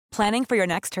Planning for your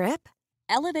next trip?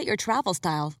 Elevate your travel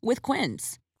style with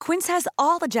Quince. Quince has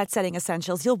all the jet-setting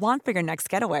essentials you'll want for your next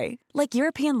getaway, like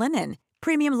European linen,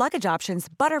 premium luggage options,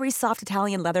 buttery soft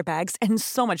Italian leather bags, and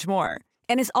so much more.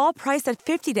 And is all priced at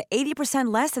 50 to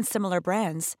 80% less than similar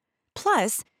brands.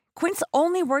 Plus, Quince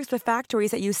only works with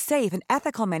factories that use safe and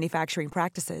ethical manufacturing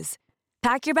practices.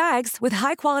 Pack your bags with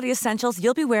high-quality essentials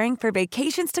you'll be wearing for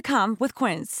vacations to come with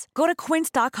Quince. Go to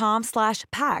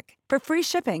quince.com/pack for free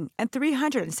shipping and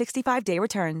 365-day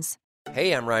returns.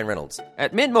 Hey, I'm Ryan Reynolds.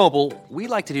 At Mint Mobile, we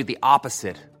like to do the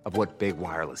opposite of what Big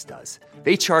Wireless does.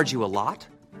 They charge you a lot,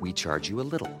 we charge you a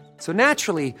little. So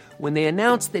naturally, when they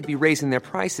announced they'd be raising their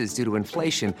prices due to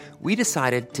inflation, we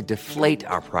decided to deflate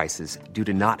our prices due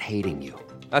to not hating you.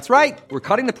 That's right. We're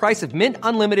cutting the price of Mint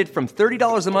Unlimited from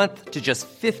 $30 a month to just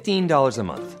 $15 a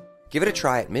month. Give it a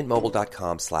try at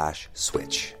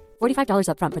mintmobile.com/switch. $45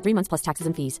 up front for 3 months plus taxes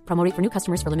and fees. Promo rate for new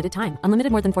customers for limited time.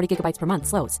 Unlimited more than 40 gigabytes per month.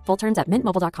 Slows full terms at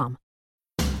mintmobile.com.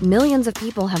 Millions of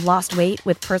people have lost weight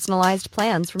with personalized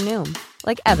plans from Noom.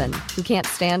 Like Evan, who can't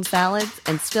stand salads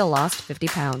and still lost 50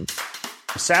 pounds.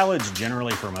 Salads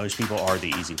generally for most people are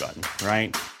the easy button,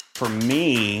 right? For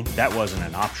me, that wasn't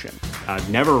an option. I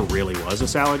never really was a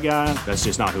salad guy. That's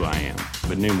just not who I am.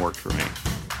 But Noom worked for me.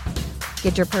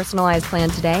 Get your personalized plan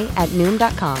today at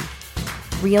Noom.com.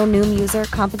 Real Noom user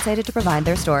compensated to provide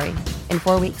their story. In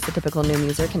 4 weeks, the typical Noom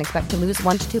user can expect to lose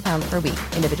 1 to 2 pounds per week.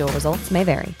 Individual results may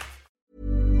vary.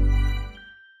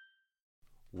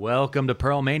 Welcome to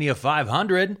Pearlmania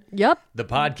 500. Yep. The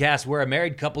podcast where a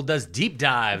married couple does deep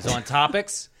dives on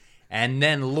topics and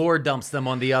then lore dumps them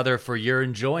on the other for your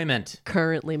enjoyment.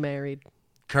 Currently married.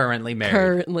 Currently married.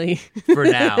 Currently. For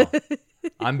now.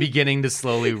 I'm beginning to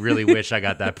slowly really wish I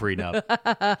got that prenup.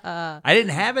 I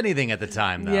didn't have anything at the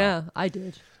time, though. Yeah, I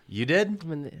did. You did?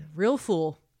 I'm a real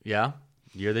fool. Yeah.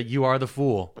 You are the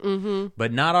fool. Mm-hmm.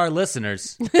 But not our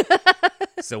listeners.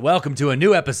 So welcome to a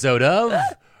new episode of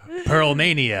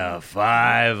Pearlmania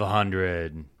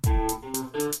 500.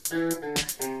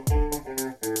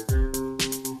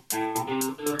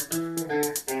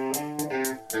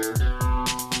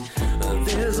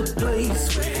 There's a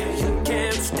place where you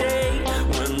can't stay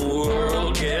when the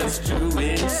world gets too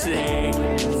insane.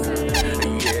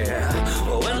 Yeah,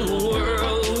 when the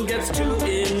world gets too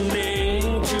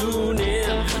inane, tune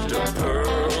in to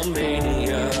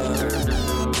Pearlmania.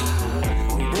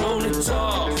 Brony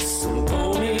talks and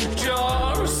pony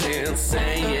jars and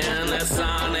saying that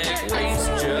sonic race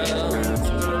just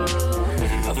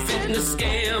fitness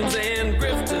scams and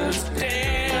grifters,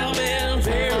 damn, and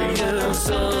various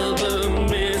other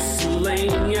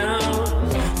miscellaneous.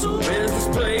 So there's this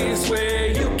place where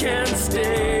you can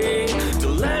stay to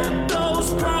let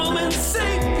those pearlmen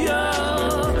save ya.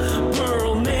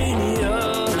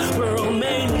 Pearlmania,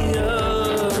 Pearlmania,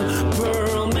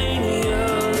 Pearlmania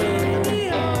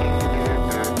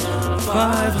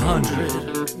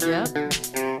 500. Yep.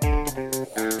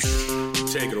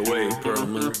 Take it away,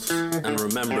 Pearlman, and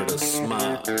remember to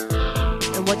smile.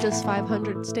 And what does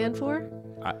 500 stand for?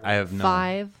 I have no...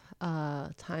 5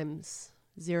 times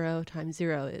 0 times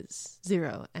 0 is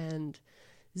 0. And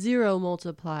 0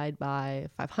 multiplied by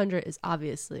 500 is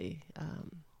obviously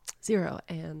 0.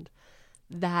 And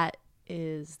that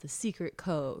is the secret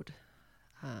code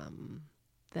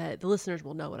that the listeners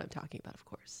will know what I'm talking about, of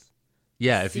course.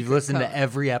 Yeah, if you've listened code. to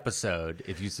every episode,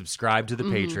 if you subscribe to the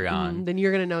Patreon, then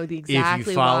you're going to know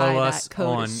exactly follow why us that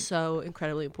code on- is so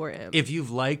incredibly important. if you've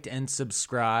liked and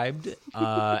subscribed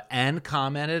and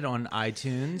commented on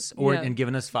iTunes and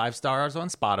given us 5 stars on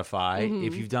Spotify,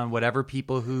 if you've done whatever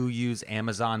people who use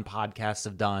Amazon podcasts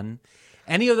have done,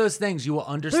 any of those things, you will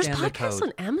understand There's the podcasts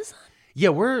code. on Amazon?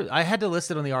 Yeah, I had to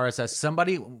list it on the RSS.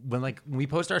 Somebody, when we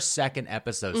post our second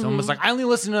episode, someone was like, I only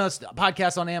listen to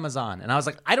podcasts on Amazon. And I was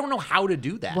like, I don't know how to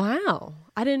do that. Wow.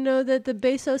 I didn't know that the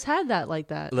Bezos had that like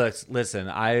that. Listen,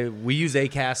 we use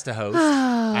Acast to host.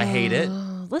 I hate it.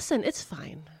 Listen, it's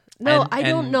fine. No, I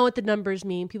don't and- know what the numbers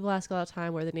mean. People ask all the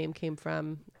time where the name came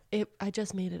from. I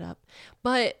just made it up.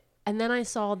 And then I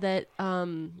saw that,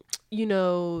 the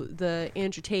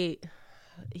Andrew Tate,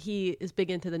 he is big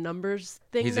into the numbers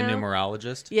thing. He's now. a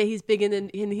numerologist. Yeah, he's big in,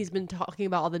 and he's been talking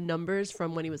about all the numbers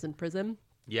from when he was in prison.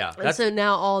 Yeah. And so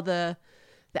now all the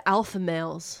alpha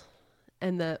males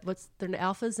and they're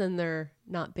alphas and they're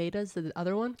not betas, the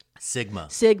other one?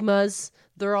 Sigmas.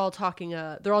 They're all talking,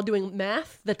 they're all doing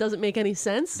math that doesn't make any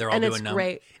sense. They're all and doing it's numbers.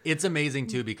 great. It's amazing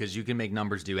too because you can make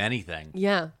numbers do anything.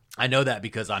 Yeah. I know that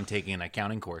because I'm taking an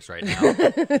accounting course right now.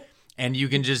 And you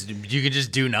can just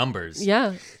do numbers.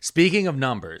 Yeah. Speaking of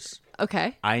numbers,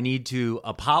 Okay. I need to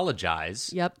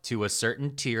apologize Yep. to a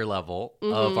certain tier level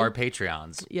of our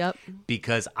Patreons. Yep.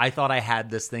 Because I thought I had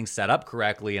this thing set up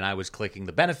correctly and I was clicking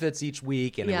the benefits each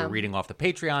week and Yeah. we're reading off the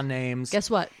Patreon names. Guess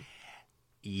what?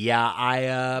 Yeah, I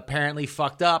apparently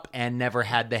fucked up and never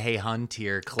had the Hey Hun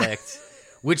tier clicked,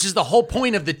 which is the whole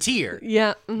point of the tier.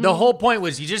 Yeah. The whole point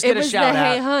was you just It get a was shout the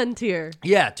out. Hey Hun tier.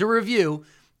 Yeah, to review,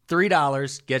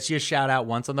 $3 gets you a shout out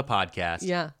once on the podcast.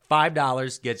 Yeah.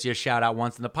 $5 gets you a shout out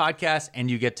once on the podcast, and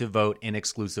you get to vote in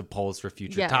exclusive polls for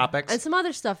future topics. And some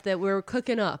other stuff that we're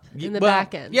cooking up in the Well,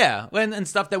 back end. Yeah, and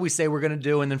stuff that we say we're going to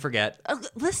do and then forget.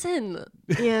 Listen.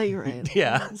 Yeah, you're right.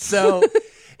 Yeah, so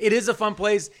it is a fun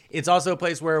place. It's also a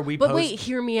place where we But post. wait,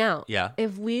 hear me out. Yeah.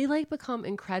 If we like become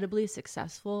incredibly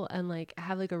successful and like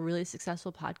have like a really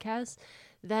successful podcast,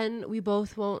 then we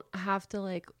both won't have to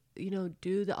like, you know,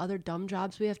 do the other dumb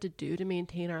jobs we have to do to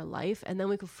maintain our life, and then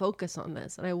we could focus on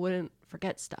this and I wouldn't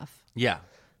forget stuff. Yeah.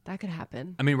 That could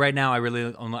happen. I mean, right now, I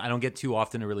don't get too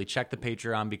often to really check the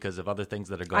Patreon because of other things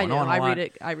that are going I know. on. I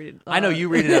read it. I know you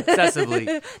read it obsessively.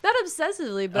 Not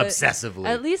obsessively, but Obsessively.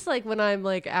 At least like when I'm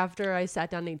like after I sat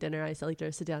down to eat dinner, I like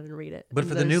to sit down and read it. But And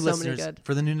for the new there's so many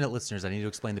listeners, good. I need to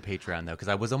explain the Patreon though, because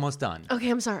I was almost done. Okay,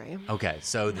 I'm sorry. Okay,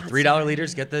 so the $3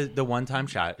 leaders get the one-time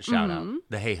shout out,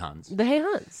 the Hey Huns. The Hey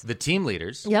Huns. The team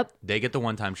leaders, Yep. they get the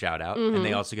one-time shout out, and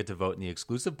they also get to vote in the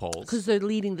exclusive polls. Because they're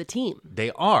leading the team.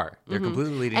 They are. They're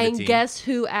completely leading And the team. guess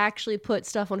who actually put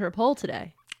stuff on her poll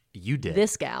today? You did.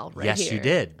 This gal right yes, here. you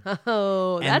did.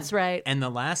 Oh, And- that's right. And the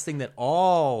last thing that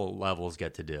all levels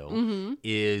get to do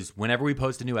is whenever we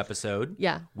post a new episode,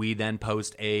 Yeah. we then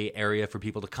post a area for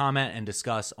people to comment and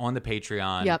discuss on the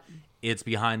Patreon. Yep. It's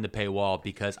behind the paywall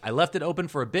because I left it open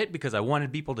for a bit because I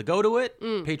wanted people to go to it.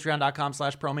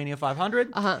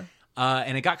 Patreon.com/Promania500.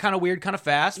 And it got kind of weird, kind of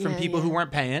fast from Yeah, people yeah. who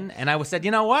weren't paying. And I said,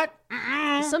 you know what?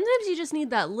 Sometimes you just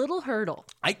need that little hurdle.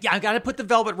 I got to put the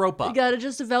velvet rope up. You got to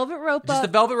just a velvet rope Just up. the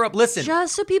velvet rope. Listen.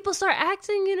 Just so people start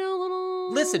acting, you know, a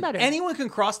little Listen, better. anyone can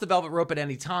cross the velvet rope at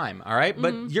any time, all right?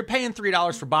 But you're paying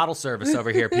 $3 for bottle service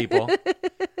over here, people.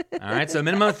 All right, so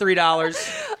minimum of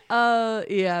 $3.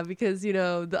 Yeah, because, you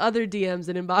know, the other DMs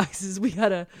and inboxes, we got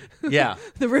to... Yeah.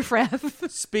 the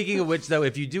riffraff. Speaking of which, though,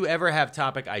 if you do ever have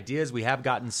topic ideas, we have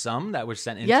gotten some that were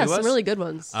sent in Yeah, to us. some really good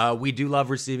ones. We do love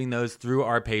receiving those through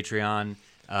our Patreon.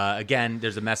 Again,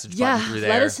 there's a message button through there.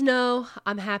 Let us know.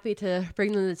 I'm happy to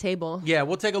bring them to the table. Yeah,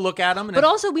 we'll take a look at them. And But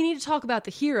also, we need to talk about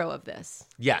the hero of this.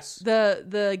 yes.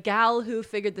 The gal who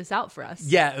figured this out for us.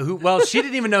 Yeah, well, she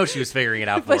didn't even know she was figuring it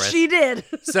out for But us. she did.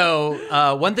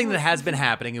 So one thing that has been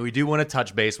happening, and we do want to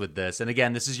touch base with this, and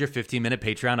again, this is your 15-minute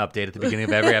Patreon update at the beginning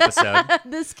of every episode.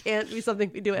 This can't be something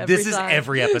we do every This is time.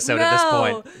 every episode at this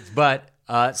No. point.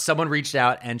 But someone reached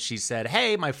out and she said,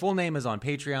 hey, my full name is on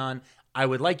Patreon. I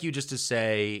would like you just to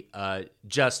say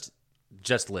just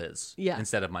Liz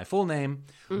instead of my full name,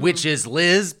 which is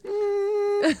Liz.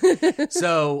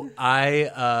 So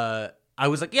I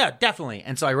was like, yeah, definitely.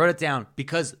 And so I wrote it down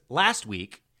because last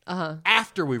week,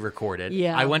 after we recorded,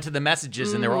 I went to the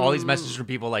messages and there were all these messages from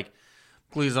people like,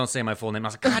 please don't say my full name. I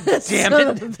was like, God damn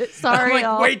it. Sorry, I'm like,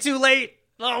 y'all. way too late.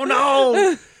 Oh,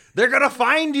 no. They're going to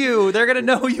find you. They're going to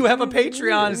know you have a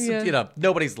Patreon. Yeah. You know,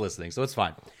 nobody's listening, so it's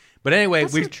fine. But anyway,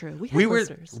 That's not true.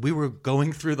 we were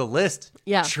going through the list,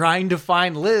 Yeah. trying to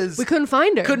find Liz. We couldn't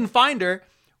find her. Couldn't find her.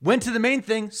 Went to the main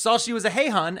thing, saw she was a Hey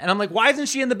Hun, and I'm like, why isn't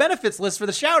she in the benefits list for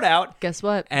the shout out? Guess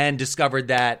what? And discovered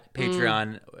that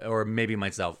Patreon, or maybe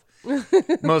myself,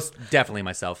 most definitely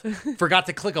myself, forgot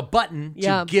to click a button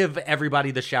to give everybody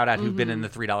the shout out who've been in the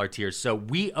 $3 tiers. So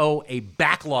we owe a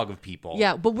backlog of people.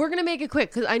 Yeah, but we're going to make it quick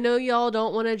because I know y'all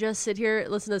don't want to just sit here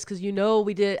and listen to us because you know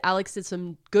Alex did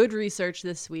some good research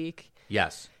this week.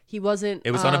 Yes. He wasn't...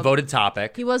 It was on a voted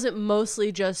topic. He wasn't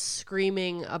mostly just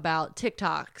screaming about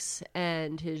TikToks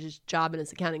and his job in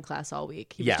his accounting class all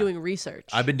week. He was doing research.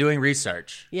 I've been doing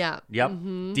research. Yeah. Yep.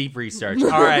 Deep research.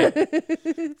 All right.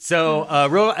 So,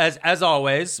 as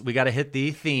always, we got to hit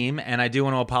the theme, and I do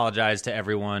want to apologize to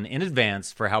everyone in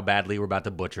advance for how badly we're about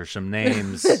to butcher some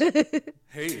names.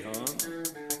 Hey, hon,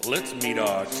 let's meet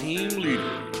our team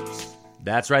leaders.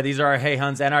 That's right. These are our Hey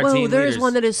Huns and our Whoa, team there's leaders.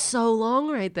 one that is so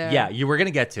long right there. Yeah, you were going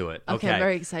to get to it. Okay, I'm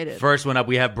very excited. First one up,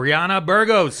 we have Brianna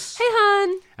Burgos. Hey,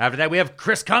 hon. After that, we have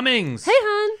Chris Cummings. Hey,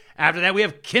 hon. After that, we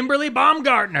have Kimberly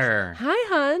Baumgartner. Hi,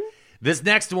 hon. This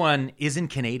next one is in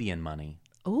Canadian money.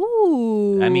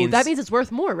 Ooh. That means it's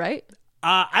worth more, right?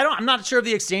 I'm not sure of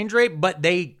the exchange rate, but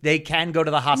they can go to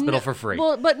the hospital for free.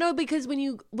 Well, but no, because when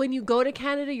you go to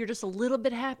Canada, you're just a little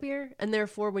bit happier, and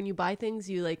therefore, when you buy things,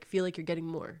 you like feel like you're getting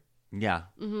more. Yeah.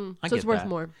 Mm-hmm. I So get it's worth that.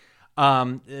 more.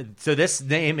 So this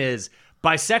name is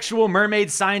Bisexual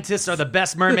mermaid scientists are the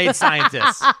best mermaid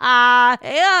scientists.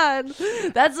 And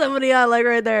that's somebody I like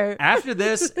right there. After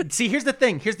this, see, here's the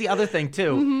thing. Here's the other thing,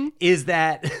 too, is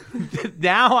that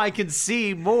now I can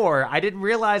see more. I didn't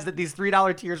realize that these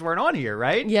 $3 tiers weren't on here,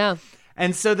 right? Yeah.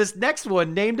 And so this next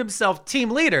one named himself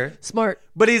Team Leader. Smart.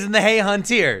 But he's in the Hey Hun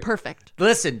tier. Perfect.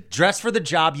 Listen, dress for the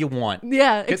job you want.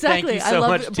 Yeah, exactly. Thank you so I love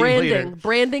much, Team branding. Leader.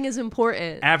 Branding is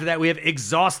important. After that, we have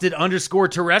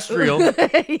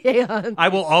exhausted_terrestrial. Hey, hon. I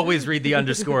will always read the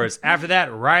underscores. After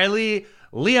that, Riley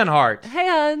Leonhardt. Hey,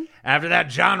 hon. After that,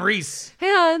 John Reese. Hey,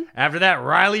 hon. After that,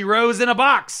 Riley Rose in a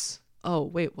box. Oh,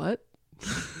 wait, what?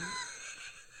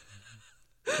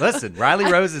 Listen,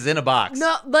 Riley Rose is in a box.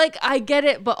 No, like, I get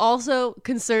it, but also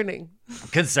concerning.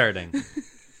 Concerning.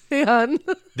 Hey, hon.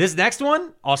 This next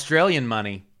one, Australian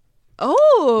money.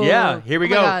 Oh. Yeah, here we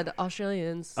go. Oh, my God,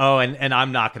 Australians. Oh, and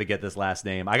I'm not going to get this last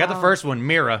name. I got the first one,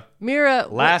 Mira. Mira.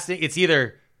 Last name, it's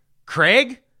either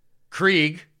Krieg, or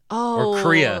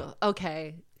Kriya.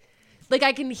 Okay. Like,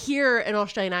 I can hear an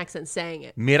Australian accent saying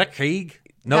it. Mira Krieg?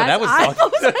 No, That was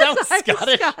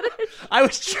Scottish. I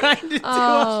was trying to do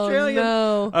Australian.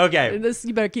 No. Okay. You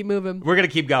better keep moving. We're going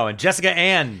to keep going. Jessica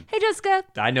Ann. Hey, Jessica.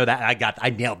 I know that. I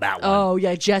nailed that one. Oh,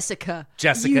 yeah, Jessica.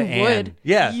 Jessica you Ann. Would.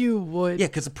 Yeah. You would. Yeah,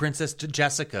 because of Princess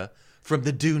Jessica from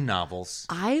the Dune novels.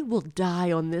 I will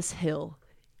die on this hill.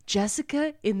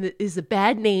 Jessica is a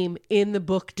bad name in the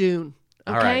book Dune.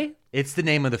 Okay? All right. It's the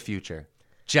name of the future.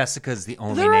 Jessica's the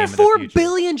only There name are of the 4 future.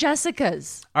 billion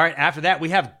Jessicas. All right, after that,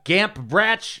 we have Gamp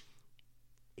Bratch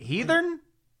Heathern?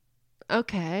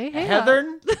 Okay. Hey,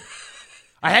 Heathern?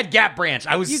 I had Gap Branch.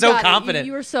 I was You so got it. confident.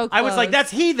 You were so I was like, close.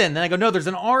 that's heathen. Then I go, no, there's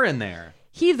an R in there.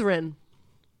 Heathern.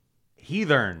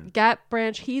 Heathern. Gap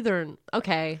Branch Heathern.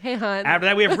 Okay. Hey, hon. After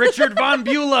that, we have Richard Von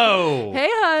Bulow. Hey,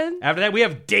 hon. After that, we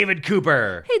have David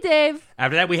Cooper. Hey, Dave.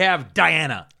 After that, we have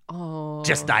Diana. Oh.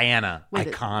 Just Diana. Wait,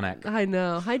 Iconic. I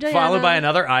know. Hi, Diana. Followed by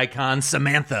another icon,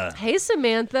 Samantha. Hey,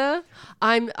 Samantha.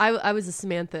 I was a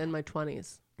Samantha in my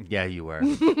 20s. Yeah, you were.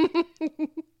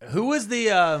 Who was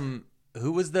the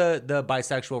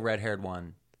bisexual red-haired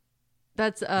one?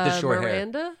 That's The short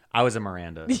Miranda? hair. I was a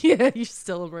Miranda. Yeah, you're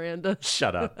still a Miranda.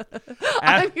 Shut up.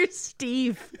 I'm your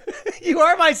Steve. You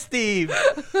are my Steve.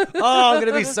 Oh, I'm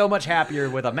going to be so much happier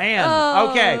with a man. Oh.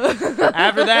 Okay.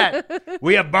 After that,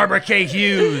 we have Barbara K.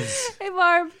 Hughes. Hey,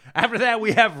 Barb. After that,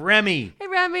 we have Remy. Hey,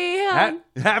 Remy. Hey,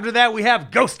 After that, we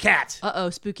have Ghost Cat. uh-oh,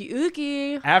 spooky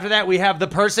ookie. After that, we have the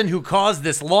person who caused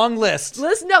this long list.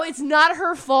 Listen, no, it's not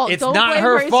her fault. It's Don't not blame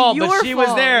her it's fault, but your she was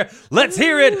fault. there. Let's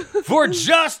hear it for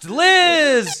Just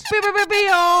Liz.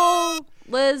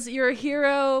 Liz, you're a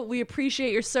hero. We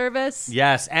appreciate your service.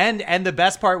 Yes, and the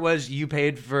best part was you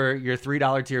paid for your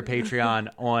 $3 tier Patreon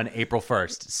on April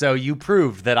 1st. So you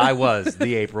proved that I was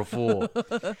the April Fool.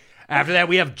 After that,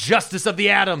 we have Justice of the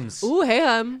Atoms. Ooh, hey,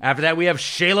 hum. After that, we have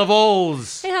Shayla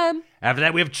Voles. Hey, hum. After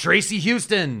that, we have Tracy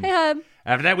Houston. Hey, hum.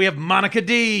 After that, we have Monica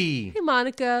D. Hey,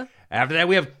 Monica. After that,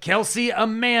 we have Kelsey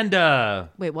Amanda.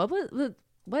 Wait, what?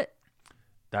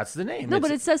 That's the name. No,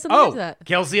 but it says something like that.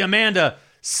 Kelsey Amanda.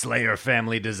 Slayer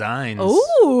Family Designs.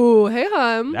 Ooh, hey,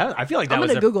 hum. I feel like that I'm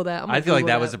was gonna Google that. I'm gonna I feel like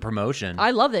Google that was a promotion.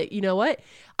 I love it. You know what?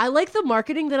 I like the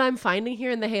marketing that I'm finding here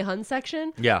in the Hey Hun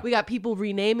section. Yeah. We got people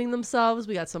renaming themselves.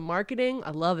 We got some marketing. I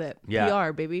love it. Yeah.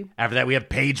 PR, baby. After that, we have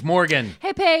Paige Morgan.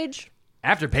 Hey, Paige.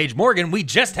 After Paige Morgan, we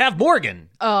just have Morgan.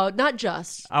 Oh, not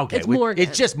just. Okay. It's Morgan.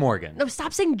 It's just Morgan. No,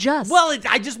 stop saying just. Well,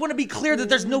 I just want to be clear that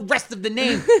there's no rest of the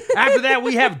name. After that,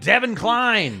 we have Devin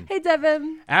Klein. Hey,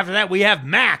 Devin. After that, we have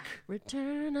Mac.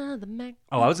 Return of the Mac.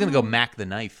 Oh, I was going to go Mac the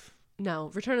Knife. No,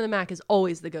 Return of the Mac is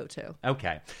always the go-to.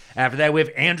 Okay. After that, we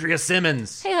have Andrea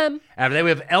Simmons. Hey, hum. After that,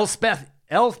 we have Elspeth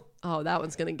Oh, that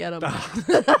one's going to get him.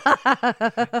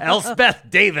 Elspeth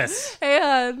Davis. Hey,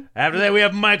 hon. After that, we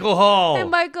have Michael Hall. Hey,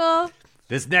 Michael.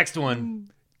 This next one,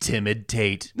 Timid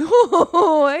Tate.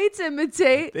 Oh, I hate to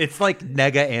imitate. It's like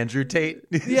Nega Andrew Tate.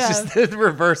 It's Yeah. just the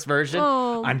reverse version.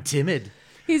 Oh. I'm timid.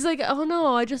 He's like, oh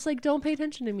no, I just don't pay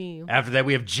attention to me. After that,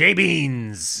 we have J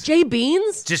Beans. J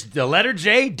Beans? Just the letter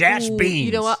J dash Ooh, Beans.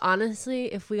 You know what? Honestly,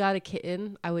 if we got a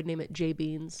kitten, I would name it J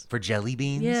Beans. For jelly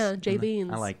beans? Yeah, J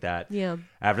Beans. I like that. Yeah.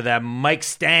 After that, Mike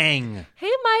Stang.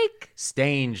 Hey, Mike.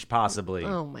 Stange, possibly.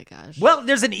 Oh my gosh. Well,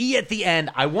 there's an E at the end.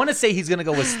 I want to say he's going to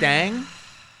go with Stang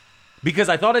because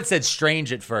I thought it said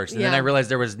Strange at first, and then Yeah. I realized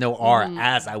there was no R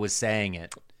as I was saying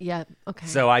it. Yeah. Okay.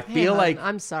 So I Hey, feel hon, like-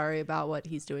 I'm sorry about what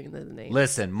he's doing in the name.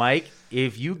 Listen, Mike,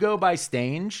 if you go by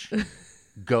Stange,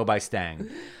 go by Stang.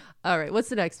 All right. What's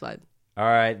the next one? All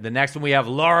right, the next one we have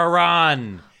Laura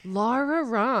Ron. Laura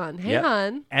Ron. Hey, Yep.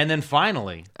 hon. And then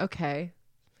finally, Okay.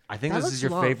 I think That this looks is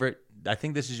your long. favorite. I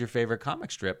think this is your favorite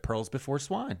comic strip, Pearls Before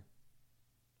Swine.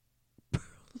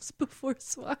 Pearls Before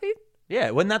Swine? Yeah,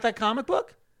 wasn't that comic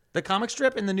book? The comic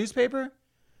strip in the newspaper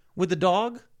with the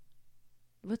dog?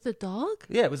 With the dog?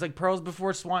 Yeah, it was like Pearls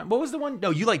Before Swine. What was the one? No,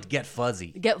 you liked Get Fuzzy.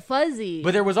 Get Fuzzy.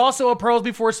 But there was also a Pearls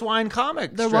Before Swine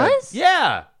comic There strip. was?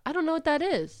 Yeah. I don't know what that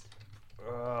is.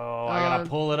 Oh, I gotta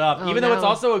pull it up. oh, Even though it's no.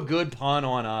 also a good pun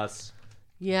on us.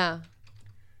 Yeah.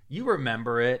 You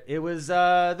remember it. It was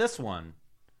this one.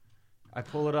 I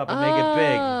pull it up and make it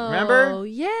big. Remember? Oh,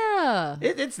 yeah.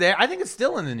 It's there. I think it's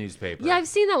still in the newspaper. Yeah, I've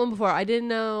seen that one before. I didn't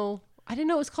know it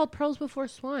was called Pearls Before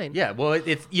Swine. Yeah, well,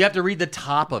 it's you have to read the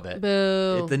top of it.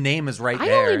 Boo. The name is right I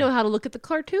there. only know how to look at the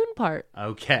cartoon part.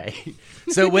 Okay.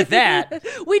 So with that,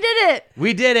 We did it.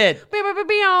 we did it.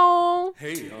 Meow.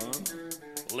 Hey,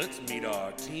 let's meet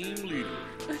our team leader.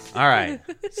 All right.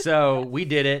 So we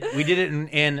did it. We did it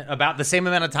in about the same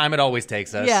amount of time it always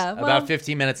takes us. Yeah, well- About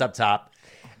 15 minutes up top.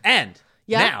 And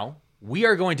Yeah. now we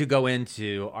are going to go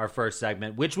into our first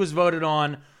segment, which was voted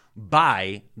on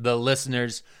by the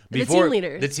listeners. The team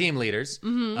leaders. The team leaders.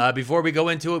 Before we go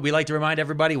into it, we like to remind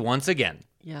everybody once again,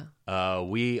 Yeah.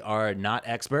 we are not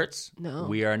experts. No.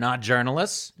 We are not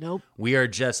journalists. Nope. We are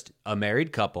just a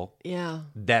married couple Yeah.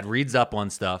 that reads up on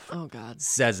stuff, Oh, God.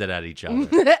 says it at each other.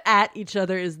 At each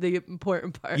other is the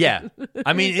important part. Yeah.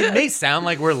 I mean, it may sound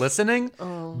like we're listening,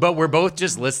 Oh. but we're both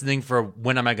just listening for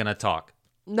when am I going to talk.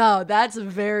 No, that's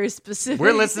very specific.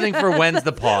 We're listening for when's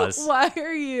the pause. Why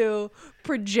are you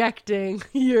projecting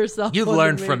yourself? You've onto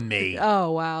learned from me.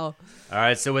 Oh, wow. All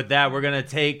right. So with that, we're going to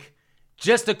take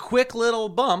just a quick little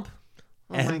bump.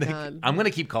 Oh, my God. I'm going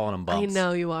to keep calling them bumps. I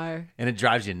know you are. And it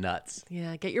drives you nuts.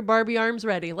 Yeah, get your Barbie arms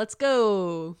ready. Let's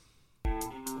go.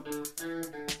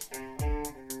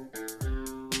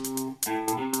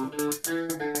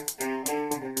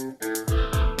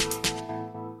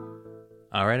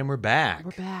 All right. And we're back.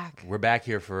 We're back. We're back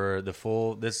here for the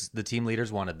full. The team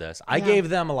leaders wanted this. I Yeah. gave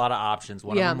them a lot of options.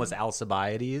 One of Yeah. them was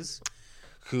Alcibiades,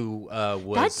 who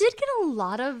was. That did get a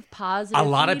lot of positive A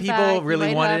lot of feedback. people You really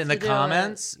might wanted have it in the to do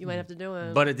comments. You might have to do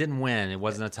it. But it didn't win. It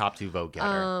wasn't a top 2 vote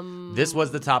getter. This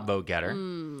was the top vote getter.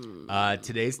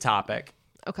 Today's topic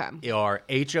okay. are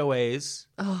HOAs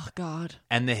Oh, God.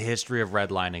 and the history of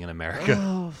redlining in America.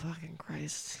 Oh, fucking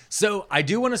Christ. So I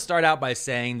do want to start out by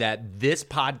saying that this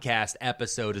podcast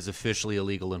episode is officially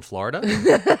illegal in Florida.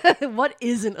 What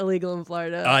isn't illegal in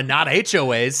Florida? Not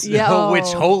HOAs, Yeah. which,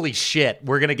 holy shit,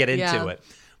 we're going to get into Yeah. it.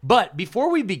 But before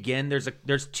we begin,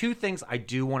 there's 2 things I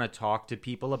do want to talk to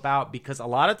people about, because a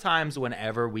lot of times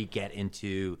whenever we get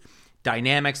into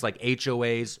dynamics like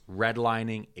HOAs,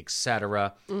 redlining,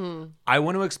 etc., I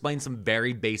want to explain some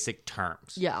very basic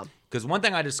terms. Yeah. Because one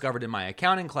thing I discovered in my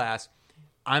accounting class,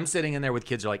 I'm sitting in there with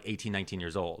kids who are like 18, 19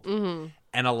 years old.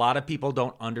 And a lot of people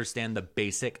don't understand the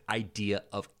basic idea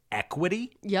of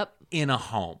equity Yep. in a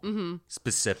home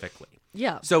specifically.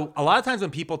 Yeah. So a lot of times when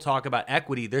people talk about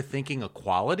equity, they're thinking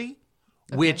equality,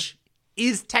 which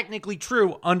is technically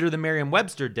true under the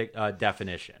Merriam-Webster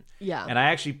definition. Yeah. And I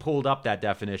actually pulled up that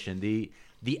definition. The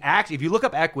act, if you look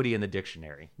up equity in the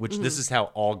dictionary, which this is how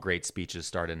all great speeches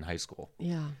start in high school.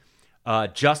 Yeah.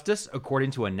 Justice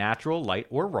according to a natural light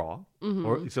or raw,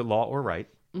 or it's a law or right.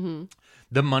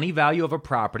 The money value of a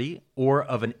property or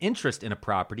of an interest in a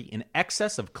property in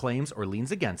excess of claims or liens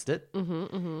against it.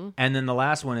 And then the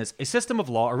last one is a system of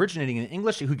law originating in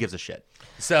English. Who gives a shit?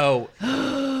 So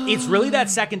it's really that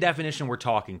second definition we're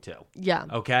talking to. Yeah.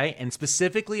 Okay? And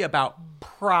specifically about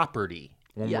property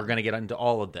when Yeah. we're going to get into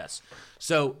all of this.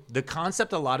 So the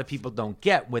concept a lot of people don't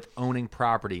get with owning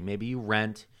property, maybe you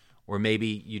rent or maybe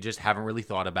you just haven't really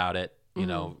thought about it, you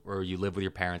know, or you live with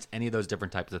your parents, any of those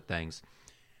different types of things.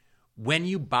 When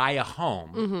you buy a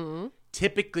home,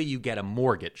 typically you get a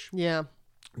mortgage Yeah.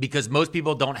 because most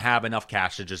people don't have enough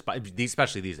cash to just buy,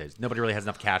 especially these days. Nobody really has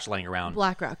enough cash laying around.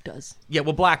 BlackRock does. Yeah,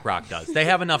 well, BlackRock does. They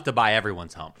have enough to buy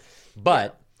everyone's home.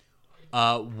 But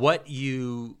what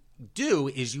you do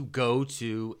is you go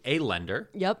to a lender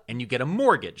Yep. and you get a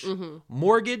mortgage.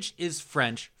 Mortgage is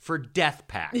French for death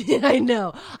pact. I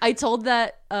know. I told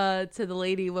that to the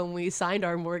lady when we signed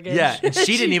our mortgage. Yeah, and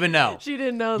she didn't even know. She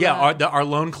didn't know Yeah, that. our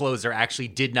loan closer actually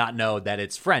did not know that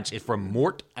it's French. It's from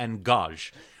mort and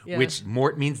gage, Yeah. which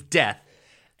mort means death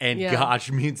and Yeah. gage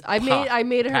means I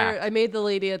made pact. the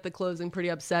lady at the closing pretty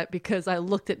upset because I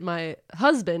looked at my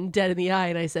husband dead in the eye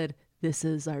and I said, "This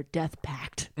is our death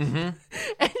pact." And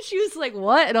she was like,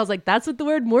 "What?" And I was like, "That's what the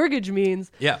word mortgage means."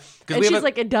 Yeah. 'cause And we have she's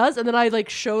like, "It does." And then I like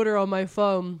showed her on my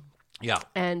phone. yeah.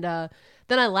 And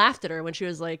Then I laughed at her when she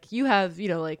was like, you have,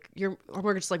 like your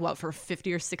mortgage is like what, for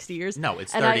 50 or 60 years? No,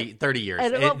 it's And 30 years.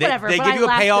 whatever. They but give you a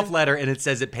laughed payoff and- letter, and it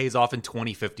says it pays off in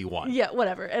 2051. Yeah,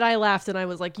 whatever. And I laughed and I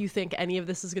was like, you think any of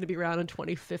this is going to be around in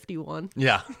 2051?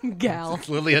 Yeah. Gal. It's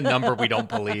literally a number we don't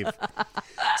believe.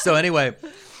 So anyway,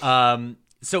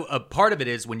 so a part of it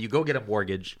is when you go get a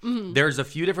mortgage, there's a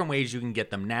few different ways you can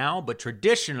get them now, but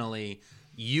traditionally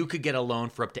you could get a loan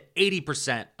for up to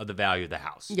 80% of the value of the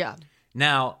house. Yeah.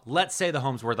 Now, let's say the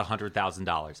home's worth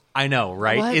 $100,000. I know,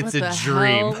 right? What? It's What a the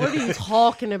dream. hell? What are you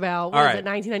talking about? What All is right. it,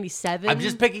 1997? I'm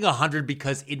just picking 100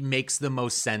 because it makes the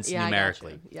most sense Yeah, I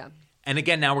numerically. gotcha. Yeah. And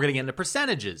again, now we're going to get into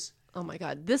percentages. Oh my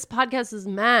God. This podcast is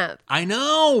math. I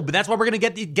know, but that's why we're going to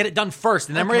get it done first,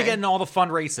 and then we're going to get into all the fun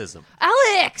racism.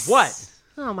 Alex! What?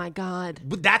 Oh my God.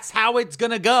 But that's how it's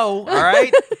going to go, all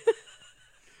right?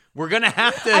 We're going to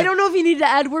have to... I don't know if you need to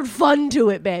add word fun to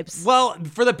it, babes. Well,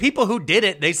 for the people who did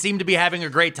it, they seem to be having a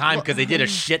great time because they did a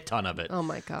shit ton of it. Oh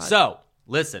my God. So,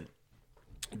 listen.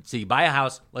 So you buy a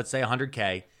house, let's say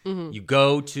 $100K. You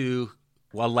go to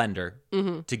a lender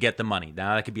to get the money.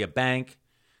 Now, that could be a bank.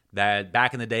 That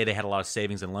back in the day, they had a lot of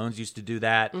savings and loans used to do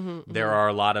that. There are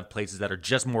a lot of places that are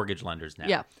just mortgage lenders now.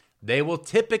 Yeah. They will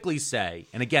typically say,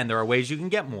 and again, there are ways you can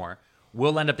get more,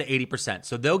 we'll end up to 80%.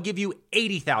 So they'll give you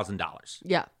 $80,000.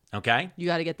 Yeah. Okay? You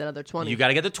got to get that other 20. You got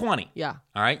to get the 20. Yeah.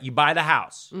 All right? You buy the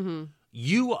house.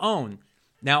 You own.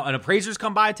 Now, an appraiser's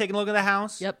come by, taking a look at the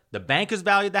house. Yep. The bank has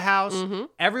valued the house.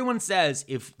 Everyone says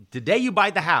if the day you buy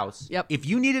the house, Yep. if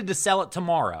you needed to sell it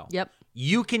tomorrow, Yep.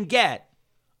 you can get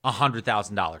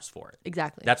 $100,000 for it.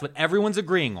 Exactly. That's what everyone's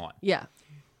agreeing on. Yeah.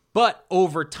 But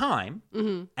over time,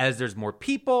 as there's more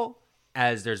people,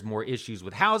 as there's more issues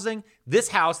with housing, this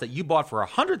house that you bought for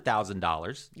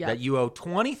 $100,000 Yeah. that you owe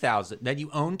 $20,000, that you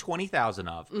own $20,000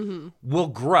 of, will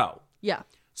grow. Yeah.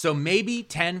 So maybe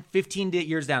 10, 15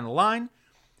 years down the line,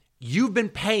 you've been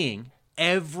paying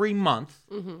every month,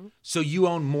 so you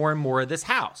own more and more of this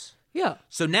house. Yeah.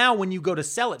 So now when you go to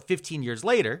sell it 15 years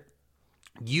later,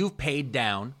 you've paid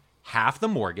down half the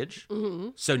mortgage.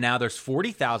 So now there's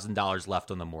 $40,000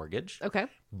 left on the mortgage. Okay.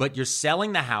 But you're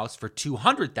selling the house for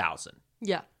 $200,000,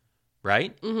 Yeah.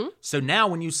 right? So now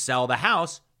when you sell the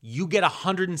house, you get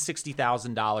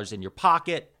 $160,000 in your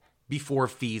pocket before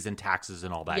fees and taxes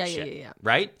and all that Yeah, shit. yeah.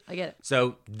 Right? I get it.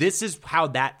 So this is how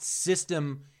that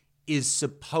system is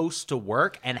supposed to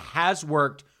work and has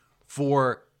worked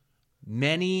for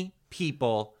many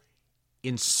people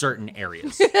in certain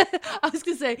areas. I was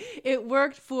going to say, it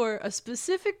worked for a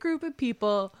specific group of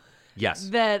people Yes.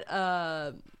 that,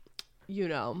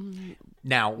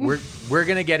 Now, we're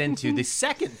going to get into the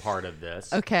second part of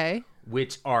this, Okay.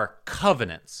 which are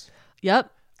covenants.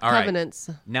 Yep. All right. Covenants.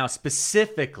 Now,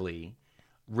 specifically,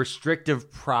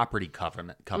 restrictive property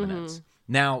covenants.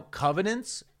 Now,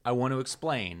 covenants, I want to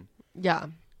explain. Yeah.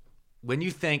 When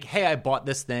you think, hey, I bought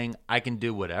this thing, I can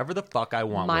do whatever the fuck I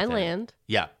want My with it. land.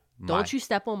 Yeah. Don't you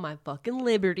step on my fucking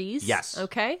liberties. Yes.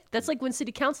 Okay? That's like when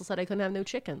city council said I couldn't have no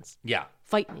chickens. Yeah.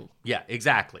 Fight me. Yeah,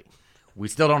 exactly. We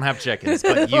still don't have chickens,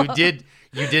 but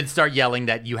you did start yelling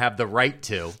that you have the right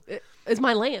to. It's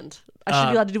my land. I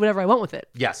should be allowed to do whatever I want with it.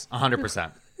 Yes,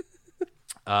 100%.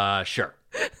 Sure.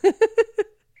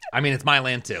 I mean, it's my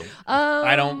land too.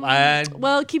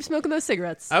 Well, keep smoking those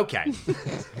cigarettes. Okay.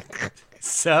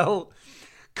 So,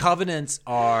 covenants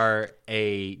are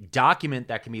a document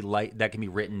that can be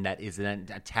written that is then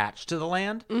attached to the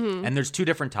land, and there's two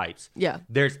different types. Yeah.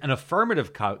 There's an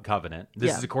affirmative covenant.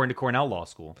 This Yeah. is according to Cornell Law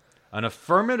School. An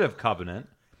affirmative covenant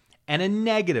and a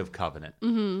negative covenant.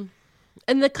 And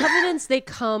the covenants, they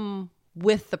come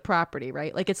with the property,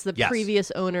 right? Like it's the Yes.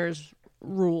 previous owner's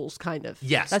rules, kind of.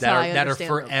 Yes, That's that how are I that are understand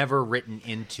them. forever written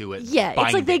into it. Yeah, it's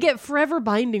like they binding. get forever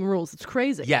binding rules. It's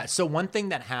crazy. Yeah, so one thing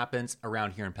that happens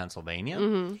around here in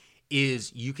Pennsylvania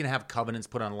is you can have covenants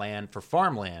put on land for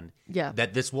farmland. Yeah.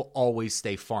 That this will always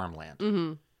stay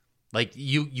farmland. Like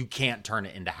you can't turn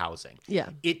it into housing. Yeah.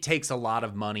 It takes a lot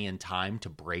of money and time to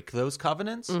break those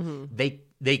covenants.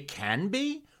 They can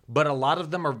be, but a lot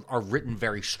of them are written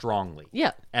very strongly.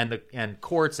 Yeah. And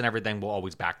courts and everything will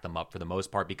always back them up for the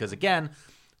most part because again,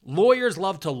 lawyers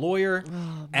love to lawyer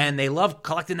and they love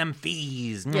collecting them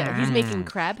fees. Yeah, he's making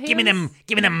crab hands. Give me them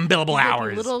billable He's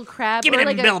hours. making little crab. Give me or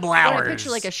them like billable when I hours. picture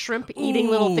like a shrimp eating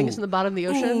little things from the bottom of the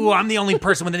ocean. Ooh, I'm the only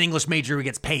person with an English major who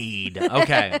gets paid.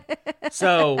 Okay.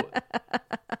 So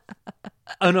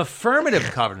an affirmative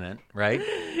covenant, right?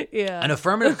 Yeah. An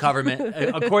affirmative covenant,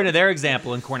 according to their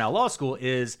example in Cornell Law School,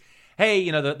 is, hey,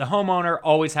 the homeowner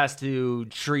always has to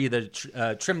trim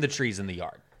the trees in the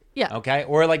yard. Yeah. Okay?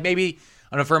 Or like maybe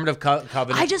an affirmative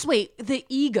covenant. I just wait. The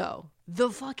ego, the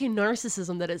fucking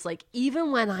narcissism that is like,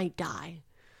 even when I die,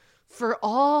 for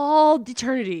all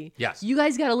eternity. Yes. You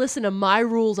guys got to listen to my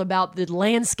rules about the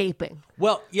landscaping.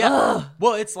 Well, yeah. Ugh.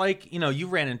 Well, it's like, you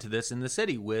ran into this in the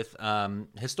city with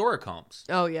historic homes.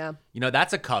 Oh, yeah.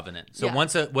 That's a covenant. So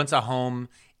once a home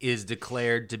is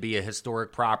declared to be a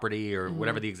historic property or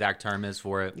whatever the exact term is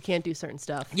for it. You can't do certain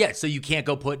stuff. Yeah, so you can't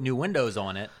go put new windows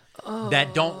on it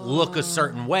that don't look a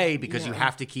certain way because you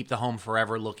have to keep the home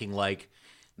forever looking like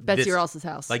Betsy Ross's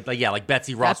house. Like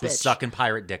Betsy Ross was sucking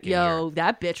pirate dick in here. Yo,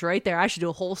 that bitch right there. I should do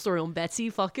a whole story on Betsy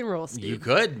fucking Ross. Dude. You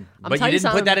could, but you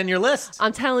didn't put that in your list.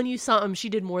 I'm telling you something. She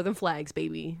did more than flags,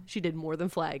 baby. She did more than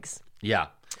flags. Yeah.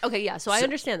 Okay, yeah, so I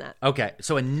understand that. Okay,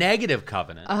 so a negative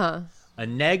covenant. A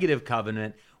negative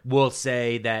covenant will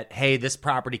say that, hey, this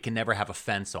property can never have a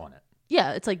fence on it.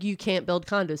 Yeah, it's like you can't build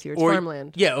condos here. It's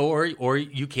farmland. Yeah, or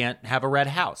you can't have a red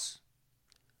house.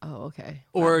 Oh, okay.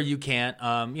 Or you can't,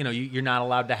 you're not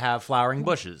allowed to have flowering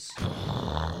bushes.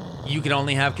 You can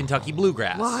only have Kentucky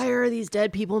bluegrass. Why are these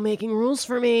dead people making rules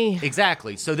for me?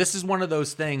 Exactly. So this is one of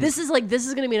those things. This is going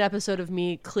to be an episode of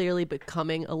me clearly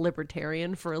becoming a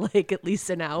libertarian for like at least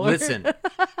an hour.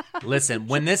 Listen.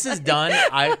 When this is done,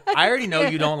 I already know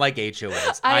you don't like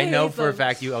HOAs. I know for a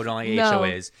fact you don't like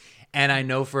HOAs. And I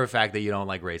know for a fact that you don't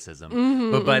like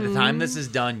racism. But by the time this is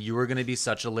done, you are going to be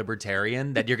such a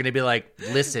libertarian that you're going to be like,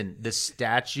 listen, the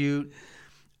statute...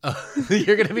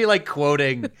 you're going to be like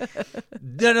quoting,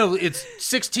 no, it's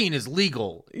 16 is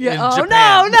legal in Japan.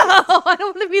 No, I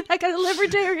don't want to be that kind of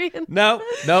libertarian. No,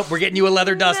 we're getting you a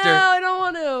leather duster. No, I don't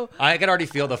want to. I can already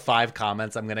feel the 5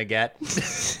 comments I'm going to get.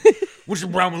 What's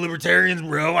wrong with libertarians,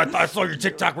 bro? I saw your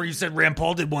TikTok where you said Rand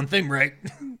Paul did one thing right.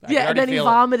 Yeah, and then he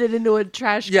vomited into a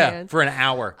trash can. Yeah, for an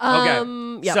hour.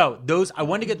 Okay. Yep. So I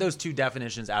wanted to get those 2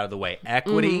 definitions out of the way.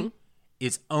 Equity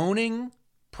is owning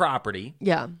property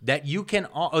that you can...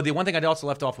 the one thing I also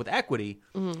left off with equity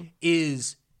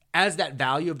is as that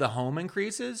value of the home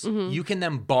increases, you can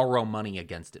then borrow money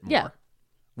against it more. Yeah.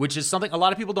 Which is something a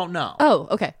lot of people don't know. Oh,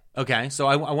 okay. Okay, so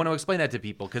I want to explain that to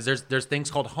people because there's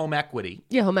things called home equity.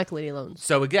 Yeah, home equity loans.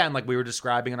 So again, like we were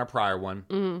describing in our prior one,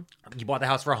 you bought the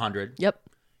house for $100. Yep.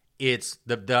 It's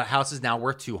the house is now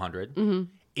worth $200.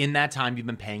 In that time, you've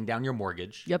been paying down your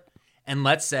mortgage. Yep. And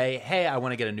let's say, hey, I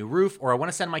want to get a new roof or I want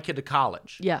to send my kid to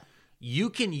college. Yeah.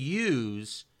 You can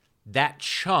use that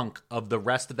chunk of the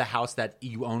rest of the house that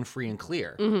you own free and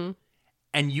clear.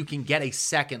 And you can get a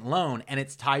second loan and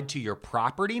it's tied to your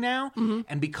property now.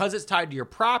 And because it's tied to your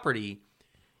property,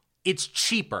 it's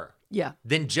cheaper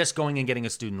than just going and getting a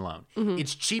student loan.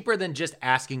 It's cheaper than just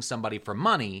asking somebody for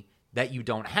money that you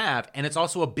don't have. And it's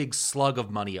also a big slug of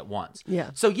money at once.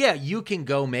 Yeah. So yeah, you can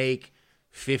go make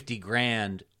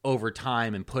 $50,000 over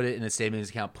time and put it in a savings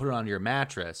account, put it on your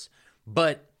mattress.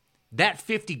 But that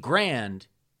 $50,000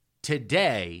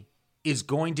 today is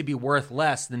going to be worth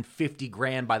less than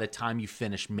 $50,000 by the time you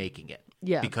finish making it.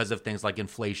 Yeah. Because of things like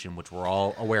inflation, which we're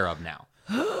all aware of now.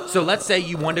 So let's say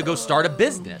you want to go start a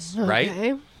business, right?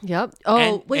 Okay. Yep.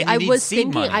 Oh, wait, and I was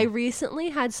thinking, money. I recently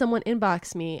had someone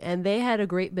inbox me and they had a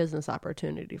great business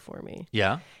opportunity for me.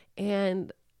 Yeah.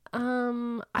 And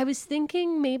I was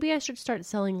thinking maybe I should start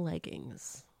selling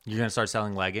leggings. You're going to start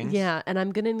selling leggings? Yeah, and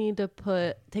I'm going to need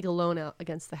to take a loan out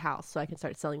against the house so I can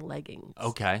start selling leggings.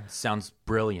 Okay, sounds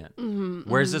brilliant.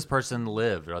 Where's this person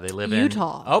live? Are they live in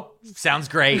Utah? Oh, sounds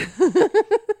great.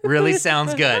 Really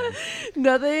sounds good.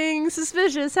 Nothing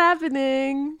suspicious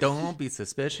happening. Don't be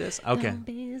suspicious. Okay. Don't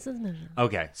be suspicious.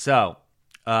 Okay, so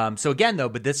again though,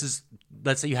 but this is,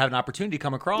 let's say you have an opportunity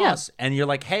come across and you're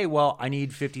like, hey, well, I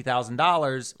need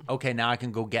 $50,000. Okay, now I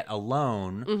can go get a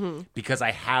loan because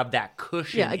I have that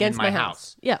cushion against in my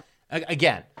house. Yeah.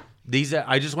 Again,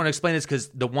 I just want to explain this because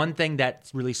the one thing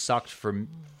that really sucked for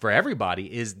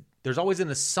everybody is there's always an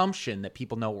assumption that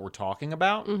people know what we're talking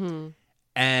about.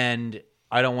 And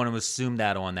I don't want to assume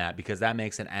that on that because that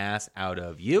makes an ass out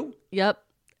of you. Yep.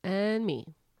 And me.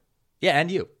 Yeah,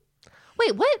 and you.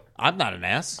 Wait, what? I'm not an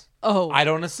ass. Oh. I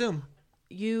don't assume.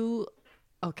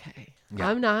 Okay. Yeah.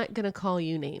 I'm not going to call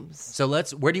you names. So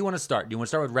where do you want to start? Do you want to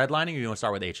start with redlining or do you want to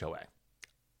start with HOA?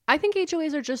 I think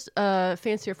HOAs are just a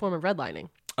fancier form of redlining.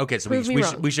 Okay, so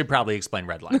we should probably explain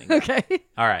redlining. Okay.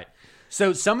 All right.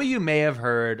 So some of you may have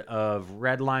heard of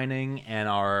redlining and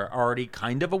are already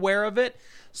kind of aware of it.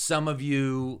 Some of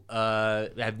you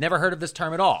have never heard of this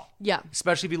term at all. Yeah.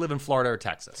 Especially if you live in Florida or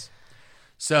Texas.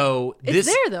 So it's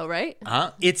there though, right?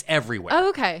 It's everywhere. Oh,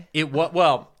 okay.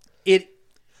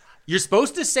 You're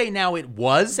supposed to say now it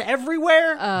was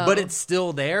everywhere, but it's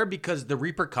still there because the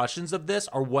repercussions of this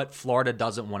are what Florida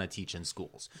doesn't want to teach in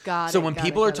schools. So when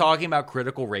people are talking about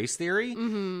critical race theory,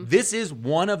 this is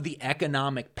one of the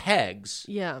economic pegs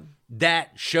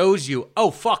that shows you, oh,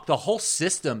 fuck, the whole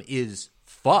system is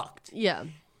fucked. Yeah.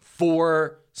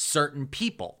 for certain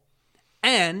people,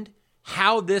 and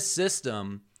how this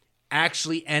system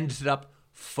actually ended up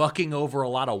fucking over a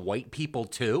lot of white people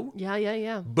too.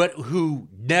 Yeah. But who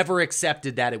never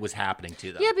accepted that it was happening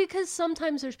to them. Yeah, because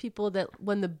sometimes there's people that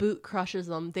when the boot crushes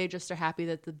them, they just are happy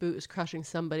that the boot is crushing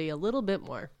somebody a little bit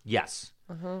more. Yes.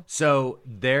 So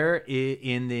there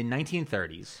in the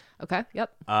 1930s, Okay,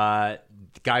 yep.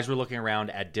 guys were looking around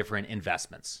at different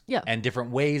investments, Yeah. and different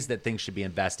ways that things should be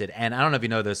invested. And I don't know if you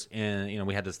know this.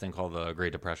 We had this thing called the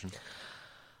Great Depression.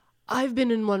 I've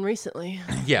been in one recently.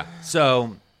 Yeah.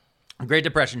 So Great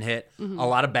Depression hit. A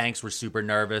lot of banks were super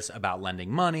nervous about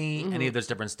lending money, any of this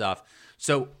different stuff.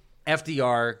 So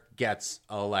FDR gets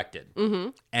elected,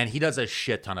 and he does a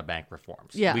shit ton of bank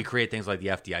reforms. Yeah. We create things like the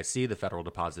FDIC, the Federal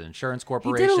Deposit Insurance He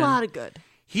Corporation. did a lot of good.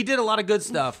 He did a lot of good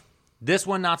stuff. This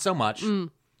one, not so much,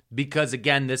 because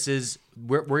again, this is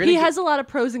we're gonna. He has a lot of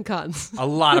pros and cons. a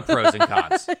lot of pros and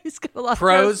cons. He's got a lot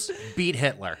Pros of pros. beat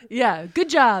Hitler. Yeah, good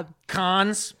job.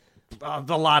 Cons, a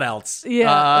lot else.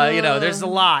 Yeah. There's a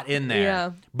lot in there.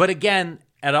 Yeah. But again,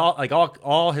 at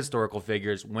all historical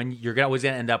figures, when you're always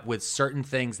going to end up with certain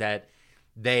things that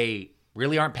they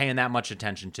really aren't paying that much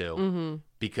attention to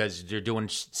because they're doing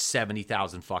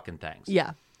 70,000 fucking things.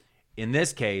 Yeah. In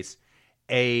this case,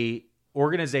 a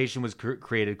organization was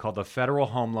created called the Federal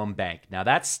Home Loan Bank. Now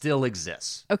that still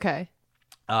exists. Okay.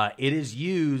 It is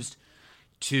used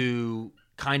to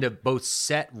kind of both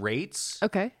set rates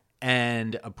Okay.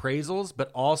 and appraisals, but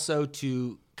also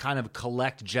to kind of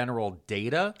collect general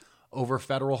data over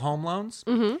federal home loans.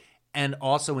 And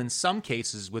also in some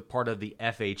cases with part of the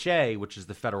FHA, which is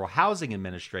the Federal Housing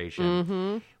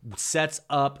Administration, sets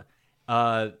up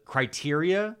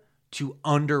criteria to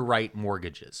underwrite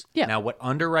mortgages. Yeah. Now, what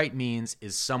underwrite means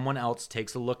is someone else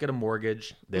takes a look at a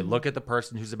mortgage, they look at the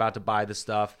person who's about to buy the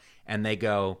stuff, and they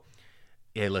go,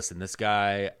 hey, listen, this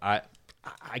guy,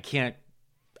 I can't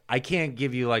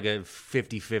give you like a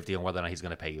 50-50 on whether or not he's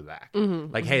going to pay you back.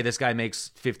 Like, hey, this guy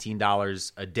makes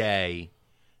 $15 a day,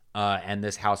 and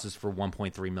this house is for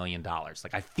 $1.3 million.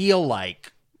 Like, I feel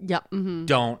like Yep.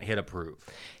 don't hit approve.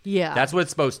 Yeah. That's what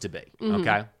it's supposed to be.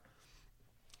 Okay.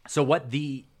 So what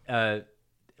I'm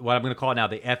going to call it now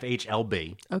the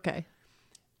FHLB, Okay.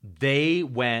 they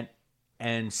went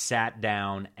and sat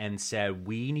down and said,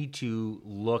 we need to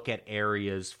look at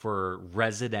areas for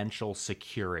residential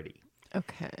security.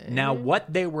 Okay. Now,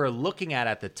 what they were looking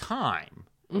at the time,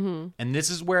 and this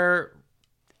is where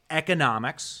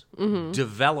economics,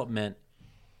 development,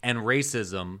 and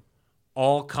racism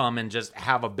all come and just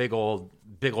have a big old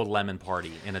lemon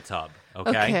party in a tub.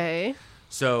 Okay.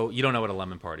 So you don't know what a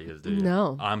lemon party is, do you?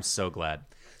 No. I'm so glad.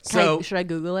 Should I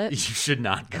Google it? You should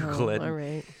not Google it. All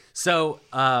right. So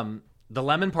the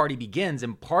lemon party begins,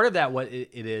 and part of that, what it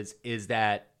is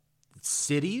that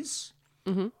cities,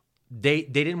 they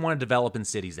didn't want to develop in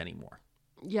cities anymore.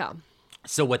 Yeah.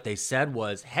 So what they said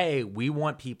was, hey, we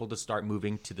want people to start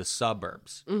moving to the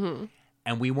suburbs.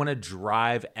 And we want to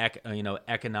drive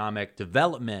economic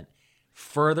development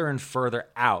further and further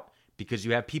out because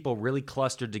you have people really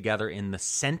clustered together in the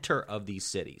center of these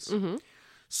cities.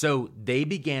 So they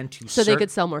began to they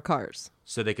could sell more cars.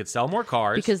 So they could sell more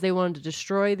cars. Because they wanted to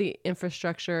destroy the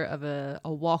infrastructure of a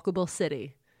walkable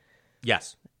city.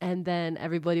 Yes. And then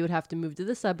everybody would have to move to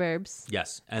the suburbs.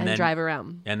 Yes. And then drive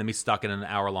around. And then be stuck in an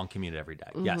hour-long commute every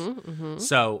day. Yes.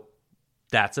 So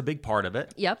that's a big part of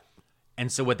it. Yep.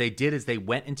 And so what they did is they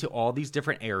went into all these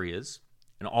different areas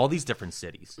in all these different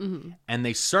cities. And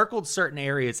they circled certain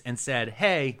areas and said,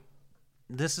 hey,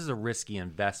 this is a risky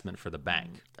investment for the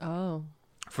bank. Oh.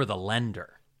 For the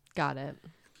lender. Got it.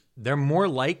 They're more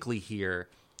likely here.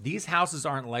 These houses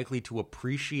aren't likely to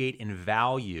appreciate in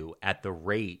value at the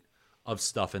rate of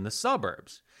stuff in the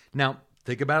suburbs. Now,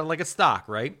 think about it like a stock,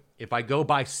 right? If I go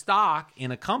buy stock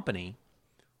in a company,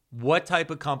 what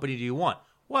type of company do you want?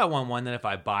 Well, I want one that if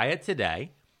I buy it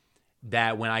today,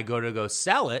 that when I go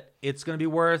sell it, it's going to be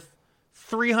worth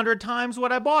 300 times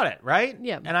what I bought it, right?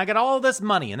 Yeah. And I get all this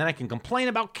money, and then I can complain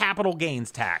about capital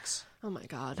gains tax. Oh, my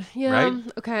God. Yeah. Right?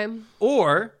 Okay.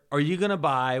 Or are you going to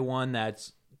buy one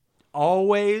that's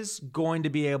always going to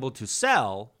be able to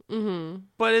sell,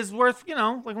 but is worth,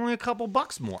 like only a couple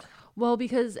bucks more? Well,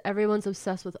 because everyone's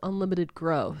obsessed with unlimited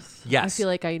growth. Yes. I feel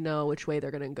like I know which way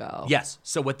they're going to go. Yes.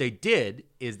 So what they did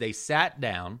is they sat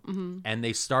down and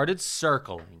they started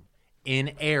circling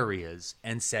in areas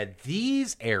and said,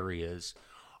 these areas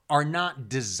are not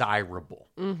desirable.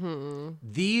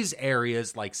 These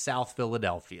areas like South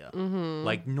Philadelphia,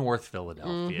 like North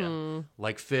Philadelphia,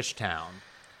 like Fishtown,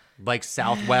 like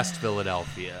Southwest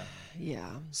Philadelphia.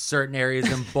 Yeah. Certain areas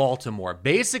in Baltimore.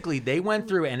 Basically, they went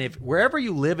through, and if wherever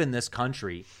you live in this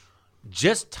country,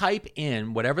 Just type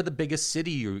in whatever the biggest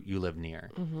city you live near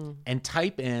and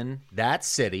type in that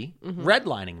city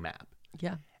redlining map.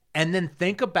 Yeah. And then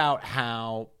think about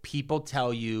how people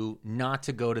tell you not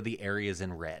to go to the areas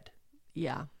in red.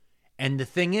 Yeah. And the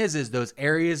thing is those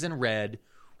areas in red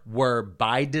were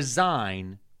by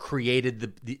design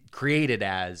created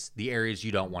as the areas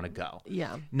you don't want to go.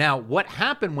 Yeah. Now, what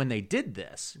happened when they did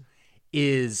this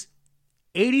is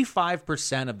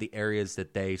 85% of the areas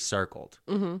that they circled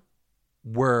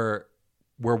were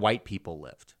where white people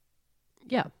lived.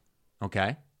 Yeah.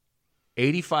 Okay?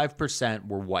 85%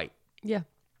 were white. Yeah.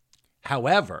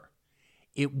 However,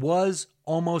 it was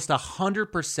almost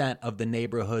 100% of the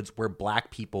neighborhoods where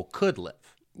black people could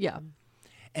live. Yeah.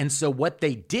 And so what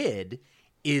they did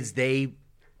is they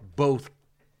both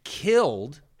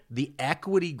killed the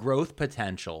equity growth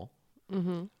potential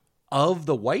of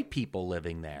the white people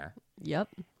living there. Yep.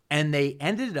 And they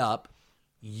ended up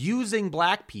using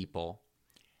black people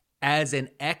as an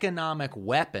economic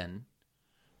weapon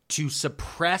to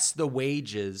suppress the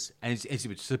wages and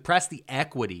suppress the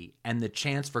equity and the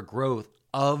chance for growth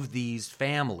of these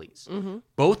families,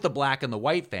 both the black and the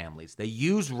white families. They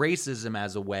used racism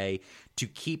as a way to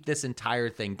keep this entire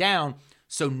thing down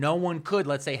so no one could,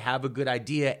 let's say, have a good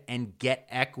idea and get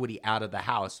equity out of the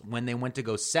house. When they went to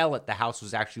go sell it, the house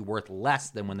was actually worth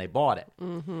less than when they bought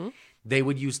it. They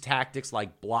would use tactics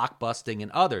like block busting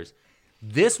and others.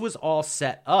 This was all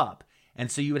set up.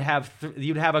 And so you would have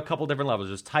a couple different levels.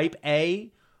 There's type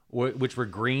A, which were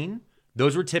green.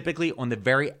 Those were typically on the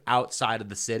very outside of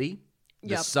the city,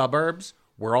 the suburbs,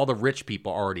 where all the rich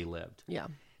people already lived. Yeah.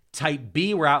 Type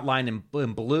B were outlined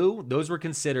in blue. Those were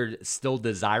considered still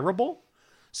desirable.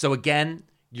 So again,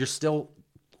 you're still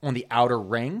on the outer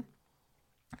ring.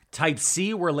 Type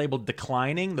C were labeled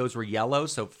declining. Those were yellow.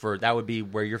 So that would be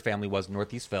where your family was,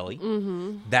 Northeast Philly.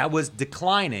 That was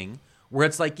declining, where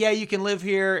it's like, yeah, you can live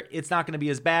here. It's not going to be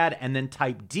as bad. And then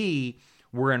type D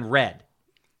were in red.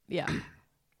 Yeah.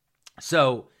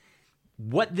 So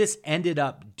what this ended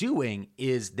up doing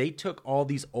is they took all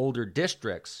these older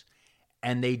districts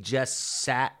and they just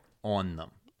sat on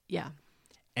them. Yeah.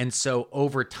 And so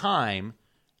over time,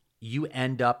 you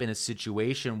end up in a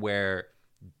situation where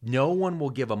no one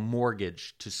will give a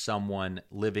mortgage to someone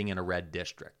living in a red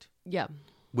district. Yeah.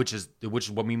 Which is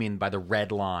what we mean by the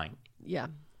red line. Yeah.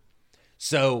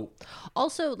 So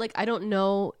also, like, I don't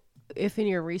know if in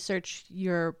your research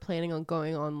you're planning on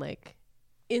going on like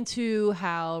into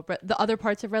how the other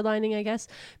parts of redlining, I guess,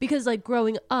 because like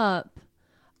growing up,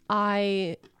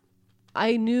 I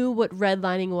knew what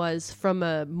redlining was from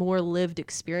a more lived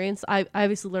experience. I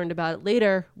obviously learned about it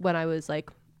later when I was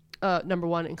like, number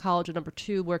one in college and number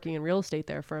two working in real estate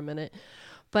there for a minute.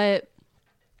 But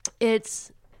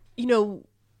it's, you know,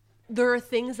 there are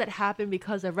things that happen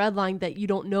because of redlining that you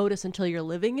don't notice until you're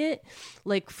living it,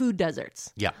 like food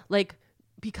deserts. Yeah. Like,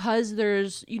 because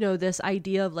there's, you know, this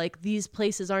idea of like these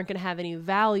places aren't going to have any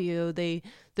value.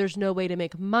 There's no way to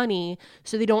make money.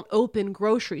 So they don't open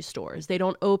grocery stores. They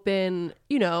don't open,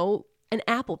 you know, an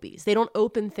Applebee's. They don't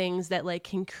open things that like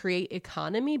can create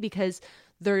economy because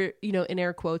they're, you know, in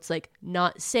air quotes, like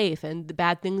not safe and the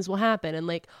bad things will happen and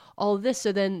like all of this.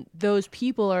 So then those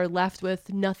people are left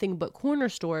with nothing but corner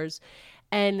stores,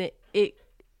 and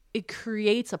it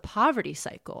creates a poverty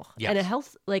cycle. Yes. And a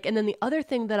health, like, and then the other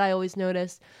thing that I always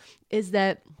notice is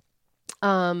that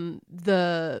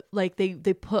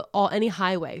they put any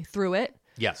highway through it.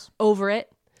 Yes. Over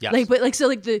it. Yes. Like, but like, so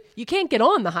like you can't get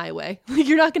on the highway. Like,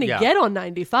 you're not going to get on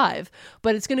 95,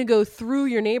 but it's going to go through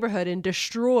your neighborhood and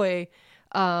destroy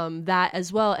that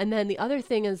as well. And then the other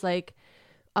thing is like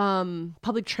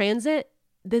public transit.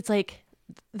 That's like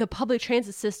the public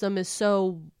transit system is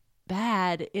so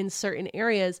bad in certain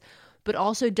areas, but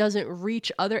also doesn't reach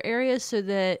other areas, so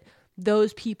that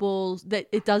those people that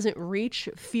it doesn't reach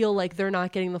feel like they're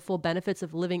not getting the full benefits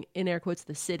of living in air quotes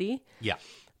the city. Yeah.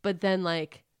 But then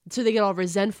like, so they get all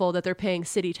resentful that they're paying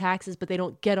city taxes, but they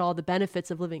don't get all the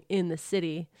benefits of living in the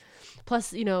city.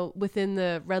 Plus, you know, within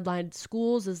the redlined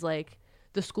schools is like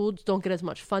the schools don't get as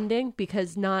much funding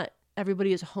because not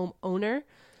everybody is a homeowner.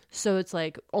 So it's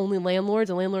like only landlords,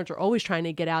 and landlords are always trying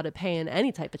to get out of paying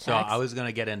any type of tax. So I was going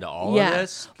to get into all of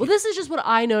this. Well, this is just what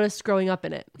I noticed growing up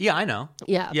in it. Yeah, I know.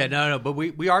 Yeah. Yeah, no, but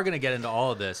we are going to get into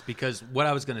all of this, because what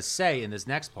I was going to say in this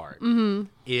next part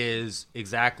is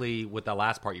exactly what the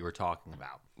last part you were talking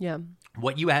about. Yeah.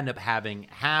 What you end up having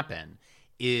happen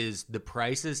is the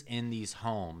prices in these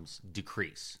homes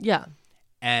decrease. Yeah.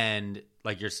 And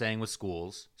like you're saying with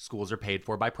schools are paid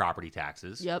for by property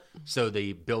taxes. Yep. So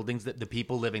the buildings that the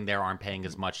people living there aren't paying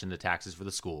as much in the taxes for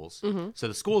the schools. So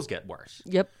the schools get worse.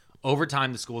 Yep. Over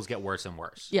time, the schools get worse and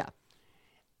worse. Yeah.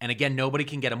 And again, nobody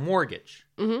can get a mortgage.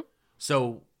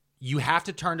 So you have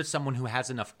to turn to someone who has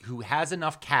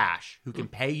enough cash, who can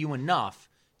pay you enough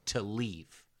to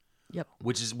leave. Yep.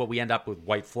 Which is what we end up with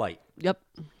white flight. Yep.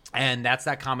 And that's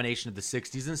that combination of the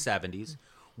 60s and 70s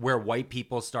where white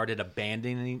people started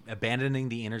abandoning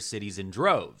the inner cities in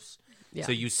droves. Yeah.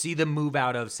 So you see them move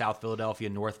out of South Philadelphia,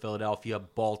 North Philadelphia,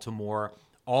 Baltimore,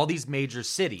 all these major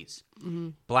cities.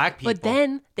 Black people. But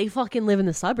then they fucking live in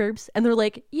the suburbs and they're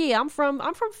like, yeah, I'm from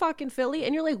fucking Philly.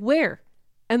 And you're like, where?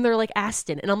 And they're like,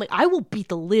 Aston. And I'm like, I will beat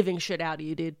the living shit out of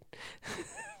you, dude.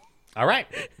 All right.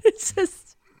 It's just...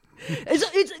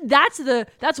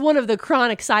 That's one of the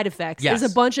chronic side effects. Yes.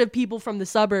 Is a bunch of people from the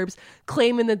suburbs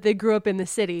claiming that they grew up in the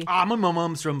city. My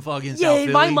mom's from fucking South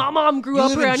Philly. My mom grew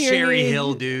up around here. Cherry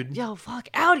Hill, dude. Yo, fuck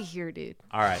out of here, dude.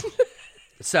 All right.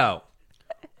 So,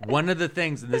 one of the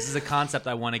things, and this is a concept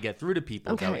I want to get through to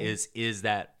people, though, is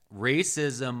that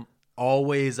racism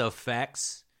always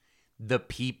affects the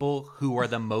people who are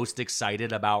the most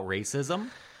excited about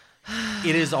racism.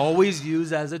 It is always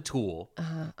used as a tool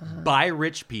by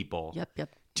rich people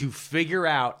to figure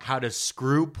out how to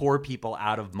screw poor people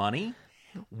out of money,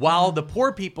 while the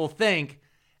poor people think,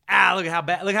 look how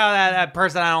that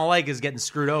person I don't like is getting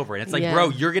screwed over. And it's like, bro,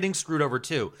 you're getting screwed over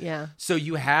too. Yeah. So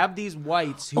you have these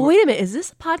whites who... Oh, wait a minute. Is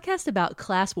this a podcast about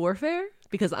class warfare?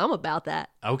 Because I'm about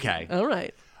that. Okay. All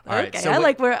right. All right, okay, so I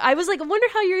was like, I wonder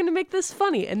how you're going to make this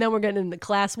funny, and then we're getting into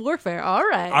class warfare. All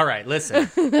right, listen.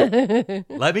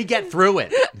 Let me get through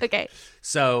it. Okay.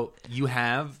 So you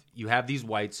have these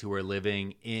whites who are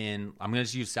living in. I'm going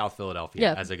to use South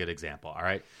Philadelphia as a good example. All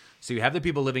right. So you have the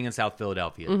people living in South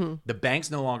Philadelphia. The banks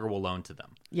no longer will loan to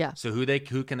them. Yeah. So who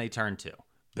can they turn to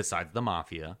besides the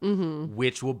mafia?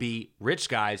 Which will be rich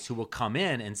guys who will come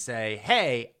in and say,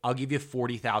 "Hey, I'll give you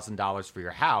 $40,000 for your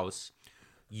house.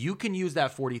 You can use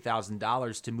that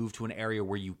 $40,000 to move to an area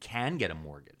where you can get a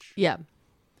mortgage." Yeah.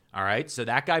 All right. So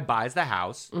that guy buys the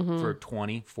house for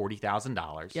 $20,000,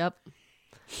 $40,000. Yep.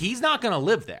 He's not going to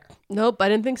live there. Nope, I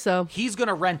didn't think so. He's going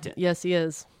to rent it. Yes, he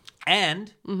is.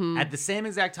 And at the same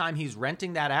exact time he's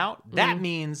renting that out, that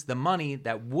means the money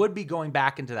that would be going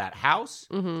back into that house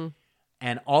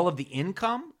and all of the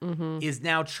income is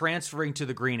now transferring to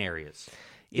the green areas.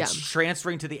 It's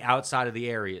transferring to the outside of the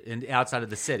area and outside of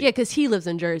the city. Yeah, because he lives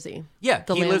in Jersey. Yeah,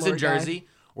 he lives in landlord Jersey, guy.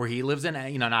 or he lives in,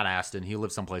 not Aston. He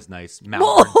lives someplace nice.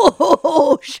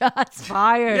 Oh, shots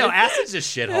fired. Aston's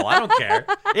just shithole. I don't care.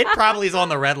 It probably is on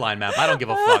the red line map. I don't give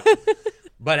a fuck.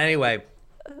 But anyway,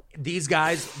 these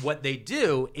guys, what they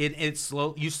do,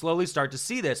 you slowly start to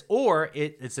see this, or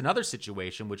it's another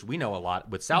situation which we know a lot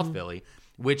with South Philly,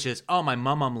 which is, my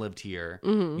mom lived here.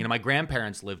 My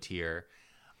grandparents lived here.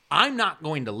 I'm not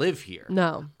going to live here.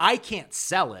 No. I can't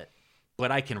sell it,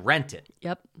 but I can rent it.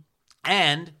 Yep.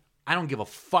 And I don't give a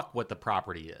fuck what the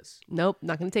property is. Nope,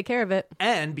 not going to take care of it.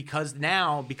 And because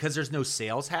there's no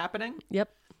sales happening,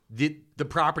 the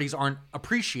properties aren't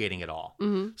appreciating at all.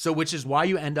 So which is why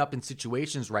you end up in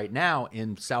situations right now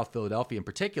in South Philadelphia in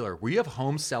particular, where you have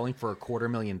homes selling for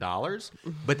 $250,000,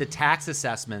 but the tax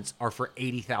assessments are for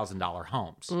 $80,000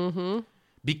 homes.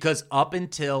 Because up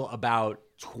until about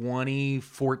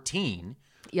 2014,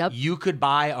 you could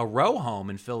buy a row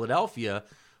home in Philadelphia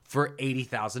for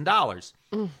 $80,000.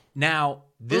 Now,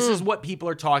 this is what people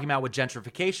are talking about with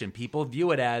gentrification. People view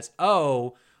it as,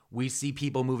 we see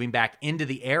people moving back into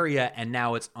the area and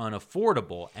now it's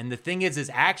unaffordable. And the thing is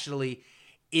actually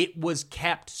it was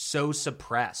kept so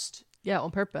suppressed. Yeah, on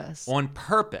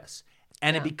purpose.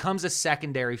 And it becomes a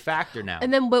secondary factor now.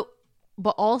 And then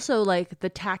but also, like, the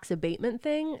tax abatement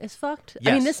thing is fucked.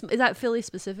 Yes. I mean, is that Philly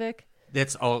specific?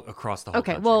 That's all across the whole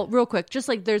country. Well, real quick, just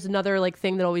like there's another like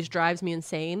thing that always drives me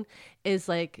insane is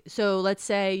like, so let's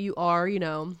say you are,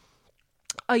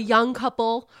 a young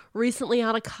couple recently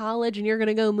out of college and you're going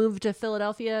to go move to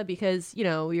Philadelphia because,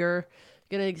 you're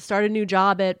going to start a new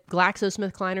job at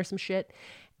GlaxoSmithKline or some shit.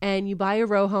 And you buy a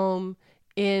row home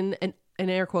in an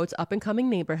air quotes up and coming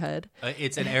neighborhood.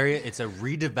 It's an area. It's a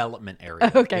redevelopment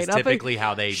area. Okay, it's typically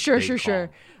how they sure.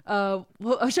 Well,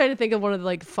 I was trying to think of one of the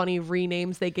like funny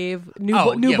renames they gave.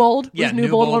 Newbold. Yeah,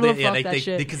 Newbold. Newbold.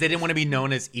 Because they didn't want to be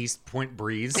known as East Point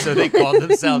Breeze, so they called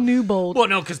themselves Newbold. Well,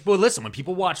 no, because listen, when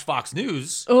people watch Fox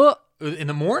News in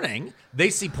the morning, they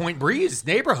see Point Breeze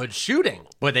neighborhood shooting,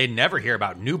 but they never hear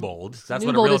about Newbold. That's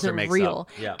Newbold what a realtor isn't makes real.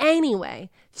 up. Yeah. Anyway,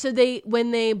 so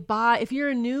when they buy, if you're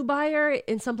a new buyer,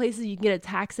 in some places you can get a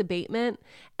tax abatement,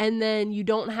 and then you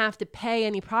don't have to pay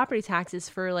any property taxes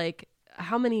for like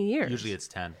how many years? Usually it's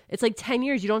 10. It's like 10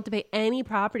 years. You don't have to pay any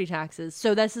property taxes.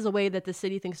 So this is a way that the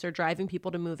city thinks they're driving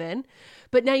people to move in.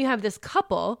 But now you have this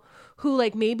couple who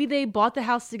like maybe they bought the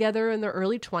house together in their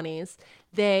early 20s.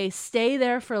 They stay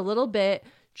there for a little bit,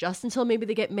 just until maybe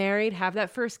they get married, have that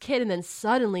first kid, and then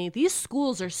suddenly these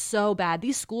schools are so bad.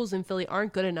 These schools in Philly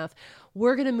aren't good enough.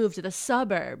 We're going to move to the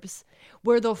suburbs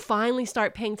where they'll finally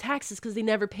start paying taxes because they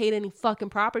never paid any fucking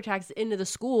proper taxes into the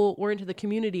school or into the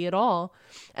community at all.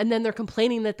 And then they're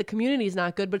complaining that the community is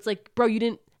not good. But it's like, bro, you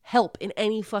didn't help in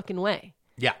any fucking way.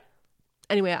 Yeah.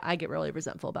 Anyway, I get really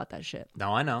resentful about that shit.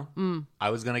 No, I know.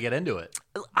 I was going to get into it.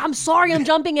 I'm sorry, I'm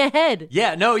jumping ahead.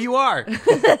 Yeah, no, you are.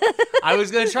 I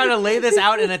was going to try to lay this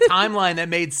out in a timeline that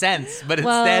made sense, but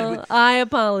instead... I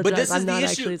apologize. But this I'm is not the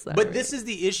actually issue. sorry. But this is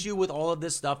the issue with all of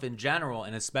this stuff in general,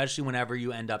 and especially whenever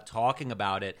you end up talking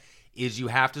about it, is you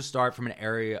have to start from an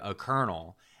area, a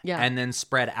kernel, and then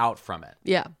spread out from it.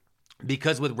 Yeah.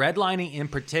 Because with redlining in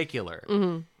particular,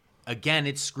 again,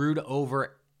 it's screwed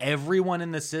over everyone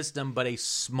in the system but a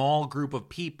small group of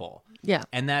people. Yeah.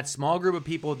 And that small group of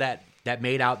people that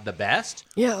made out the best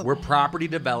Yeah. were property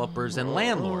developers and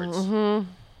landlords.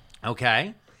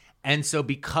 Okay? And so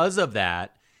because of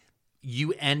that,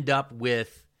 you end up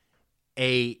with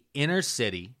a inner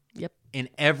city in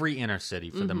every inner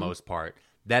city for the most part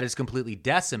that is completely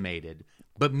decimated.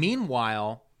 But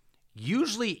meanwhile,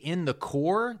 usually in the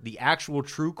core, the actual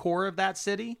true core of that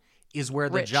city is where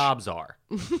the jobs are.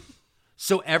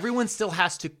 So everyone still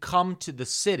has to come to the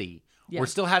city or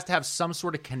still has to have some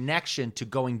sort of connection to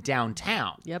going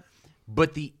downtown. Yep.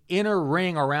 But the inner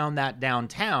ring around that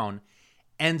downtown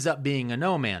ends up being a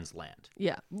no man's land.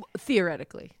 Yeah.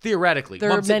 Theoretically. Theoretically. There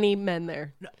are many men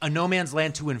there. A no man's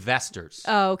land to investors.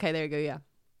 Oh, okay. There you go. Yeah.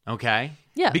 Okay?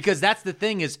 Yeah. Because that's the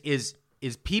thing is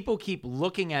people keep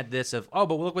looking at this of, oh,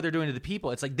 but look what they're doing to the people.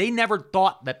 It's like they never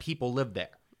thought that people lived there.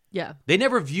 Yeah. They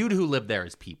never viewed who lived there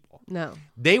as people. No.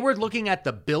 They were looking at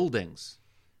the buildings.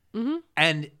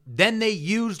 And then they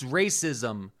used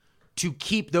racism to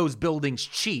keep those buildings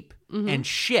cheap and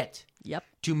shit. Yep.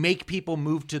 To make people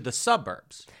move to the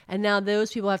suburbs. And now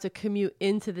those people have to commute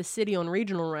into the city on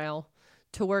regional rail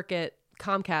to work at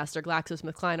Comcast or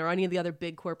GlaxoSmithKline or any of the other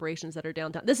big corporations that are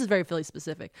downtown. This is very Philly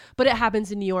specific, but it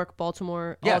happens in New York,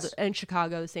 Baltimore, and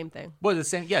Chicago, the same thing. Well, the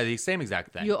same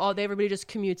exact thing. Everybody just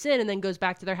commutes in and then goes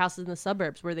back to their houses in the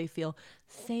suburbs where they feel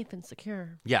safe and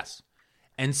secure. Yes.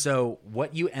 And so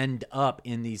what you end up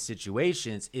in these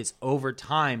situations is over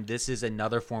time, this is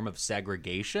another form of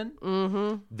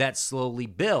segregation that slowly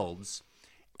builds.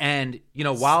 And, you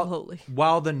know,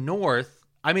 while the North,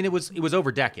 I mean, it was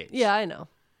over decades. Yeah, I know.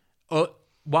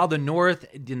 While the North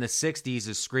in the 60s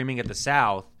is screaming at the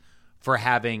South for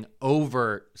having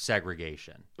over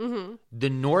segregation, the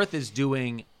North is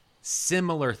doing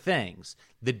similar things.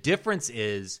 The difference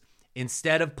is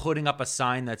instead of putting up a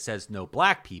sign that says no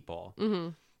black people,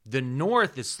 the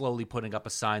North is slowly putting up a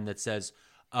sign that says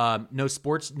no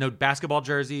sports, no basketball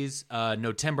jerseys,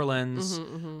 no Timberlands,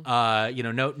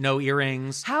 no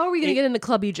earrings. How are we going to get into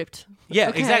Club Egypt? Yeah,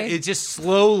 exactly. It's just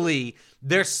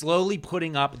they're slowly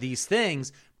putting up these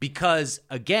things because,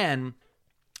 again,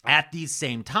 at the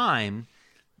same time,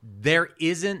 there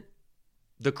isn't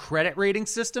the credit rating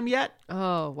system yet.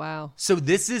 Oh, wow. So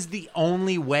this is the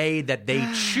only way that they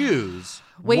choose.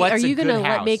 Wait, what's are you going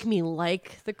to make me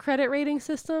like the credit rating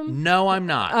system? No, I'm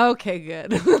not. Okay,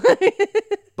 good.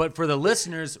 But for the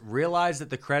listeners, realize that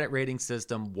the credit rating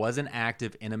system wasn't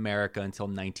active in America until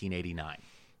 1989.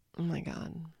 Oh, my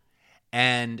God.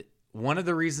 And one of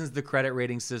the reasons the credit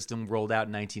rating system rolled out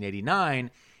in 1989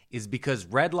 is because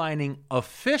redlining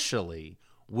officially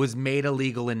was made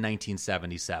illegal in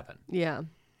 1977. Yeah.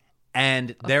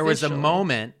 And there was a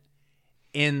moment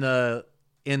in the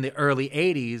early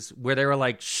 80s where they were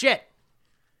like, shit,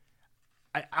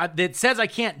 it says I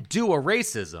can't do a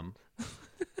racism.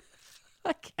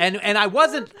 And I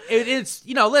wasn't, it's,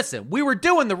 listen, we were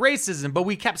doing the racism, but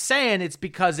we kept saying it's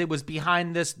because it was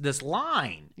behind this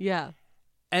line. Yeah.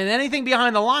 And anything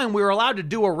behind the line, we were allowed to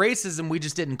do a racism. We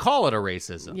just didn't call it a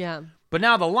racism. Yeah. But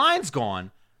now the line's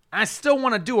gone. I still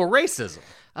want to do a racism.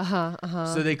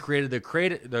 So they created the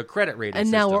credit rating and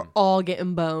system. now we're all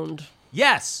getting boned.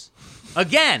 Yes.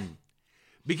 Again.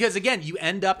 Because, again, you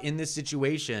end up in this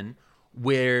situation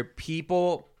where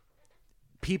people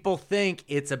think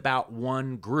it's about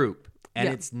one group. And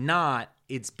it's not.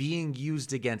 It's being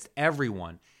used against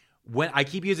everyone. When I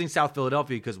keep using South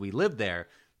Philadelphia because we live there.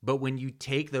 But when you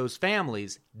take those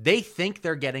families, they think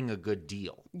they're getting a good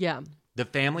deal. Yeah. The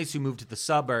families who move to the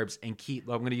suburbs and I'm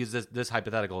going to use this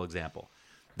hypothetical example.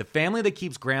 The family that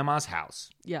keeps grandma's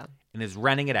house and is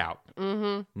renting it out,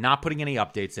 not putting any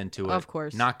updates into it, of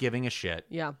course, not giving a shit.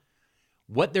 Yeah.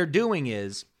 What they're doing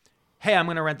is, hey, I'm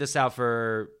going to rent this out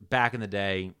for, back in the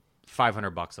day,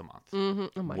 $500 a month.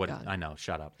 Oh, my God. I know,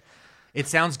 shut up. It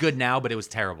sounds good now, but it was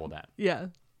terrible then. Yeah.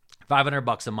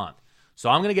 $500 a month. So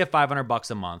I'm going to get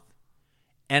 $500 a month.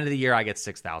 End of the year, I get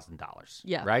 $6,000.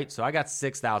 Yeah. Right? So I got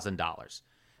 $6,000.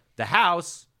 The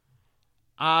house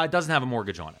doesn't have a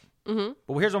mortgage on it. Mm-hmm.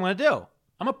 But here's what I'm going to do.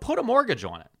 I'm going to put a mortgage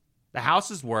on it. The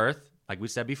house is worth, like we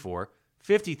said before,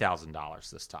 $50,000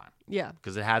 this time. Yeah.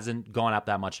 Because it hasn't gone up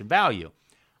that much in value.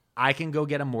 I can go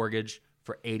get a mortgage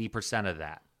for 80% of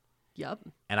that. Yep.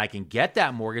 And I can get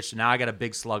that mortgage, so now I got a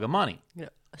big slug of money. Yeah.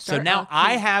 So now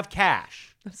I have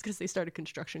cash. I was going to say start a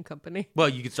construction company. Well,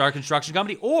 you could start a construction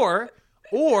company, or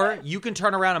you can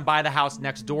turn around and buy the house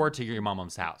next door to your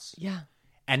mom's house. Yeah.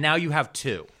 And now you have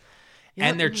two. Yep.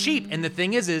 And they're cheap. And the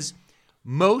thing is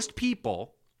most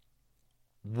people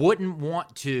wouldn't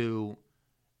want to,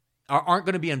 aren't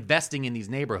going to be investing in these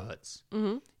neighborhoods.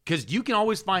 Because you can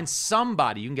always find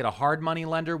somebody. You can get a hard money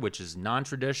lender, which is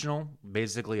non-traditional,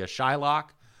 basically a Shylock,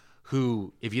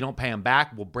 who, if you don't pay them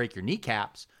back, will break your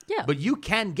kneecaps. Yeah. But you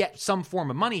can get some form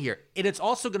of money here. And it's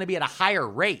also going to be at a higher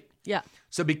rate. Yeah.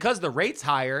 So because the rate's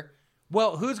higher,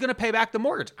 well, who's going to pay back the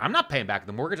mortgage? I'm not paying back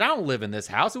the mortgage. I don't live in this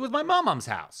house. It was my mom's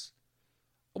house.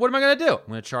 What am I going to do? I'm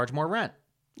going to charge more rent.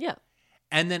 Yeah.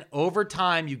 And then over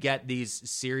time, you get these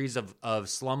series of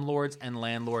slumlords and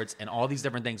landlords and all these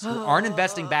different things who aren't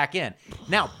investing back in.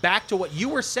 Now, back to what you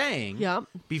were saying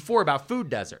before about food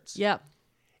deserts. Yeah.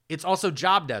 It's also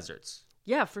job deserts.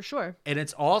 Yeah, for sure. And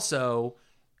it's also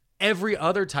every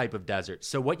other type of desert.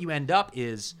 So what you end up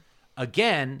is,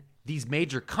 again, these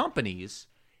major companies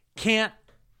can't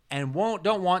and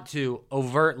don't want to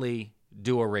overtly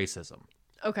do a racism.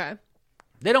 Okay.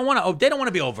 They don't want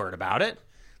to be overt about it.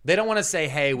 They don't want to say,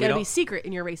 hey, we gotta don't be secret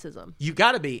in your racism. You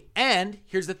got to be. And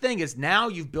here's the thing is now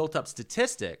you've built up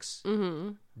statistics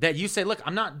that you say, look,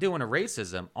 I'm not doing a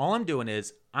racism. All I'm doing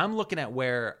is I'm looking at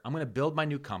where I'm going to build my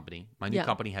new company,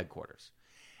 company headquarters.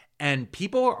 And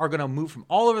people are going to move from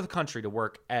all over the country to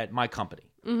work at my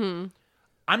company. I'm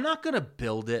not going to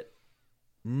build it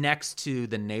next to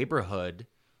the neighborhood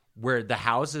where the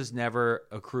houses never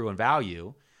accrue in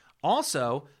value.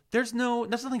 Also, there's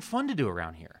nothing fun to do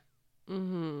around here.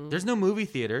 There's no movie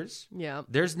theaters. Yeah.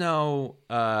 There's no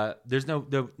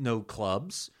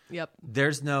clubs. Yep.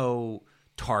 There's no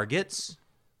Targets.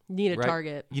 You need a right?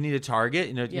 Target. You need a Target.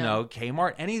 You know,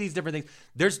 Kmart. Any of these different things.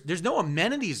 There's no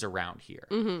amenities around here,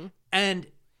 and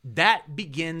that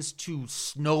begins to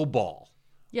snowball.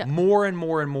 Yeah. More and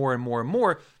more and more and more and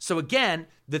more. So again,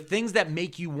 the things that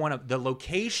make you want to, the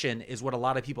location is what a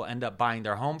lot of people end up buying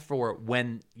their home for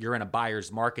when you're in a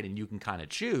buyer's market and you can kind of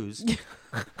choose.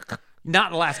 Not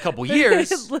in the last couple years.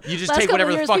 You just take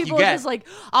whatever the fuck you get. Just like,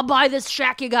 I'll buy this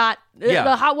shack you got. Yeah.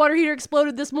 The hot water heater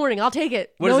exploded this morning. I'll take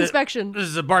it. No inspection. This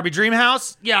is a Barbie dream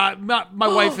house? Yeah, my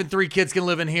wife and 3 kids can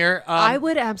live in here. I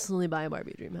would absolutely buy a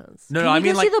Barbie dream house. No, I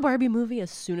mean, like, see the Barbie movie as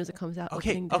soon as it comes out.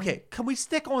 Okay. Can we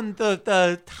stick on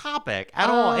the topic at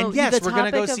all? And yes, we're going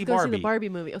to go see Barbie. See the Barbie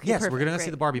movie. Okay, yes, perfect, we're going to go great.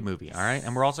 see the Barbie movie, all right?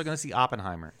 And we're also going to see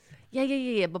Oppenheimer.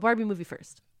 Yeah. But Barbie movie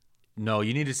first. No,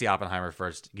 you need to see Oppenheimer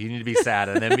first. You need to be sad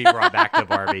and then be brought back to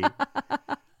Barbie.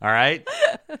 All right?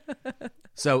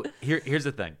 So here's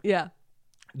the thing. Yeah.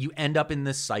 You end up in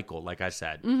this cycle, like I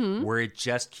said, where it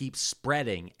just keeps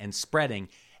spreading and spreading.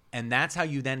 And that's how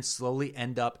you then slowly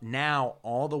end up now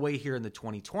all the way here in the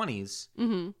 2020s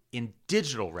in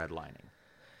digital redlining.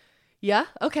 Yeah.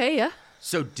 Okay. Yeah.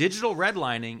 So digital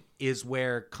redlining is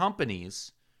where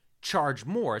companies charge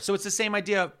more. So it's the same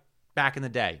idea. Back in the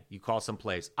day, you call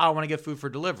someplace, I want to get food for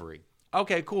delivery.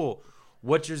 Okay, cool.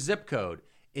 What's your zip code?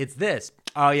 It's this.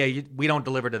 Oh, yeah, we don't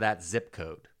deliver to that zip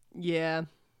code. Yeah.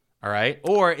 All right?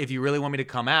 Or if you really want me to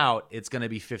come out, it's going to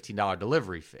be $15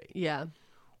 delivery fee. Yeah.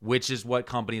 Which is what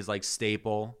companies like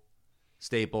Staples,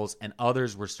 and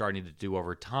others were starting to do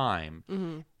over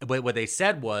time. But what they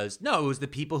said was, no, it was the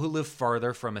people who live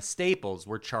further from a Staples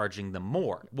were charging them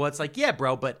more. Well, it's like, yeah,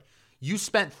 bro, but you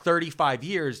spent 35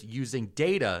 years using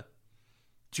data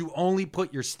to only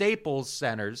put your Staples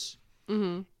centers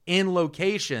in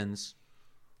locations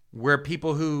where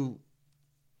people who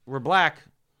were black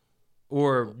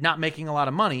or not making a lot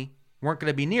of money weren't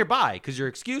going to be nearby because your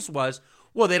excuse was,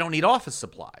 well, they don't need office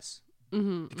supplies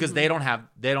because they don't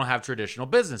have traditional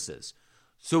businesses.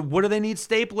 So what do they need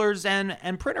staplers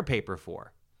and printer paper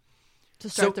for? To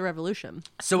start the revolution.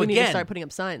 So we again, need to start putting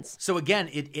up signs. So again,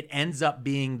 it ends up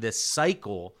being this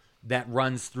cycle that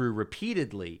runs through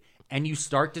repeatedly. And you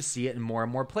start to see it in more and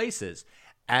more places.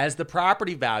 As the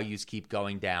property values keep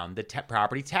going down, the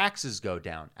property taxes go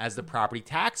down. As the property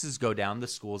taxes go down, the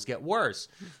schools get worse.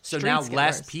 So now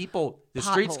less people, the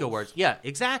streets go worse. Yeah,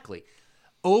 exactly.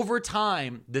 Over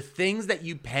time, the things that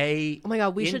you pay. Oh my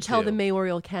God, we should tell the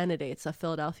mayoral candidates of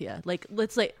Philadelphia.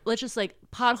 Let's just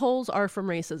potholes are from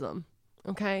racism.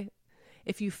 Okay?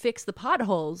 If you fix the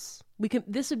potholes,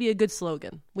 This would be a good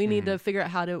slogan. We need to figure out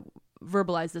how to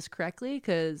verbalize this correctly,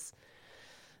 because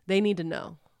they need to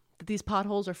know that these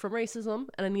potholes are from racism,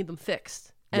 and I need them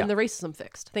fixed. And the racism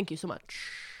fixed. Thank you so much.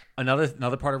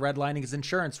 Another part of redlining is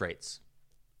insurance rates.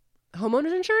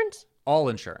 Homeowners insurance? All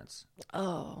insurance.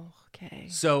 Oh, okay.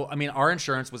 So, I mean, our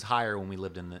insurance was higher when we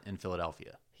lived in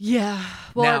Philadelphia. Yeah.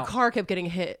 Well, Now- our car kept getting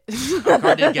hit. Our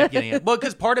car did get getting it. Well,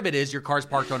 because part of it is your car's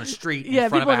parked on a street in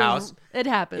front of a house. It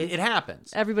happens. It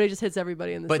happens. Everybody just hits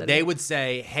everybody in the But city. they would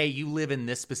say, hey, you live in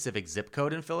this specific zip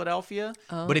code in Philadelphia,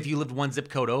 but if you lived one zip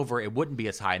code over, it wouldn't be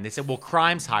as high. And they said, well,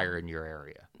 crime's higher in your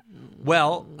area.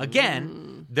 Well,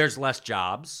 again, there's less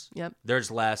jobs. Yep.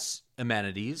 There's less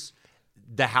amenities.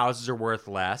 The houses are worth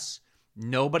less.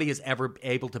 Nobody is ever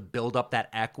able to build up that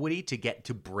equity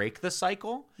to break the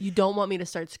cycle. You don't want me to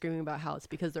start screaming about how it's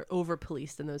because they're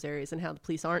over-policed in those areas and how the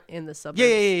police aren't in the suburbs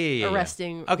Yeah.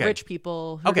 arresting Okay. rich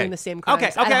people who are doing the same crimes. Okay.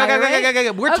 at a higher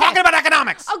rate. We're talking about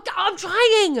economics. Oh, I'm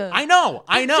trying. I know.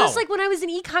 Just like when I was in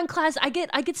econ class, I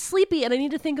get sleepy and I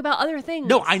need to think about other things.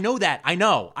 No, I know that. I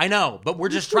know. But we're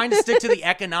just trying to stick to the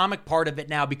economic part of it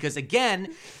now, because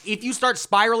again, if you start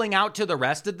spiraling out to the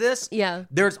rest of this,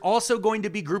 there's also going to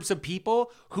be groups of people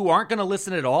who aren't going to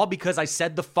listen at all because I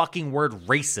said the fucking word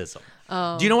racism.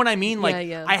 Do you know what I mean? Like,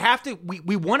 I have to,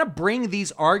 we want to bring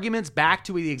these arguments back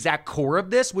to the exact core of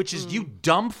this, which is you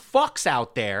dumb fucks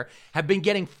out there have been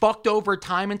getting fucked over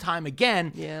time and time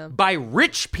again by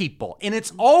rich people. And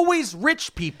it's always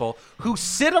rich people who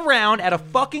sit around at a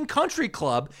fucking country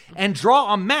club and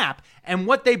draw a map. And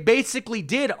what they basically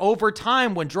did over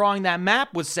time when drawing that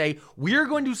map was say, we're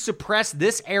going to suppress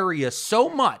this area so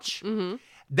much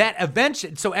that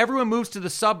eventually, so everyone moves to the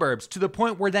suburbs to the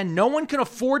point where then no one can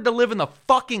afford to live in the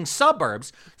fucking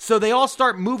suburbs. So they all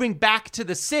start moving back to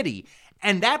the city.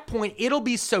 And that point, it'll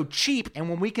be so cheap. And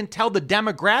when we can tell the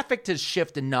demographic to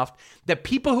shift enough that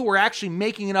people who are actually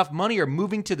making enough money are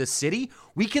moving to the city,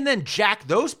 we can then jack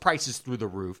those prices through the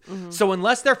roof. So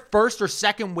unless they're first or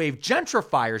second wave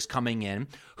gentrifiers coming in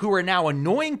who are now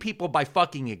annoying people by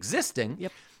fucking existing,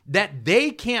 that they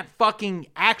can't fucking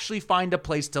actually find a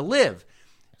place to live.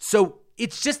 So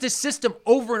it's just a system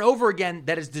over and over again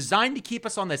that is designed to keep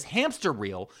us on this hamster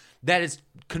wheel that is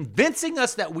convincing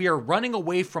us that we are running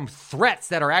away from threats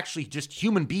that are actually just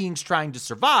human beings trying to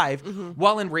survive,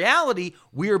 while in reality,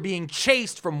 we are being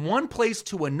chased from one place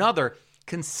to another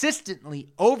consistently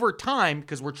over time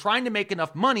because we're trying to make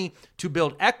enough money to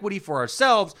build equity for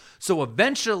ourselves. So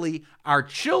eventually our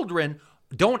children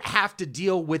don't have to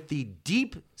deal with the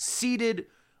deep-seated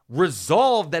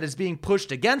resolve that is being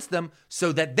pushed against them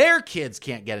so that their kids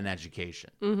can't get an education.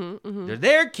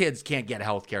 Their kids can't get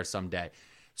health care someday.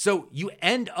 So you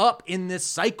end up in this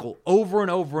cycle over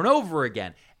and over and over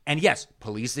again. And yes,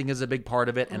 policing is a big part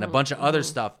of it and a bunch of other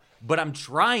stuff. But I'm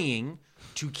trying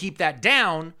to keep that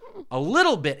down a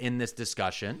little bit in this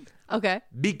discussion. Okay.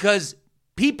 Because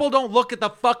people don't look at the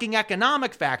fucking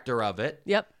economic factor of it.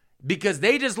 Because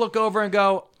they just look over and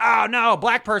go, oh no, a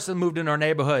black person moved in our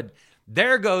neighborhood.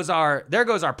 There goes our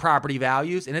property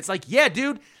values. And it's like, yeah,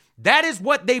 dude, that is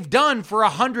what they've done for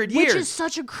 100 years. Which is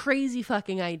such a crazy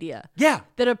fucking idea. Yeah.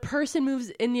 That a person moves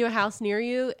into a house near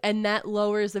you and that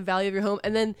lowers the value of your home.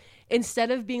 And then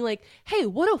instead of being like, hey,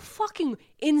 what a fucking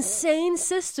insane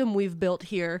system we've built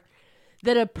here,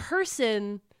 that a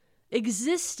person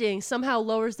existing somehow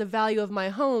lowers the value of my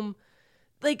home.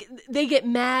 Like, they get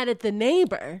mad at the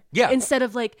neighbor. Instead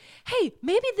of like, hey,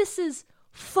 maybe this is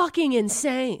fucking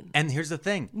insane. And here's the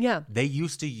thing. They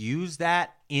used to use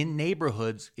that in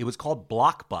neighborhoods. It was called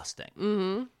block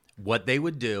busting. What they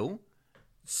would do,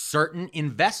 certain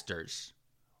investors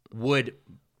would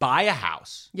buy a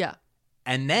house.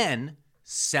 And then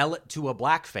sell it to a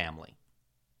black family.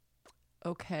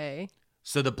 Okay.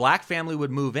 So the black family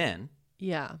would move in.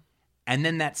 And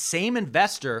then that same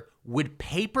investor would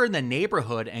paper the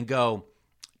neighborhood and go,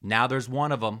 now there's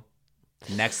one of them.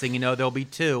 Next thing you know, there'll be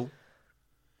two.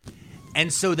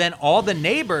 And so then all the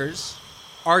neighbors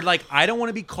are like, I don't want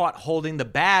to be caught holding the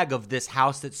bag of this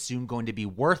house that's soon going to be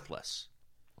worthless.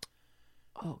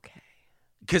 Okay.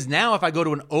 Because now if I go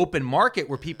to an open market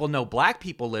where people know black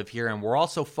people live here and we're all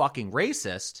so fucking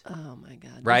racist. Oh my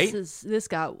God. Right?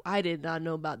 I did not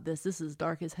know about this. This is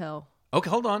dark as hell. Okay,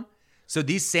 hold on. So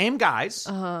these same guys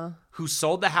who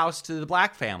sold the house to the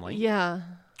black family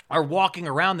are walking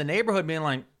around the neighborhood being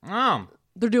like, oh.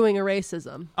 They're doing a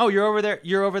racism. Oh, you're over there.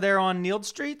 You're over there on Neild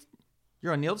Street?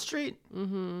 You're on Neild Street?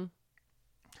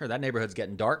 Heard that neighborhood's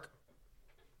getting dark.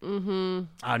 Oh, no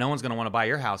one's going to want to buy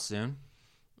your house soon.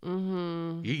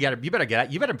 You better get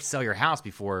out. You better sell your house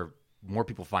before more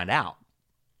people find out.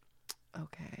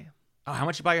 Okay. Oh, how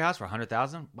much you buy your house for?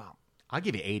 $100,000? Wow. I'll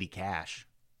give you $80 cash.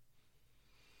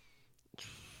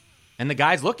 And the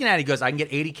guy's looking at it, he goes, I can get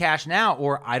 80 cash now,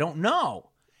 or I don't know.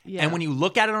 Yeah. And when you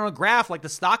look at it on a graph like the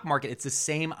stock market, it's the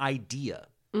same idea.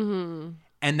 Mm-hmm.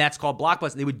 And that's called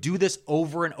blockbuster. They would do this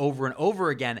over and over and over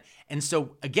again. And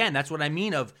so, again, that's what I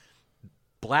mean of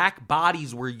black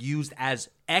bodies were used as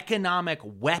economic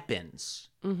weapons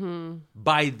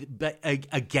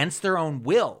against their own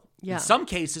will. Yeah. In some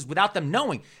cases, without them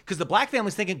knowing. Because the black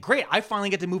family's thinking, great, I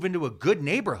finally get to move into a good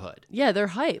neighborhood. Yeah, they're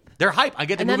hype. They're hype. I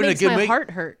get to And move that into a makes good my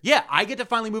heart hurt. Yeah, I get to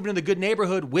finally move into the good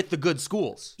neighborhood with the good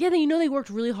schools. Yeah, then they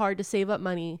worked really hard to save up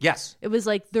money. Yes. It was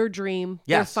like their dream.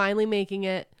 Yes. They're finally making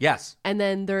it. Yes. And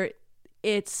then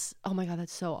oh my God,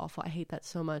 that's so awful. I hate that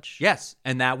so much. Yes.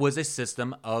 And that was a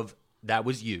system that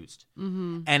was used.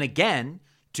 Mm-hmm. And again,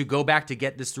 to go back to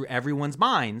get this through everyone's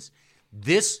minds,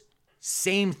 this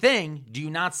same thing, do you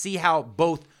not see how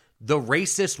both the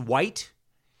racist white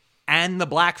and the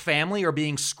black family are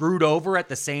being screwed over at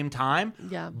the same time?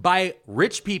 Yeah. By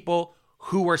rich people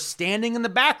who are standing in the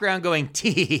background going,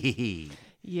 tee.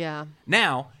 Yeah.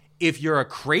 Now, if you're a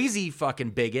crazy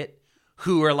fucking bigot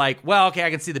who are like, well, okay,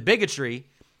 I can see the bigotry,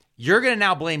 you're going to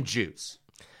now blame Jews.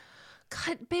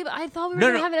 God, babe, I thought we were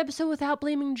going to have an episode without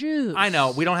blaming Jews. I know.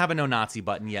 We don't have a no Nazi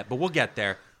button yet, but we'll get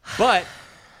there. But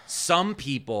some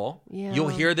people, you'll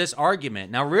hear this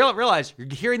argument. Now, realize you're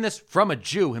hearing this from a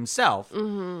Jew himself,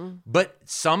 but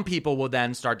some people will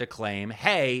then start to claim,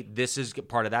 hey, this is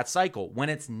part of that cycle, when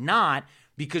it's not,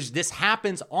 because this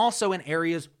happens also in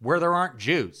areas where there aren't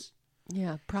Jews.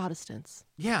 Yeah, Protestants.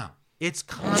 Yeah, it's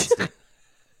constant.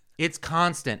 It's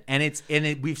constant,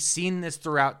 and we've seen this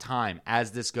throughout time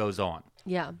as this goes on.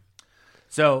 Yeah.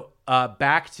 So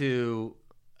back to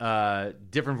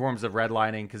different forms of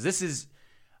redlining, because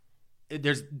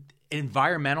there's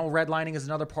environmental redlining is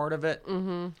another part of it.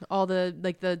 Mm-hmm. All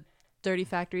the dirty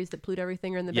factories that pollute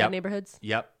everything are in the bad neighborhoods.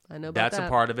 Yep, I know about that's a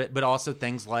part of it. But also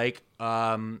things like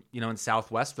in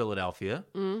Southwest Philadelphia,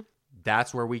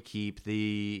 that's where we keep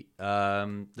the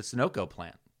Sunoco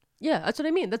plant. Yeah, that's what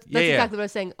I mean. That's exactly what I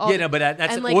was saying. But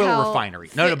that's an oil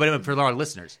refinery. No, but for our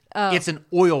listeners, it's an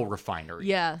oil refinery.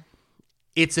 Yeah.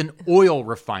 It's an oil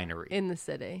refinery. In the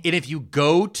city. And if you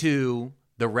go to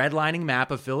the redlining map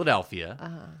of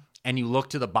Philadelphia and you look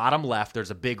to the bottom left,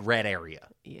 there's a big red area.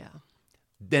 Yeah.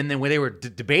 Then when they were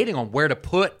debating on where to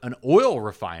put an oil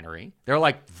refinery, they're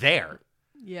like, there.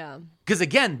 Yeah. Because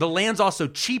again, the land's also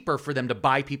cheaper for them to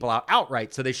buy people out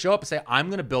outright. So they show up and say, I'm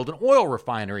going to build an oil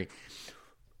refinery.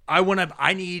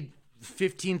 I need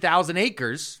 15,000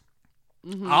 acres.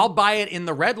 Mm-hmm. I'll buy it in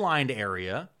the redlined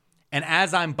area. And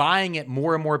as I'm buying it,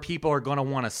 more and more people are going to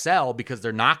want to sell because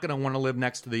they're not going to want to live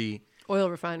next to the oil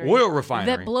refinery.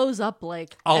 That blows up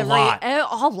like a lot.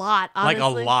 A lot, honestly. Like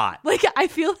a lot. Like I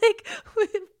feel like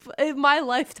in my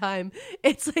lifetime,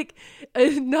 it's like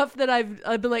enough that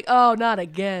I've been like, oh, not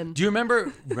again. Do you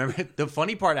remember the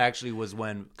funny part actually was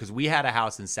because we had a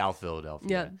house in South Philadelphia.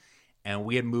 Yeah. And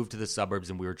we had moved to the suburbs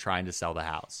and we were trying to sell the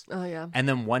house. Oh, yeah. And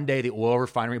then one day the oil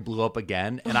refinery blew up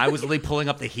again. And I was really pulling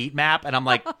up the heat map. And I'm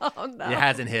like, oh, no. It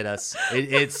hasn't hit us.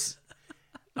 It's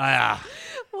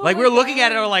like we're looking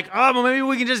at it and we're like, oh, well,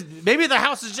 maybe the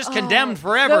house is just condemned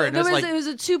forever. It was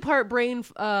a 2-part brain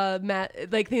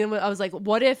thing. I was like,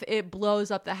 what if it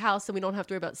blows up the house and we don't have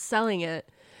to worry about selling it?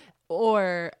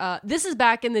 Or this is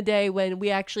back in the day when we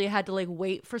actually had to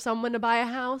wait for someone to buy a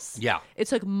house. Yeah. It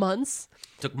took months.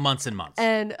 Took months and months.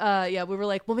 And we were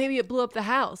like, well, maybe it blew up the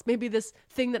house. Maybe this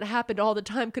thing that happened all the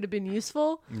time could have been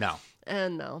useful. No.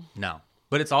 And no.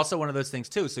 But it's also one of those things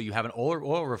too. So you have an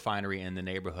oil refinery in the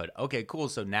neighborhood. Okay, cool.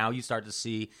 So now you start to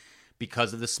see,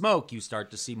 because of the smoke, you start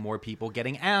to see more people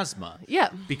getting asthma. Yeah.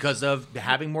 Because of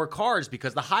having more cars,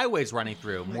 because the highway's running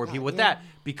through, more people with that.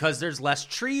 Because there's less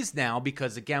trees now,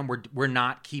 because again, we're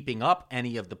not keeping up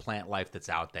any of the plant life that's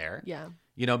out there. Yeah.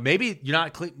 Maybe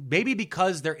maybe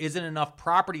because there isn't enough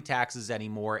property taxes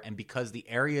anymore, and because the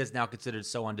area is now considered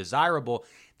so undesirable,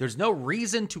 there's no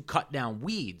reason to cut down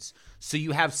weeds. So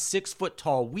you have 6-foot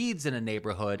tall weeds in a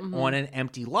neighborhood on an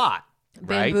empty lot.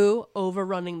 Right? Bamboo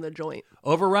overrunning the joint.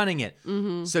 Overrunning it.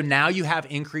 Mm-hmm. So now you have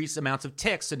increased amounts of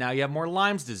ticks. So now you have more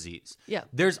Lyme's disease. Yeah.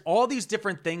 There's all these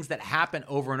different things that happen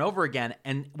over and over again.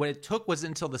 And what it took was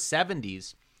until the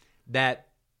 70s that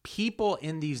people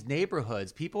in these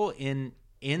neighborhoods, people in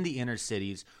the inner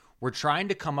cities, were trying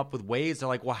to come up with ways. They're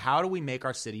like, well, how do we make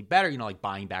our city better? Like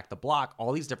buying back the block,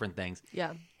 all these different things.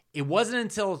 Yeah. It wasn't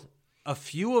until a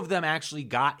few of them actually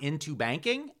got into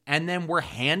banking and then were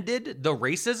handed the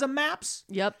racism maps.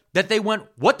 Yep. That they went,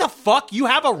 what the fuck? You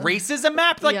have a racism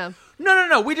map? Like, yeah.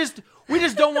 No. We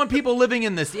just don't want people living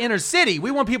in this inner city.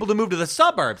 We want people to move to the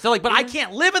suburbs. They're like, but I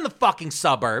can't live in the fucking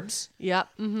suburbs. Yep.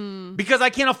 Mm-hmm. Because I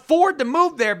can't afford to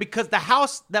move there because the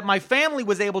house that my family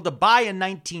was able to buy in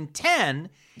 1910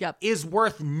 is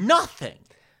worth nothing.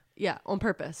 Yeah, on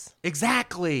purpose.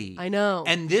 Exactly. I know.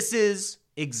 And this is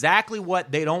exactly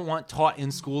what they don't want taught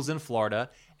in schools in Florida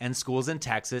and schools in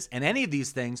Texas and any of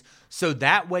these things. So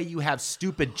that way you have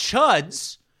stupid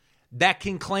chuds that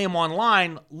can claim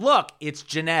online, look, it's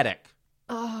genetic.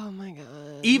 Oh, my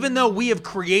God. Even though we have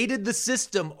created the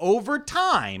system over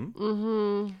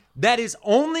time, that is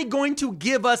only going to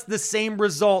give us the same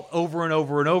result over and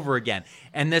over and over again.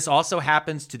 And this also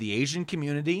happens to the Asian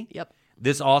community. Yep.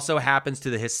 This also happens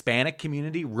to the Hispanic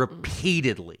community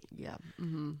repeatedly. Yeah.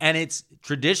 Mm-hmm. And it's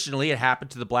traditionally, it happened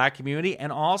to the Black community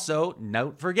and also,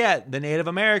 don't forget, the Native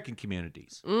American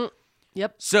communities.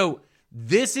 Yep. So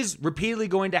this is repeatedly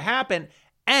going to happen.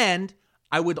 And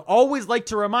I would always like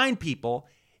to remind people,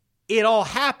 it all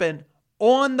happened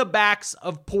on the backs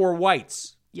of poor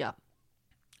whites. Yeah.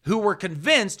 Who were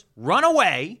convinced, run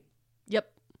away.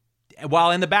 Yep. While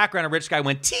in the background, a rich guy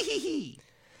went, tee-hee-hee.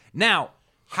 Now,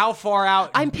 how far out?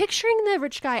 I'm picturing the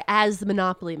rich guy as the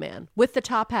Monopoly man with the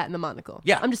top hat and the monocle.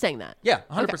 Yeah. I'm just saying that. Yeah,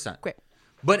 100%. Okay, great.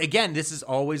 But again, this is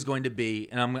always going to be,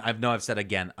 and I know I've said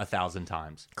again 1,000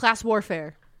 times. Class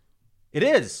warfare. It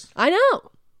is. I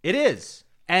know. It is.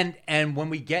 And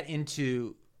when you get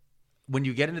into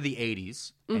the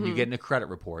 80s and you get into credit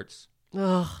reports,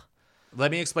 let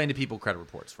me explain to people credit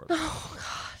reports first. Oh,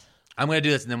 God. I'm going to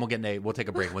do this, and then we'll take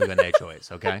a break. We'll do an A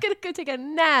choice, okay? I'm going to go take a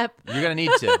nap. You're going to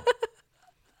need to.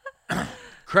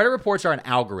 Credit reports are an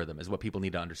algorithm, is what people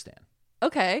need to understand.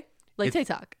 Okay. Like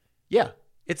TikTok. Yeah.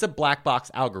 It's a black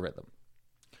box algorithm.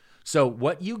 So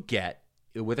what you get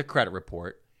with a credit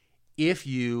report, if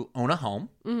you own a home,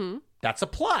 that's a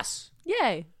plus.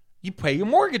 Yay. You pay your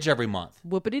mortgage every month.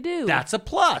 Whoopity-doo. That's a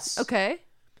plus. Okay.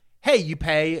 Hey, you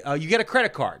pay, you get a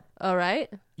credit card. All right.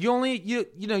 You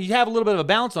have a little bit of a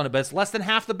balance on it, but it's less than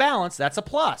half the balance. That's a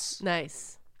plus.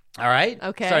 Nice. All right?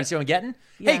 Okay. Starting to see what I'm getting?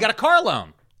 Yeah. Hey, you got a car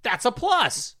loan. That's a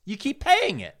plus. You keep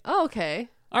paying it. Oh, okay.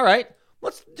 All right.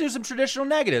 Let's do some traditional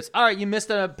negatives. All right, you missed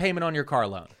a payment on your car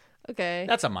loan. Okay.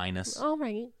 That's a minus. All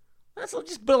right. That's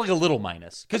just like a little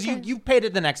minus. Because you paid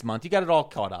it the next month. You got it all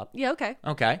caught up. Yeah, okay.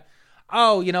 Okay.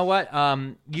 Oh, you know what?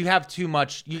 You have too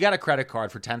much. You got a credit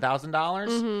card for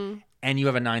 $10,000, and you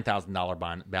have a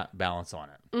 $9,000 balance on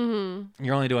it. Mm-hmm.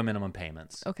 You're only doing minimum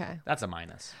payments. Okay. That's a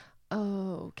minus.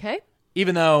 Okay.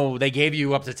 Even though they gave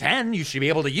you up to 10, you should be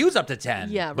able to use up to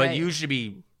 10. Yeah, right. But you should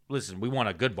be, listen, we want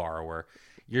a good borrower.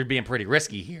 You're being pretty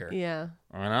risky here. Yeah.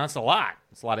 That's a lot.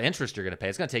 It's a lot of interest you're going to pay.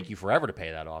 It's going to take you forever to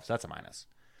pay that off, so that's a minus.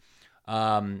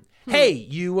 Hey,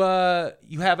 you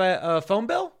have a phone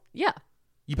bill? Yeah.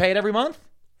 You pay it every month?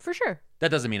 For sure.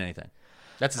 That doesn't mean anything.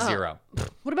 That's a zero.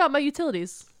 What about my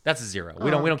utilities? That's a zero.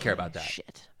 We don't care about that.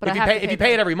 Shit. But if you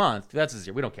pay it every month, that's a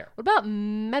zero. We don't care. What about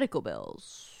medical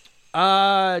bills?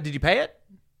 Did you pay it?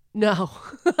 No.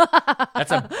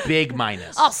 That's a big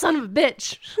minus. Oh, son of a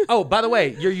bitch. Oh, by the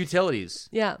way, your utilities.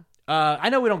 Yeah. I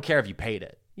know we don't care if you paid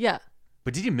it. Yeah.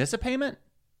 But did you miss a payment?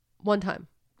 One time.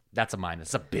 That's a minus.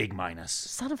 It's a big minus.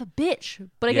 Son of a bitch.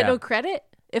 But I get no credit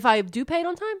if I do pay it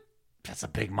on time? That's a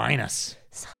big minus.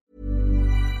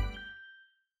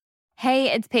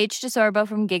 Hey, it's Paige DeSorbo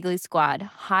from Giggly Squad.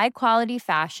 High quality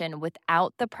fashion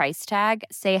without the price tag.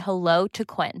 Say hello to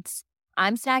Quince.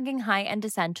 I'm snagging high-end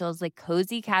essentials like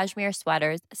cozy cashmere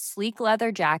sweaters, sleek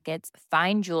leather jackets,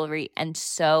 fine jewelry, and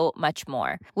so much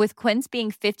more. With Quince being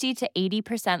 50 to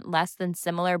 80% less than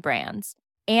similar brands.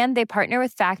 And they partner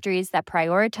with factories that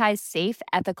prioritize safe,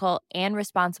 ethical, and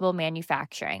responsible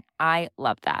manufacturing. I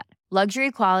love that.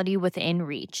 Luxury quality within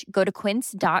reach. Go to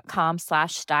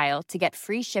quince.com/style to get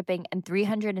free shipping and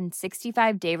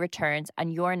 365-day returns on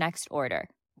your next order.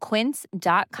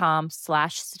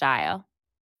 Quince.com/style.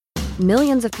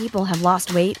 Millions of people have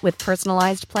lost weight with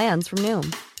personalized plans from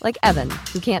Noom. Like Evan,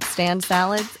 who can't stand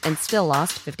salads and still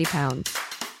lost 50 pounds.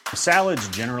 Salads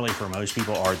generally for most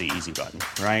people are the easy button,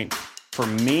 right? For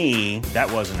me,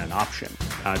 that wasn't an option.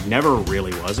 I never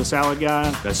really was a salad guy.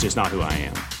 That's just not who I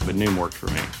am. But Noom worked for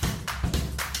me.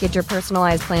 Get your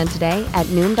personalized plan today at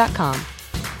Noom.com.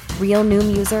 Real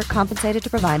Noom user compensated to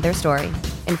provide their story.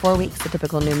 In 4 weeks, the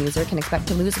typical Noom user can expect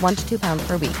to lose 1 to 2 pounds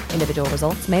per week. Individual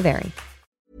results may vary.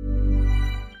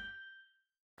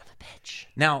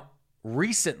 Now,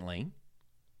 recently,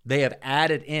 they have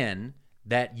added in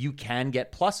that you can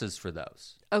get pluses for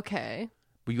those. Okay.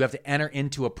 But you have to enter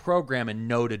into a program and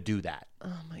know to do that.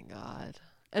 Oh, my God.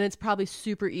 And it's probably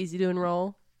super easy to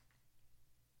enroll.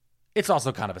 It's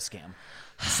also kind of a scam.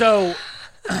 So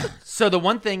So the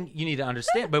one thing you need to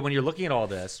understand, but when you're looking at all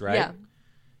this, right? Yeah.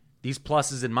 These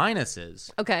pluses and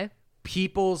minuses. Okay.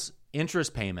 People's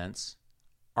interest payments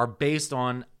are based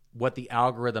on what the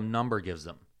algorithm number gives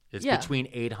them. It's between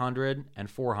 800 and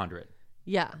 400.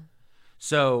 Yeah.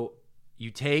 So you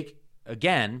take,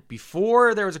 again,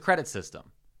 before there was a credit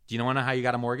system. Do you want to know how you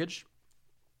got a mortgage?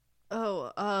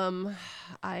 Oh,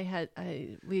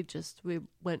 we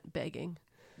went begging.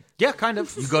 Yeah, kind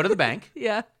of. You go to the bank.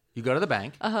 Yeah. You go to the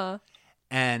bank. Uh-huh.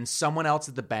 And someone else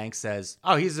at the bank says,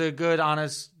 oh, he's a good,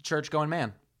 honest, church-going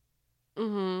man.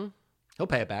 Mm-hmm. He'll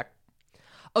pay it back.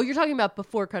 Oh, you're talking about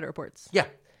before credit reports. Yeah.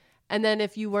 And then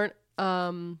if you weren't,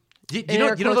 do you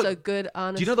know a good,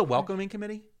 honest... Do you know the welcoming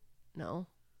committee? No.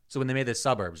 So when they made the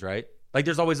suburbs, right? Like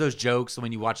there's always those jokes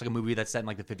when you watch like a movie that's set in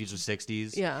like the 50s or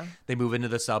 60s. Yeah. They move into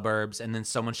the suburbs and then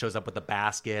someone shows up with a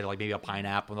basket, like maybe a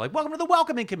pineapple, and they're like, welcome to the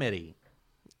welcoming committee.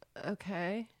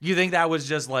 Okay. You think that was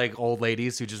just like old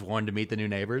ladies who just wanted to meet the new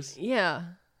neighbors? Yeah.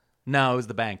 No, it was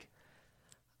the bank.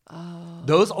 Oh.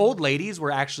 Those old ladies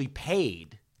were actually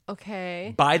paid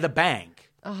by the bank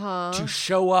to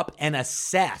show up and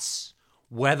assess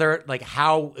whether, like,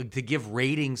 how to give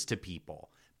ratings to people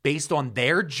based on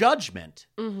their judgment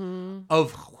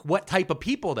of what type of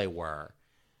people they were.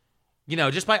 You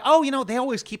know, just by, they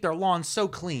always keep their lawns so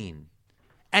clean.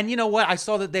 And you know what? I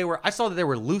saw that they were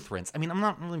Lutherans. I mean, I'm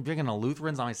not really big into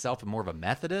Lutherans on myself. I'm more of a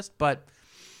Methodist, but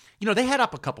they had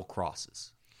up a couple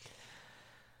crosses.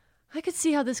 I could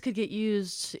see how this could get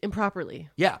used improperly.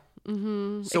 Yeah.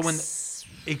 Mm-hmm. So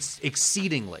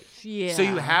exceedingly. Yeah. So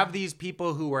you have these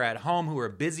people who are at home, who are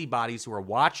busybodies, who are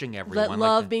watching everyone. That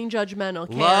love being judgmental.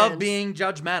 Karens. Love being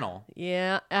judgmental.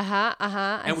 Yeah.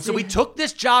 And so we took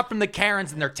this job from the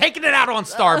Karens, and they're taking it out on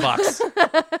Starbucks.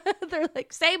 They're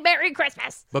like, say Merry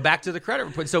Christmas. But back to the credit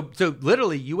report. So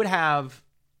literally, you would have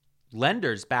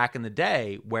lenders back in the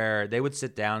day where they would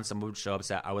sit down, someone would show up and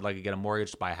say, I would like to get a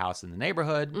mortgage to buy a house in the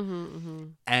neighborhood.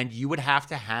 And you would have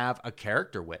to have a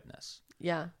character witness.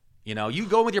 Yeah. You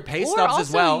go with your pay stubs also,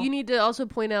 as well. You need to also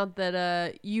point out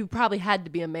that you probably had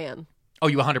to be a man. Oh,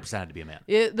 you 100% had to be a man.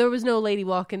 There was no lady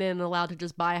walking in and allowed to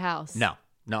just buy a house. No,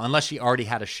 unless she already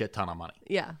had a shit ton of money.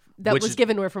 Yeah, that was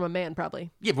given to her from a man,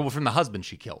 probably. Yeah, but from the husband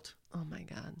she killed. Oh, my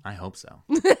God. I hope so.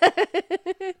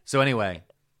 So anyway,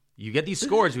 you get these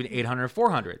scores between 800 and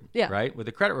 400, right, with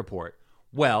a credit report.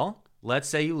 Well, let's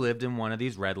say you lived in one of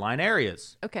these red line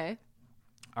areas. Okay.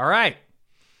 All right.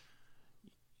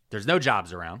 There's no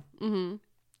jobs around. Mm-hmm.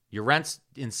 Your rent's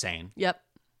insane. Yep.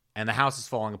 And the house is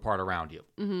falling apart around you.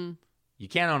 Mm-hmm. You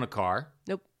can't own a car.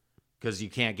 Nope. Because you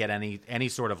can't get any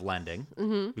sort of lending.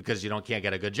 Mm-hmm. Because you can't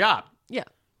get a good job. Yeah.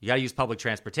 You got to use public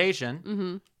transportation.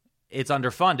 Mm-hmm. It's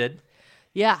underfunded.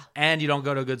 Yeah. And you don't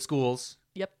go to good schools.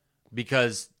 Yep.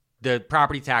 Because the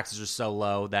property taxes are so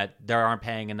low that they aren't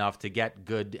paying enough to get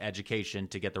good education,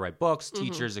 to get the right books,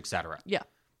 teachers, etc. Yeah.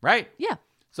 Right? Yeah.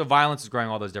 So violence is growing,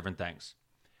 all those different things.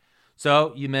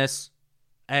 So you miss,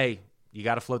 hey, you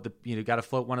got to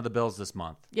float one of the bills this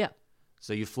month. Yeah.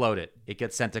 So you float it. It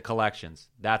gets sent to collections.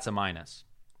 That's a minus.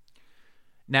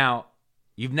 Now,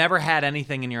 you've never had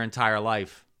anything in your entire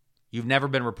life. You've never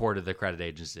been reported to the credit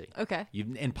agency. Okay.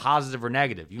 In positive or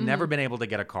negative. You've never been able to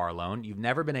get a car loan. You've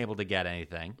never been able to get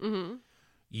anything. Mm-hmm.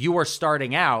 You are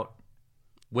starting out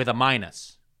with a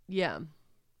minus. Yeah.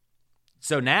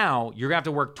 So now you're going to have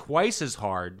to work twice as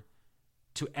hard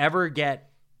to ever get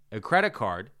a credit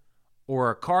card or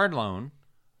a card loan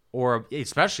or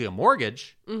especially a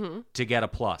mortgage to get a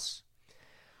plus,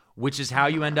 which is how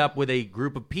you end up with a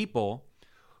group of people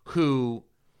who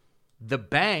the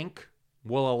bank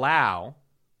will allow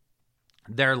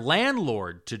their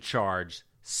landlord to charge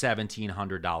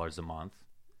 $1,700 a month,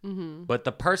 but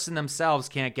the person themselves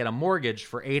can't get a mortgage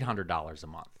for $800 a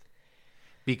month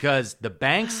because the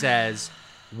bank says,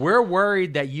 we're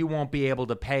worried that you won't be able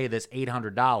to pay this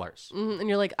 $800. And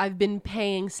you're like, I've been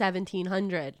paying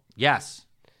 $1,700. Yes.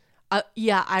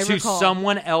 Yeah, I recall. To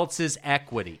someone else's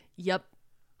equity. Yep.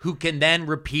 Who can then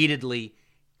repeatedly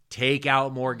take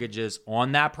out mortgages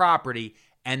on that property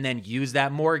and then use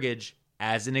that mortgage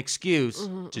as an excuse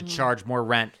to charge more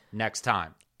rent next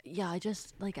time. Yeah, I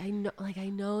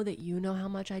know that you know how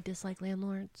much I dislike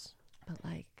landlords, but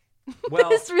well,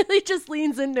 this really just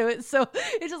leans into it. So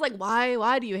it's just like,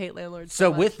 why do you hate landlords so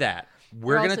much? With that,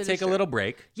 we're going to take a little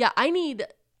break. Yeah, I need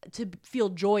to feel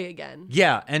joy again.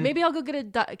 Yeah, and maybe I'll go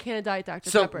get a can of Diet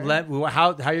Dr. Pepper. So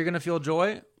how you're going to feel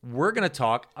joy? We're going to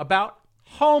talk about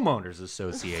homeowners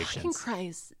associations. Fucking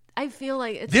Christ. I feel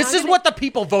like it's this is what the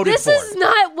people voted for. This is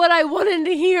not what I wanted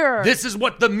to hear. This is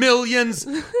what the millions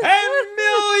and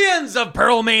millions of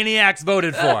Pearl Maniacs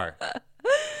voted for.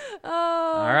 All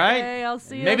right. Okay, I'll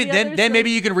see you. Maybe then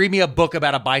maybe you can read me a book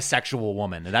about a bisexual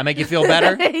woman. Did that make you feel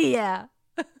better? Yeah.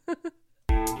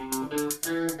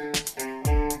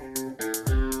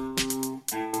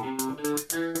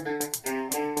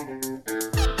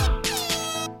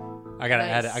 I gotta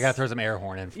add it. I gotta throw some air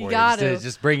horn in for you. Gotta.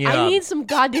 Just bring it up. I need some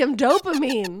goddamn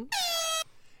dopamine.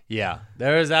 Yeah,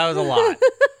 that was a lot.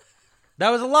 That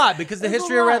was a lot because the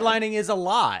history of redlining is a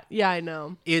lot. Yeah, I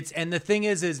know. And the thing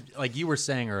is like you were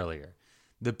saying earlier,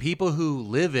 the people who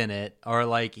live in it are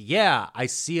like, yeah, I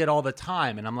see it all the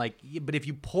time, and I'm like, yeah, but if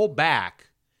you pull back,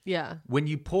 when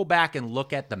you pull back and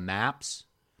look at the maps,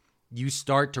 you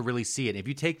start to really see it. If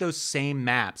you take those same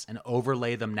maps and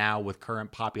overlay them now with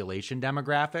current population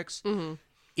demographics,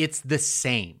 it's the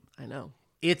same. I know.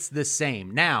 It's the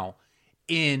same. Now,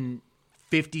 in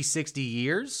 50, 60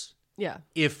 years,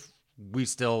 if we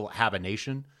still have a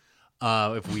nation,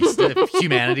 if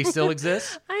humanity still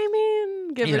exists. I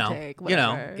mean, give or take,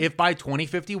 whatever. If by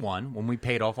 2051, when we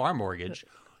paid off our mortgage,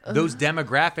 those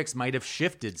demographics might have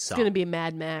shifted some. It's going to be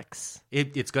Mad Max.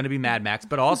 It's going to be Mad Max,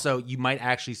 but also you might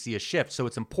actually see a shift. So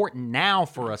it's important now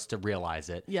for us to realize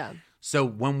it. Yeah. So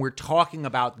when we're talking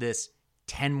about this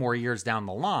 10 more years down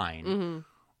the line,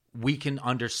 we can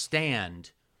understand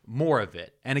more of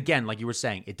it. And again, like you were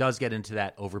saying, it does get into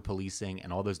that over-policing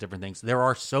and all those different things. There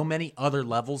are so many other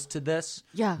levels to this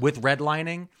with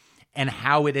redlining and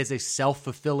how it is a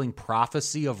self-fulfilling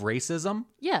prophecy of racism.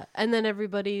 Yeah, and then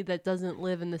everybody that doesn't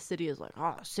live in the city is like,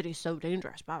 oh, the city's so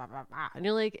dangerous, blah, blah, blah, blah. And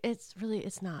you're like, it's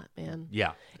not, man.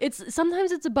 Yeah.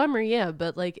 Sometimes it's a bummer, yeah,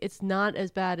 but like it's not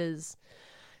as bad as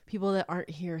people that aren't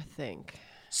here think.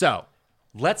 So,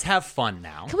 let's have fun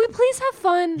now. Can we please have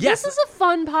fun? Yes. This is a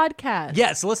fun podcast.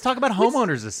 Yeah, so let's talk about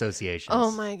homeowners associations.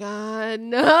 Oh my God,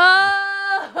 no.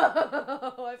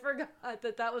 I forgot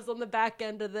that was on the back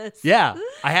end of this. Yeah,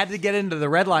 I had to get into the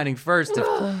redlining first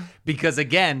because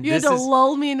again, you had to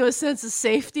lull me into a sense of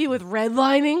safety with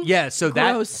redlining. Yeah, so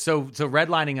Gross. so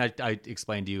redlining, I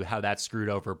explained to you how that screwed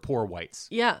over poor whites.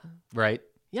 Yeah. Right?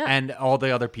 Yeah. And all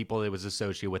the other people it was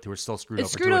associated with who were still screwed over.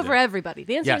 It's screwed over everybody.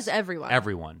 The answer is everyone.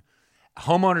 Everyone.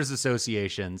 Homeowners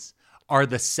associations are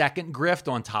the second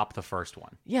grift on top of the first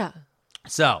one. Yeah.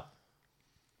 So.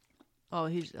 Oh,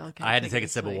 he's okay. I had to take a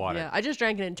sip of water. Yeah, I just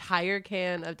drank an entire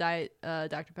can of Diet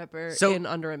Dr. Pepper in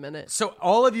under a minute. So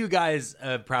all of you guys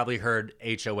have probably heard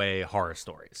HOA horror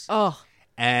stories. Oh.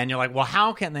 And you're like, well,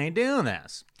 how can they do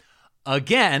this?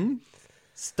 Again,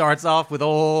 starts off with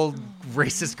old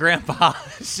racist grandpa.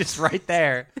 It's just right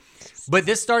there. But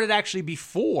this started actually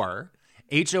before.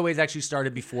 HOAs actually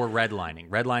started before redlining.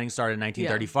 Redlining started in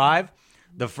 1935. Yeah.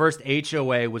 The first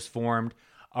HOA was formed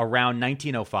around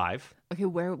 1905. Okay,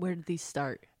 where did these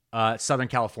start? Southern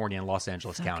California and Los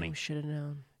Angeles County. Should have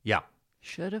known. Yeah.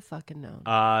 Should have fucking known.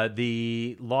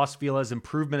 The Los Feliz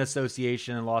Improvement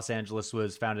Association in Los Angeles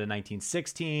was founded in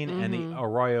 1916, and the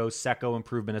Arroyo Seco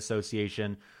Improvement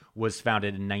Association was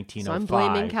founded in 1905. So I'm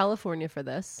blaming California for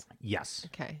this. Yes.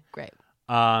 Okay, great.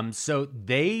 So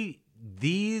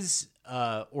these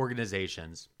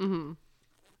organizations, I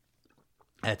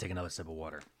had to take another sip of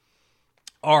water,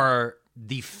 are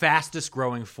the fastest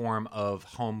growing form of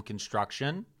home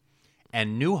construction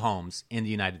and new homes in the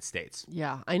United States.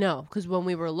 Yeah, I know. Because when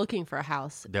we were looking for a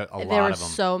house, there were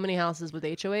so many houses with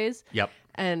HOAs. Yep.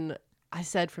 And I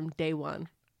said from day one,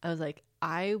 I was like,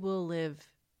 I will live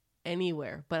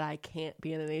anywhere, but I can't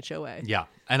be in an HOA. Yeah.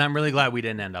 And I'm really glad we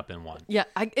didn't end up in one. Yeah.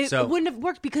 It wouldn't have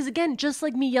worked because, again, just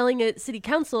like me yelling at city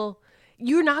council,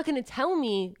 you're not going to tell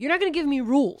me, you're not going to give me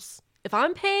rules. If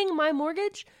I'm paying my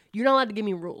mortgage, you're not allowed to give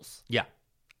me rules. Yeah.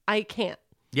 I can't.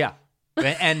 Yeah.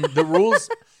 And the rules,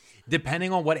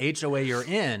 depending on what HOA you're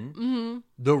in,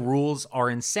 the rules are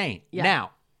insane. Yeah.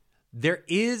 Now, there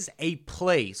is a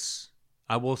place,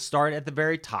 I will start at the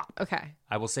very top. Okay.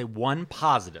 I will say one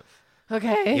positive.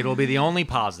 Okay. It'll be the only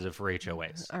positive for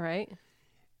HOAs. All right.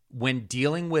 When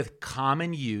dealing with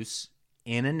common use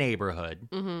in a neighborhood,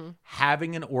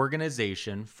 having an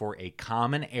organization for a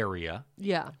common area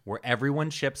where everyone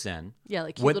chips in. Yeah,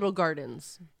 like cute little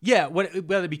gardens. Yeah, whether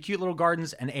it be cute little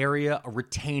gardens, an area,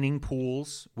 retaining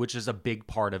pools, which is a big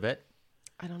part of it.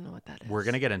 I don't know what that is. We're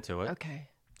going to get into it. Okay.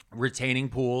 Retaining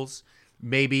pools.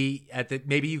 Maybe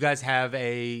you guys have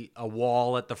a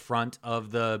wall at the front of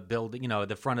the building,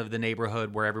 the front of the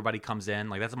neighborhood where everybody comes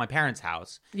in. Like that's at my parents'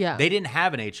 house. Yeah. They didn't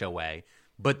have an HOA.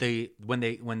 But when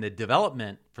the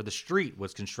development for the street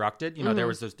was constructed,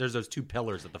 there's those two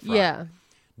pillars at the front. Yeah.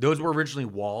 Those were originally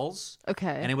walls.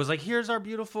 Okay. And it was like, here's our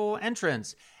beautiful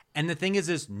entrance. And the thing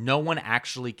is no one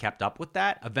actually kept up with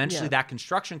that. Eventually that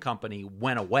construction company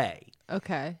went away.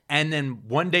 Okay. And then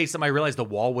one day somebody realized the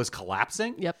wall was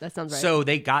collapsing. Yep, that sounds right. So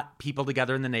they got people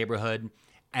together in the neighborhood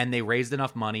and they raised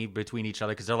enough money between each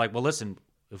other because they're like, well, listen,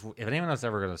 if anyone else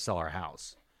ever going to sell our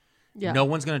house, no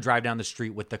one's going to drive down the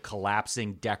street with the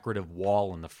collapsing decorative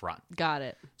wall in the front. Got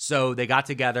it. So they got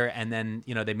together and then,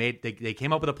 they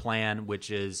came up with a plan, which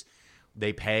is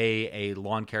they pay a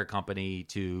lawn care company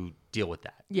to deal with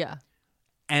that. Yeah.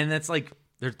 And it's like,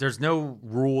 there's no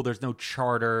rule, there's no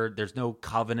charter, there's no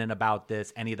covenant about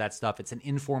this, any of that stuff. It's an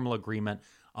informal agreement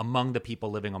among the people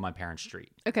living on my parents'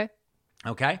 street. Okay.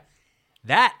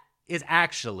 That is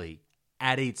actually,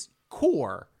 at its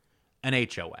core, an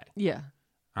HOA. Yeah.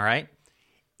 All right?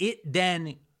 It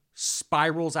then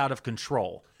spirals out of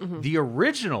control. Mm-hmm. The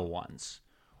original ones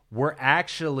were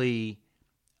actually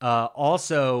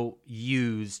also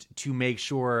used to make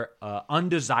sure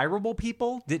undesirable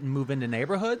people didn't move into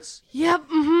neighborhoods. Yep.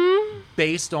 Mm-hmm.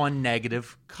 Based on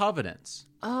negative covenants.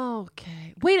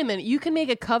 Okay. Wait a minute. You can make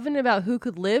a covenant about who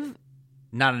could live?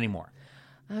 Not anymore.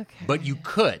 Okay. But you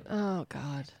could. Oh,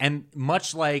 God. And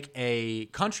much like a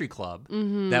country club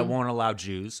that won't allow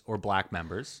Jews or black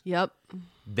members, Yep.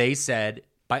 they said,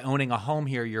 by owning a home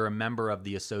here, you're a member of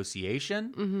the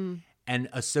association. Mm-hmm. And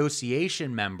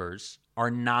association members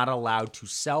are not allowed to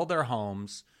sell their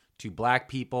homes to black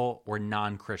people or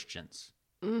non-Christians.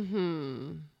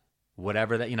 Mm-hmm.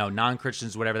 Whatever that,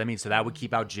 non-Christians, whatever that means. So that would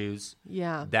keep out Jews.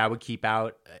 Yeah. That would keep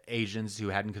out Asians who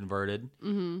hadn't converted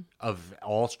of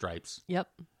all stripes. Yep.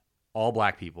 All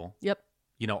black people. Yep.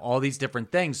 All these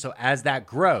different things. So as that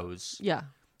grows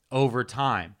over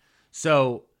time.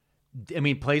 So,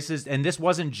 places, and this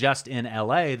wasn't just in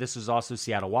LA, this was also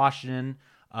Seattle, Washington.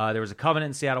 There was a covenant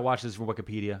in Seattle, Washington, this is from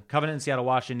Wikipedia. Covenant in Seattle,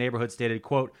 Washington neighborhood stated,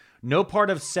 quote, no part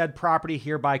of said property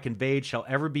hereby conveyed shall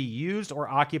ever be used or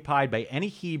occupied by any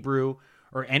Hebrew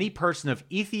or any person of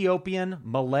Ethiopian,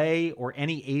 Malay, or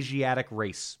any Asiatic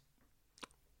race.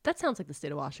 That sounds like the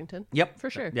state of Washington. Yep. For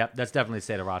sure. Yep, that's definitely the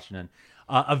state of Washington.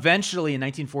 Eventually, in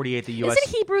 1948, the U.S.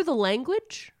 Isn't Hebrew the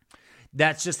language?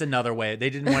 That's just another way.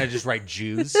 They didn't want to just write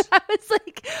Jews. I was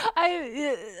like,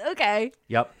 okay.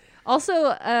 Yep. Also,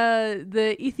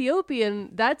 the Ethiopian,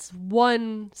 that's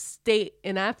one state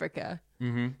in Africa.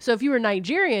 Mm-hmm. So if you were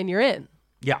Nigerian, you're in.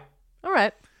 Yeah. All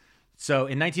right. So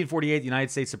in 1948, the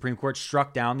United States Supreme Court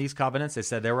struck down these covenants. They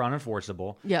said they were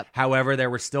unenforceable. Yep. However,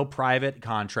 there were still private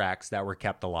contracts that were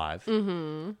kept alive.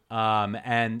 Mm-hmm.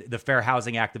 And the Fair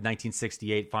Housing Act of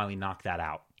 1968 finally knocked that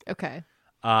out. Okay.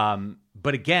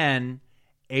 But again,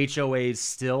 HOAs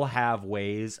still have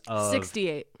ways of...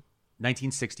 68.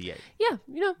 1968.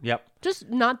 Yeah, Yep. just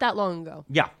not that long ago.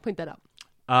 Yeah. Point that out.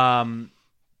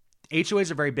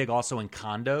 HOAs are very big also in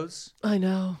condos. I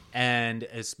know. And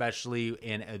especially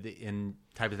in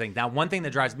type of thing. Now, one thing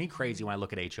that drives me crazy when I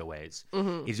look at HOAs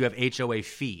is you have HOA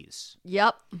fees.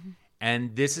 Yep.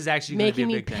 And this is actually going to be a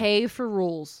making me big pay thing. for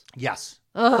rules. Yes.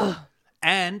 Ugh.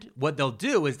 And what they'll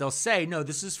do is they'll say, no,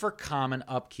 this is for common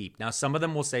upkeep. Now, some of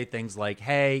them will say things like,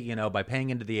 hey, by paying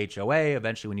into the HOA,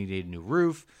 eventually when you need a new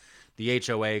roof, the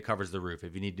HOA covers the roof.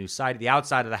 If you need new side, the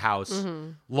outside of the house,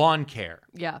 lawn care.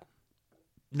 Yeah.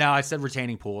 Now, I said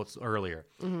retaining pools earlier.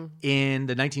 In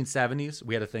the 1970s,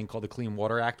 we had a thing called the Clean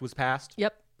Water Act was passed.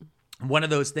 Yep. One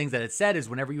of those things that it said is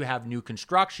whenever you have new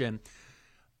construction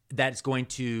that's going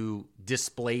to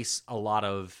displace a lot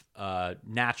of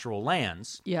natural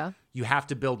lands, you have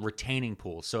to build retaining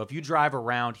pools. So if you drive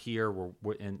around here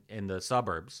in the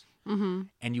suburbs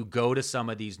and you go to some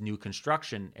of these new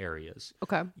construction areas,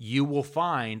 you will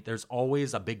find there's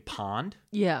always a big pond.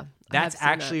 Yeah. That's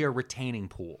actually a retaining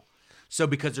pool. So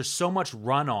because there's so much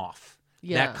runoff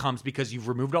that comes because you've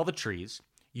removed all the trees,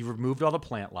 you've removed all the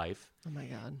plant life. Oh, my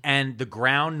God. And the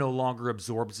ground no longer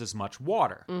absorbs as much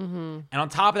water. And on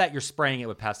top of that, you're spraying it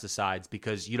with pesticides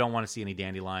because you don't want to see any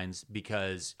dandelions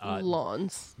because...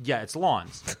 lawns. Yeah, it's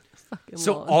lawns.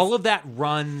 So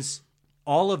lawns.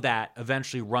 All of that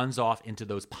eventually runs off into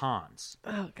those ponds.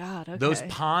 Oh, God, okay. Those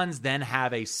ponds then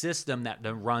have a system that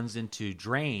then runs into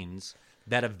drains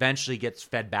that eventually gets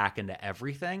fed back into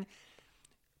everything.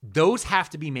 Those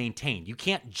have to be maintained. You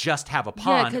can't just have a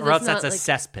pond or else that's a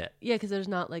cesspit. Yeah, because there's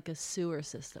not like a sewer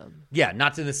system. Yeah,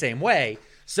 not in the same way.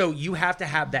 So you have to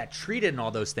have that treated and all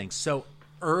those things. So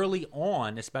early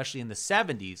on, especially in the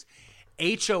 70s,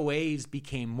 HOAs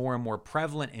became more and more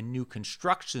prevalent in new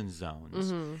construction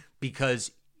zones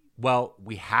because, well,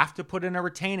 we have to put in a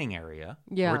retaining area,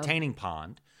 a retaining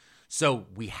pond. So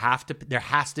there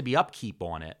has to be upkeep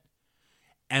on it.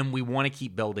 And we want to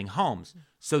keep building homes.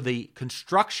 So the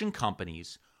construction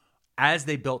companies, as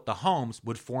they built the homes,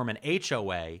 would form an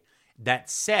HOA that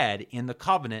said in the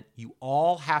covenant, you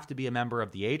all have to be a member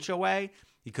of the HOA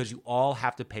because you all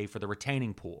have to pay for the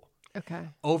retaining pool. Okay.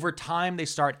 Over time, they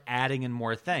start adding in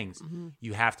more things.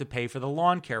 You have to pay for the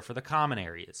lawn care for the common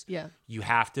areas. Yeah. You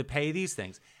have to pay these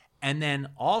things. And then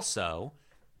also,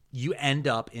 you end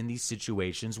up in these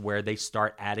situations where they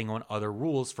start adding on other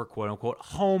rules for quote-unquote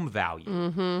home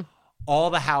value.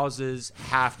 All the houses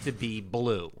have to be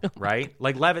blue, right?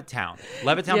 Like Levittown.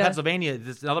 Levittown, Pennsylvania,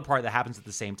 this is another part that happens at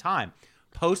the same time.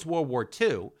 Post-World War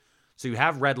II, so you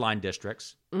have red line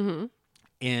districts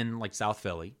in like South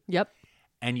Philly. Yep.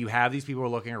 And you have these people who are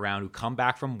looking around who come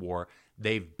back from war.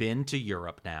 They've been to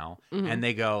Europe now. And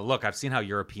they go, look, I've seen how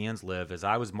Europeans live. As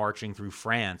I was marching through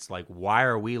France, like, why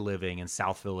are we living in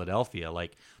South Philadelphia?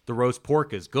 Like, the roast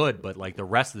pork is good, but, like, the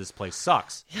rest of this place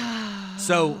sucks.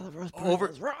 So, over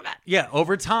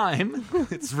time,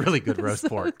 it's really good roast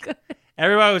pork.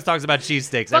 Everybody always talks about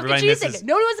cheesesteaks. Everybody misses.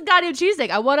 No one wants a goddamn cheesesteak.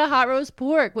 I want a hot roast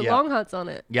pork with long hots on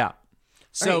it. Yeah.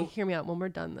 So, all right, hear me out. When we're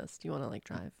done this, do you want to, like,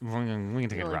 drive? We can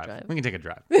take a drive. We can take a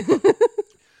drive.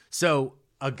 So,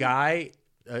 a guy,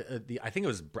 I think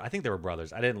they were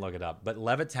brothers. I didn't look it up, but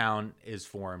Levittown is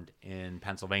formed in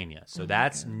Pennsylvania, so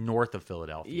that's north of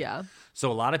Philadelphia. Yeah.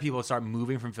 So a lot of people start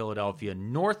moving from Philadelphia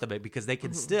north of it because they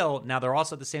can still. Now they're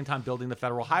also at the same time building the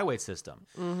federal highway system.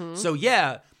 So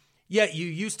yeah, you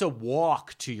used to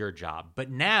walk to your job, but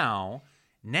now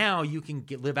you can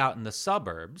live out in the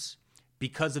suburbs.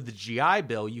 Because of the GI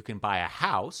Bill, you can buy a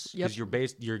house because you're a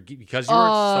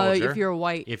soldier. If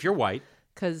you're white.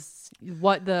 Because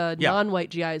what the non-white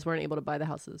GIs weren't able to buy the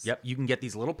houses. Yep, you can get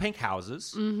these little pink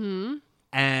houses.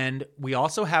 And we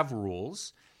also have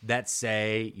rules that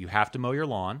say you have to mow your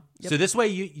lawn. So this way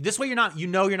you're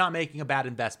not making a bad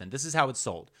investment. This is how it's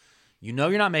sold. You know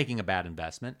you're not making a bad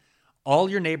investment. All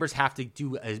your neighbors have to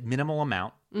do a minimal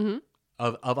amount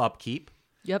of upkeep.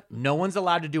 Yep. No one's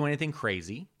allowed to do anything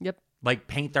crazy. Yep. Like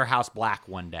paint their house black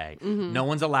one day. No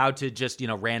one's allowed to just,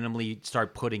 randomly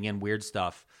start putting in weird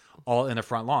stuff all in the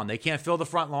front lawn. They can't fill the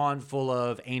front lawn full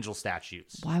of angel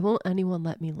statues. Why won't anyone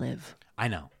let me live? I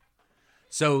know.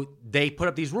 So they put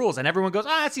up these rules and everyone goes,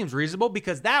 that seems reasonable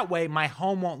because that way my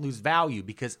home won't lose value.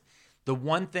 Because the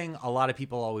one thing a lot of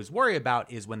people always worry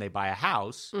about is when they buy a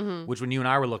house, which when you and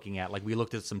I were looking at, like we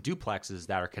looked at some duplexes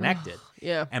that are connected.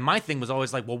 Yeah. And my thing was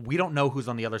always like, well, we don't know who's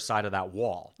on the other side of that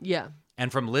wall. Yeah.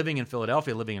 And from living in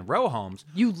Philadelphia, living in row homes,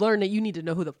 you learn that you need to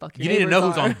know who the fuck your neighbors are. You need to know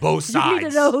who's on both sides. You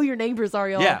need to know who your neighbors are,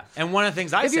 y'all. Yeah. And one of the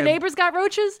things I said... If your neighbors got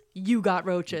roaches, you got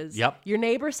roaches. Yep. Your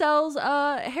neighbor sells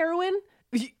heroin,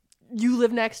 you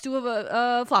live next to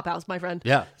a flop house, my friend.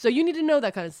 Yeah. So you need to know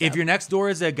that kind of stuff. If your next door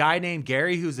is a guy named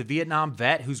Gary who's a Vietnam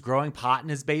vet who's growing pot in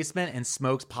his basement and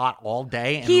smokes pot all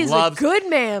day and he's a good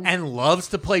man. And loves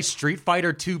to play Street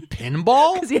Fighter 2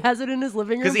 pinball. Because he has it in his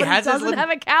living room, but he doesn't have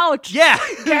a couch. Yeah.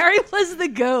 Gary was the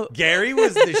goat. Gary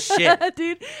was the shit.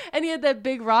 Dude. And he had that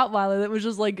big Rottweiler that was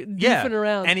just like goofing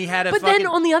around. And he had a then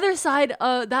on the other side,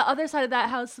 that other side of that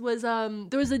house was,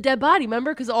 there was a dead body,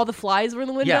 remember? Because all the flies were in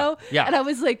the window. Yeah. And I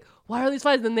was like, why are these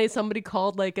flies? And then somebody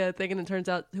called like a thing, and it turns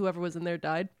out whoever was in there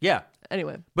died. Yeah.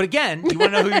 Anyway. But again, you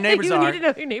want to know who your neighbors you are. need to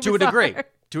know who your neighbors to a degree. are.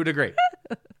 To a degree.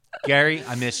 Gary,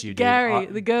 I miss you, dude. Gary,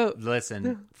 the goat.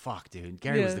 Listen, fuck, dude.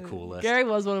 Gary was the coolest. Gary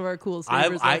was one of our coolest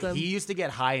neighbors. He used to get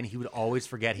high, and he would always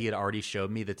forget he had already showed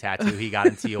me the tattoo he got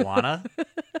in Tijuana.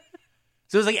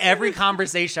 So it was like every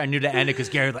conversation I knew to end it because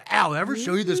Gary was like, Al, ever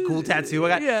show you this cool tattoo I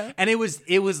got? Yeah. And it was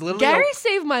literally... Gary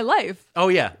saved my life. Oh,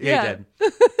 yeah. Yeah, he did.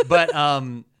 But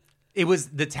it was...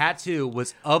 The tattoo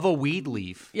was of a weed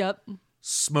leaf. Yep.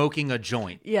 Smoking a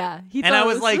joint. Yeah. And I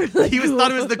was like... Really he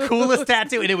thought it was the coolest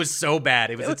tattoo, and it was so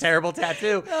bad. It was a terrible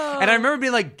tattoo. Oh. And I remember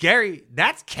being like, Gary,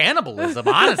 that's cannibalism,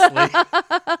 honestly.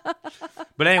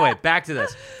 But anyway, back to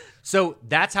this. So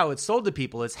that's how it's sold to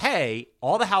people is, hey,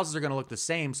 all the houses are going to look the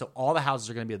same, so all the houses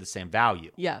are going to be of the same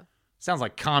value. Yeah. Sounds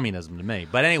like communism to me.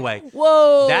 But anyway,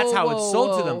 whoa, that's how it's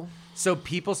sold to them. So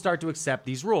people start to accept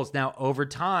these rules. Now, over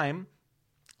time,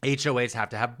 HOAs have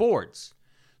to have boards.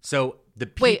 So the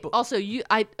people... Wait, also,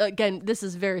 again, this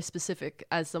is very specific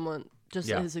as someone just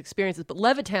his experiences, but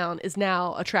Levittown is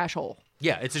now a trash hole.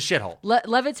 Yeah, it's a shithole.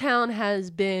 Levittown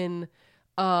has been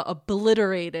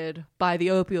obliterated by the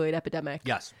opioid epidemic.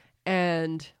 Yes.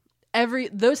 And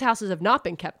those houses have not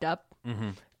been kept up.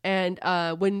 Mm-hmm.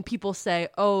 And when people say,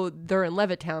 oh, they're in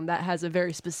Levittown, that has a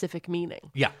very specific meaning.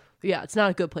 Yeah. Yeah, it's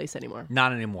not a good place anymore.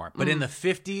 Not anymore. But in the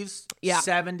 50s,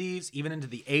 70s, even into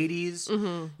the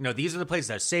 80s, these are the places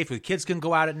that are safe where kids can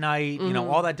go out at night,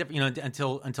 all that different,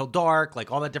 until dark,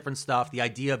 like all that different stuff. The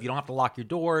idea of you don't have to lock your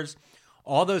doors,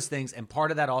 all those things. And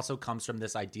part of that also comes from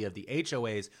this idea of the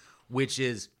HOAs, which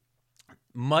is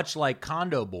much like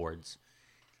condo boards.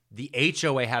 The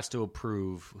HOA has to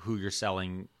approve who you're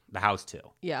selling the house to.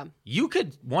 Yeah. You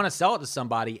could want to sell it to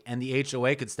somebody, and the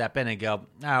HOA could step in and go,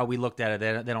 "Oh, we looked at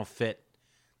it. They don't fit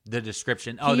the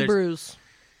description." Oh, Hebrews.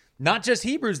 Not just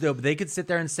Hebrews, though, but they could sit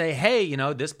there and say, "Hey, you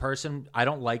know, this person, I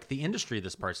don't like the industry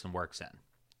this person works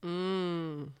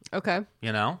in." Okay.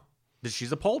 You know,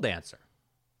 she's a pole dancer.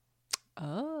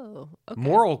 Oh, okay.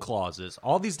 Moral clauses,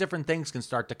 all these different things can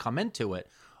start to come into it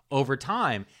over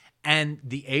time, and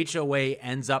the HOA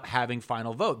ends up having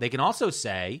final vote. They can also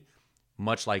say,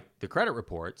 much like the credit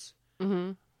reports,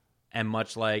 and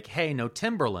much like, hey, no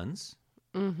Timberlands,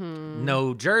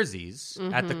 no jerseys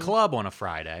at the club on a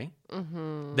Friday.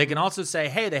 They can also say,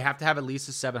 hey, they have to have at least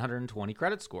a 720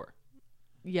 credit score.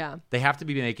 Yeah. They have to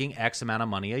be making X amount of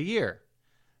money a year.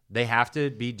 They have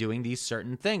to be doing these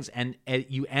certain things. And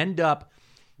you end up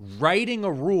writing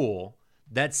a rule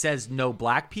that says no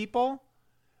black people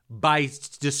by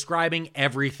describing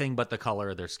everything but the color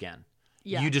of their skin.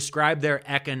 Yeah. You describe their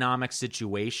economic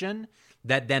situation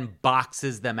that then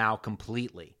boxes them out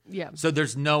completely. Yeah. So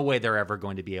there's no way they're ever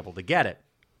going to be able to get it.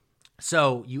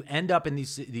 So you end up in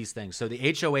these things. So the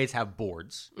HOAs have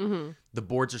boards. The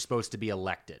boards are supposed to be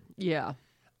elected. Yeah.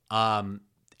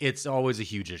 It's always a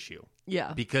huge issue.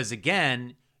 Yeah. Because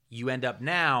again, you end up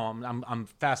now, I'm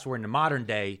fast forwarding to modern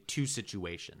day, two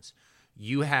situations.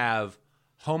 You have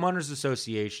homeowners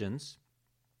associations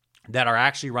that are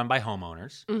actually run by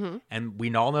homeowners. And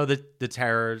we all know the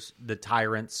terrors, the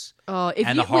tyrants,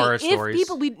 and the horror stories. If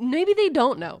people, maybe they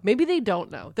don't know. Maybe they don't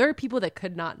know. There are people that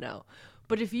could not know.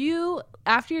 But if you,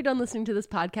 after you're done listening to this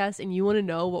podcast and you want to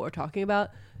know what we're talking about,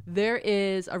 there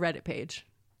is a Reddit page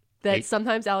that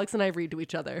sometimes Alex and I read to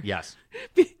each other. Yes.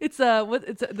 It's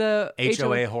the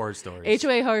HOA horror stories.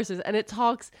 HOA horror stories. And it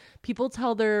talks, people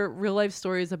tell their real life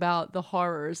stories about the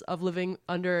horrors of living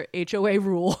under HOA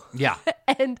rule. Yeah.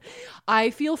 And I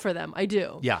feel for them. I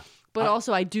do. Yeah. But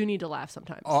also I do need to laugh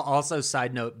sometimes. Also,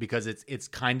 side note, because it's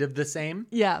kind of the same.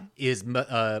 Yeah. Is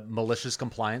malicious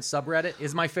compliance subreddit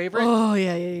is my favorite. Oh,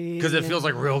 yeah. Because it feels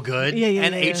like real good. Yeah.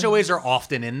 And HOAs are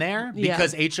often in there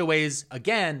because HOAs,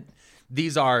 again,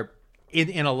 these are,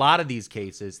 in a lot of these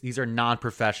cases, these are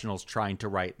non-professionals trying to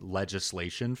write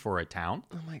legislation for a town.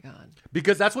 Oh, my God.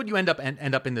 Because that's what you end up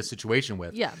in this situation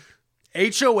with. Yeah.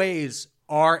 HOAs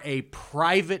are a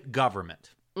private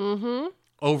government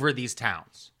over these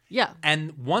towns. Yeah.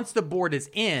 And once the board is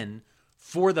in,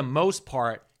 for the most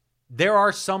part, there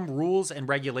are some rules and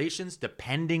regulations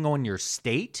depending on your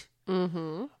state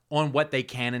on what they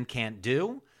can and can't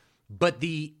do. But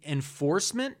the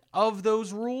enforcement of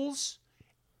those rules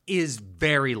is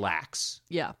very lax.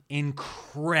 Yeah.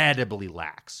 Incredibly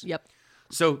lax. Yep.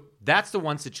 So that's the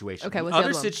one situation. Okay, the what's the other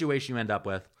other one? situation you end up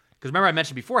with, because remember I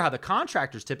mentioned before how the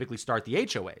contractors typically start the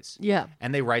HOAs. Yeah.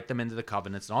 And they write them into the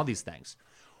covenants and all these things.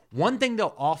 One thing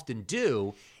they'll often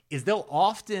do is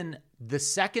the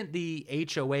second the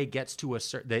HOA gets to a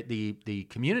certain, the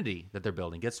community that they're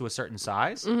building gets to a certain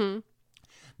size,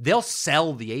 they'll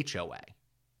sell the HOA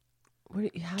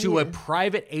to a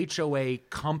private HOA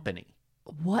company.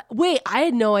 What? Wait, I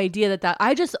had no idea that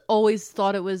I just always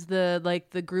thought it was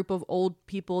the group of old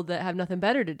people that have nothing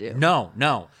better to do. No.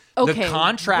 Okay, the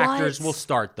contractors what? will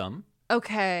start them.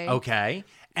 Okay. Okay.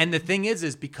 And the thing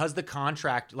is because the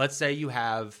contract, let's say you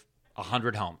have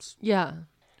 100 homes. Yeah.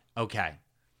 Okay.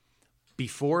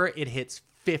 Before it hits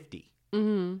 50,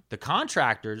 the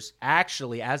contractors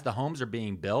actually, as the homes are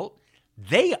being built,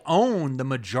 they own the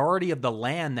majority of the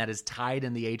land that is tied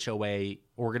in the HOA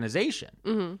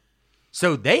organization.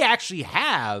 So they actually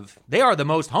they are the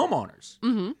most homeowners.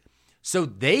 So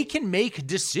they can make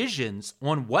decisions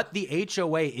on what the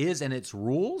HOA is and its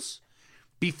rules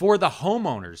before the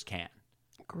homeowners can.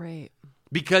 Great.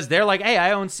 Because they're like, hey,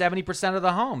 I own 70% of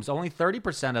the homes. Only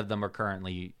 30% of them are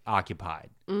currently occupied.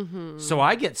 So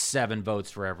I get 7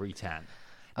 votes for every 10.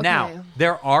 Okay. Now,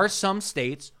 there are some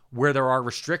states where there are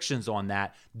restrictions on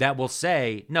that will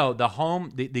say, no,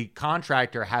 the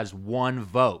contractor has 1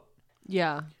 vote.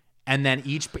 Yeah. And then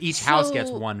each house gets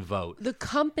 1 vote. The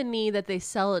company that they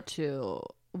sell it to,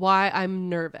 why I'm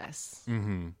nervous.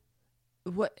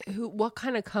 What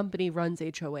kind of company runs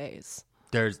HOAs?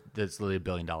 There's literally $1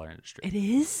 billion industry. It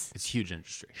is? It's a huge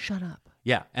industry. Shut up.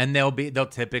 Yeah, and they'll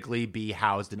typically be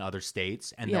housed in other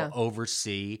states, and they'll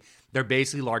oversee. They're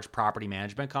basically large property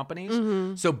management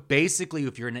companies. So basically,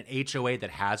 if you're in an HOA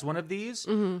that has one of these,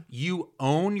 you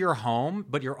own your home,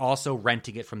 but you're also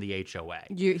renting it from the HOA.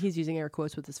 He's using air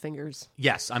quotes with his fingers.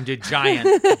 Yes, I'm doing giant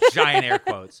air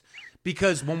quotes.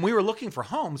 Because when we were looking for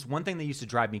homes, one thing that used to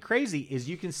drive me crazy is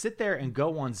you can sit there and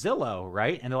go on Zillow,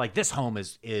 right? And they're like, this home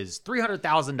is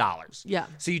 $300,000. Yeah.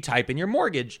 So you type in your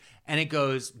mortgage, and it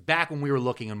goes back when we were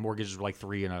looking, and mortgages were like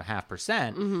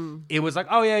 3.5%. It was like,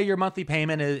 oh yeah, your monthly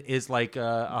payment is like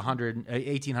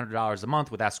 $1,800 a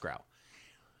month with escrow.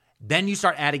 Then you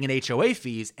start adding in HOA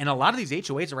fees, and a lot of these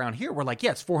HOAs around here were like,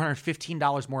 yeah, it's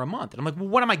 $415 more a month. And I'm like, well,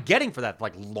 what am I getting for that?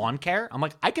 Like lawn care? I'm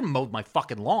like, I can mow my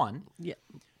fucking lawn. Yeah.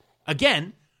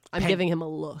 Again, I'm giving him a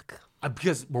look.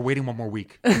 Because we're waiting one more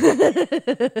week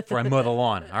before I mow the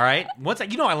lawn. All right.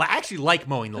 I actually like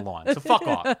mowing the lawn, so fuck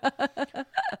off.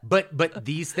 But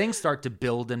these things start to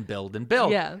build and build and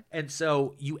build. Yeah. And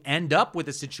so you end up with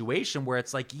a situation where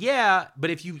it's like, yeah, but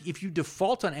if you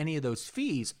default on any of those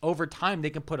fees, over time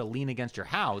they can put a lien against your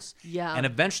house. Yeah. And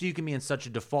eventually you can be in such a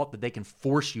default that they can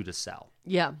force you to sell.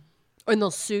 Yeah. And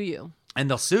they'll sue you. And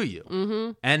they'll sue you.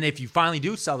 Mm-hmm. And if you finally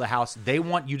do sell the house, they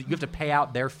want you have to pay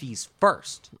out their fees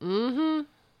first. Mm-hmm.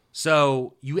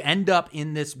 So you end up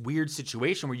in this weird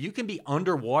situation where you can be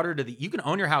underwater you can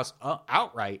own your house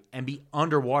outright and be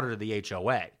underwater to the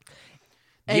HOA.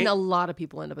 And a lot of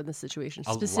people end up in this situation,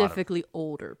 specifically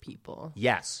older people.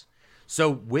 Yes. So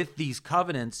with these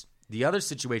covenants, the other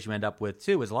situation you end up with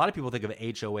too is a lot of people think of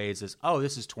HOAs as, oh,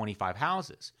 this is 25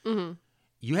 houses. Mm-hmm.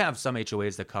 You have some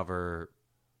HOAs that cover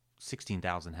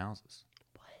 16,000 houses.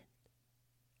 What?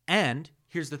 And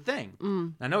here's the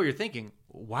thing. I know what you're thinking.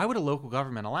 Why would a local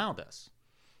government allow this?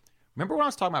 Remember when I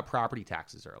was talking about property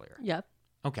taxes earlier? Yep.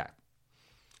 Okay.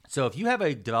 So if you have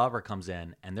a developer comes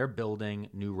in and they're building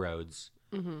new roads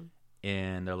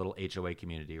in their little HOA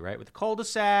community, right? With the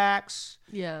cul-de-sacs.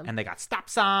 Yeah. And they got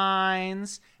stop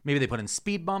signs. Maybe they put in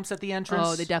speed bumps at the entrance.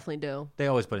 Oh, they definitely do. They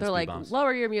always put in speed bumps. They're like,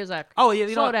 lower your music. Oh, yeah.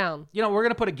 Slow down. You know, we're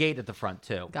going to put a gate at the front,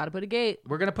 too. Got to put a gate.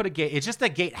 We're going to put a gate. It's just a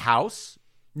gatehouse.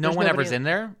 No one ever's in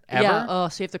there, ever. Yeah. Oh,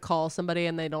 so you have to call somebody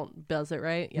and they don't buzz it,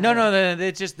 right? Yeah. No.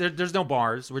 It's just, there's no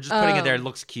bars. We're just putting it there. It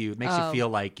looks cute. Makes you feel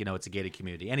like, it's a gated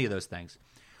community. Any of those things.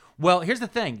 Well, here's the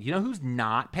thing. You know who's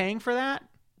not paying for that?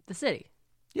 The city.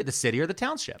 Yeah, the city or the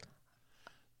township.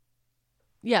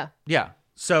 Yeah. Yeah.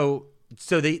 So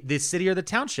the city or the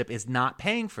township is not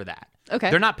paying for that. Okay.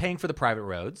 They're not paying for the private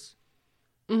roads.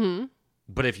 Mm-hmm.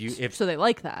 But so they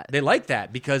like that. They like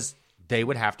that because they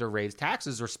would have to raise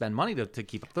taxes or spend money to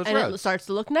keep up those roads. And it starts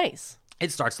to look nice.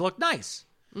 It starts to look nice.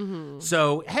 Mm-hmm.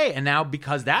 So, hey, and now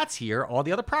because that's here, all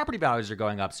the other property values are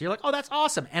going up. So you're like, oh, that's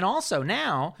awesome. And also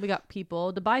now we got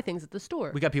people to buy things at the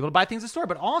store.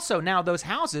 But also now those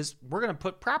houses, we're going to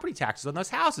put property taxes on those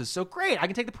houses. So great. I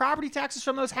can take the property taxes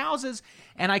from those houses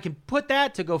and I can put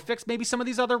that to go fix maybe some of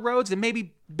these other roads and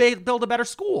maybe build a better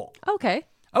school. Okay,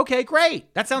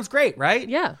 great. That sounds great, right?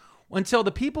 Yeah. Until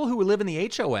the people who live in the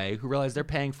HOA who realize they're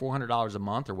paying $400 a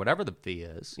month or whatever the fee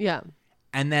is. Yeah.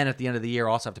 And then at the end of the year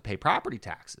also have to pay property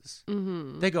taxes.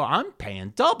 Mm-hmm. They go, I'm paying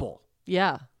double.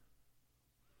 Yeah.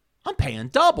 I'm paying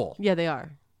double. Yeah, they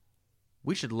are.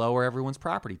 We should lower everyone's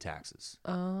property taxes.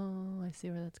 Oh, I see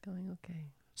where that's going. Okay.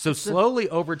 So slowly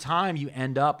over time, you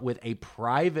end up with a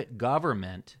private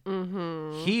government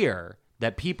here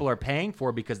that people are paying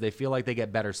for because they feel like they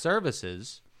get better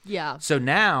services. Yeah. So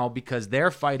now, because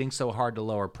they're fighting so hard to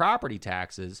lower property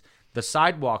taxes, the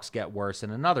sidewalks get worse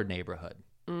in another neighborhood.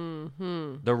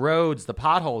 Mm-hmm. The roads, the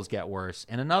potholes get worse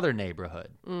in another neighborhood.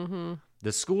 Mm-hmm.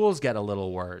 The schools get a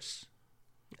little worse.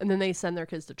 And then they send their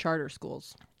kids to charter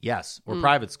schools. Yes, or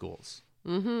private schools.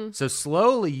 Mm-hmm. So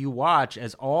slowly you watch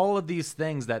as all of these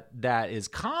things that is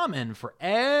common for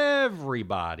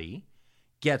everybody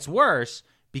gets worse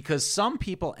because some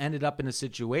people ended up in a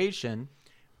situation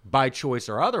by choice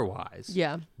or otherwise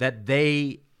that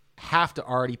they have to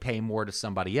already pay more to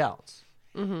somebody else.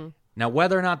 Mm-hmm. Now,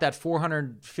 whether or not that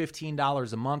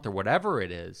 $415 a month or whatever it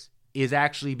is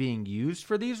actually being used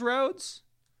for these roads,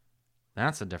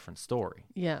 that's a different story.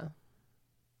 Yeah.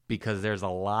 Because there's a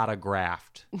lot of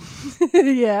graft.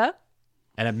 Yeah.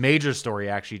 And a major story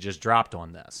actually just dropped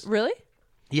on this. Really?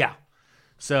 Yeah.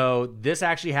 So this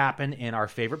actually happened in our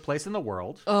favorite place in the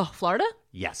world. Oh, Florida?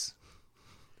 Yes.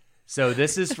 So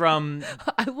this is from...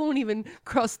 I won't even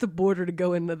cross the border to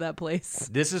go into that place.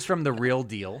 This is from The Real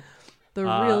Deal. The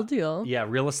Real Deal? Yeah,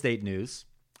 Real Estate News.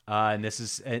 And this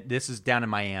is down in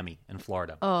Miami in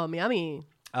Florida. Oh, Miami.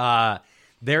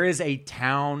 There is a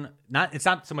town, it's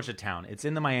not so much a town. It's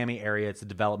in the Miami area. It's a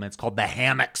development. It's called The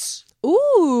Hammocks.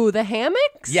 Ooh, The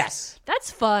Hammocks? Yes.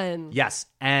 That's fun. Yes.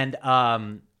 And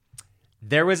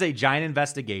there was a giant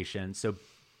investigation. So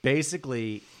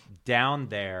basically down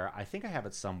there, I think I have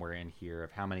it somewhere in here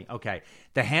of how many. Okay.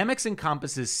 The Hammocks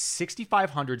encompasses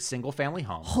 6,500 single-family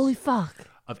homes. Holy fuck.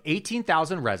 Of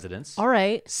 18,000 residents. All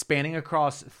right. Spanning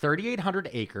across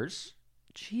 3,800 acres.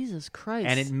 Jesus Christ.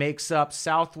 And it makes up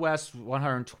Southwest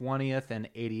 120th and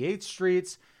 88th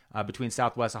Streets, between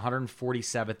Southwest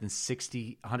 147th and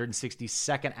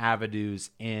 162nd Avenues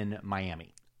in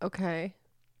Miami. Okay.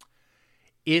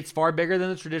 It's far bigger than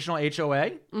the traditional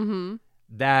HOA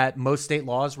that most state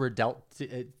laws were done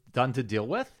to deal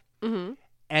with. Mm-hmm.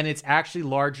 And it's actually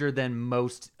larger than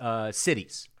most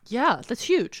cities. Yeah, that's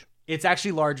huge. It's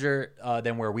actually larger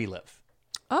than where we live.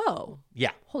 Oh.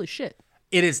 Yeah. Holy shit.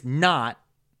 It is not.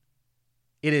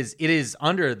 It is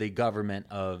under the government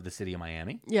of the city of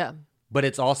Miami. Yeah. But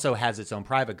it also has its own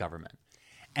private government.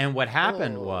 And what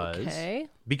happened was,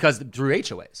 because through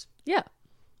HOAs. Yeah.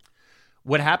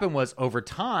 What happened was, over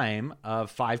time,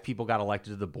 5 people got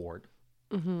elected to the board.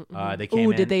 Mm-hmm. They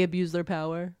came in. Did they abuse their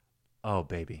power? Oh,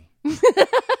 baby.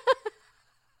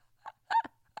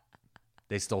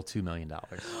 They stole $2 million.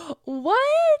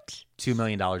 What? $2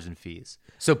 million in fees.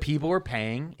 So people were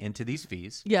paying into these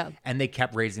fees. Yeah. And they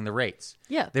kept raising the rates.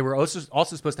 Yeah. They were also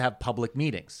supposed to have public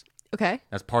meetings. Okay.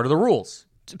 That's part of the rules.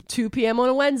 2 p.m. on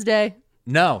a Wednesday.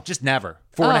 No, just never.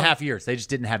 4.5 years. They just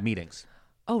didn't have meetings.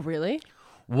 Oh, really?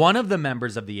 One of the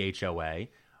members of the HOA,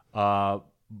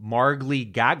 Margly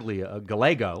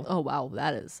Gallego. Oh, wow.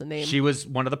 That is the name. She was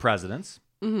one of the presidents.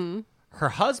 Mm-hmm. Her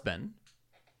husband,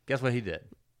 guess what he did?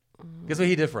 Guess what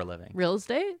he did for a living? Real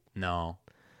estate? No.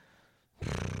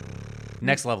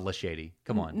 Next level of shady.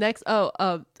 Come on. Next,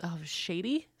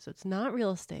 shady? So it's not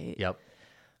real estate. Yep.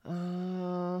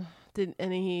 Did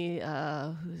any,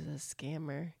 who's a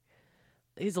scammer?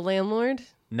 He's a landlord?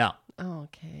 No. Oh,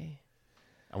 okay.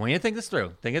 I want you to think this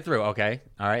through. Think it through, okay?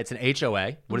 All right, it's an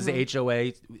HOA. What is the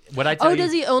HOA? What I tell you?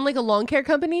 Does he own like a lawn care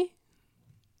company?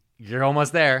 You're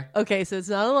almost there. Okay, so it's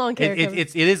not a lawn care company.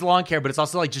 It is lawn care, but it's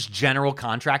also like just general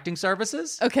contracting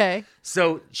services. Okay.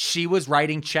 So she was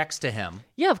writing checks to him.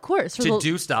 Yeah, of course. To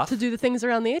do stuff. To do the things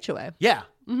around the HOA. Yeah.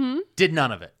 Mm-hmm. Did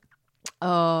none of it.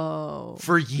 Oh.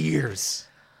 For years.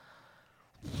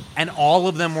 And all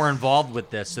of them were involved with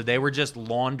this. So they were just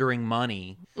laundering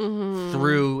money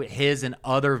through his and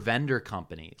other vendor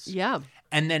companies. Yeah.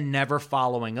 And then never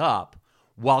following up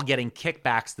while getting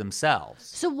kickbacks themselves.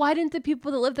 So why didn't the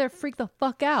people that live there freak the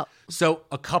fuck out? So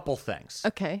a couple things.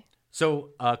 Okay. So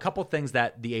a couple things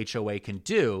that the HOA can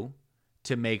do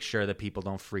to make sure that people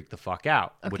don't freak the fuck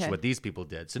out, which is what these people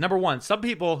did. So number one, some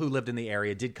people who lived in the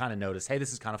area did kind of notice, hey,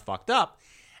 this is kind of fucked up,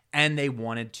 and they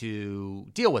wanted to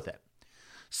deal with it.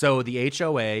 So the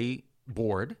HOA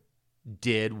board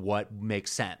did what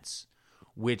makes sense,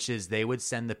 which is they would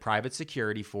send the private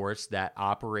security force that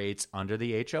operates under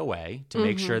the HOA to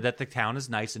make sure that the town is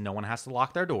nice and no one has to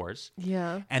lock their doors.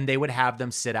 Yeah. And they would have them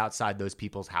sit outside those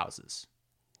people's houses.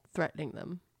 Threatening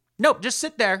them. Nope, just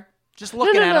sit there. Just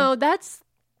looking at them. No, that's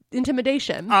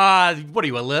intimidation. What are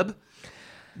you, a lib?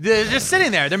 They're just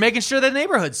sitting there. They're making sure the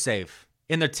neighborhood's safe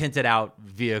in their tinted out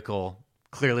vehicle,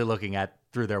 clearly looking at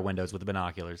through their windows with the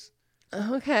binoculars.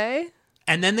 Okay.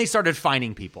 And then they started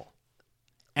fining people.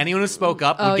 Anyone who spoke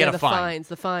up would get a fine.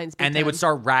 The fines. And they would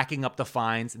start racking up the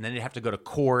fines, and then they'd have to go to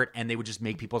court, and they would just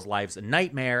make people's lives a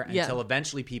nightmare until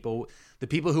eventually the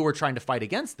people who were trying to fight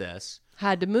against this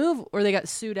had to move, or they got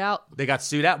sued out. They got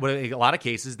sued out. But in a lot of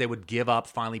cases, they would give up,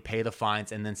 finally pay the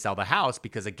fines, and then sell the house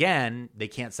because, again, they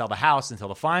can't sell the house until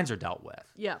the fines are dealt with.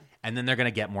 Yeah. And then they're going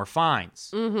to get more fines.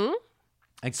 Mm-hmm.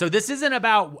 And so this isn't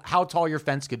about how tall your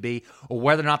fence could be or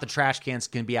whether or not the trash cans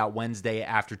can be out Wednesday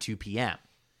after 2 p.m.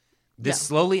 This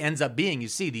slowly ends up being, you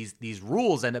see, these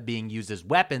rules end up being used as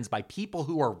weapons by people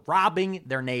who are robbing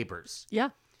their neighbors. Yeah.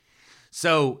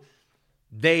 So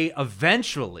they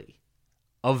eventually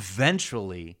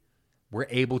were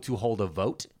able to hold a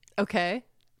vote. Okay.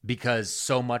 Because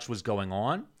so much was going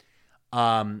on.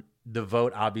 The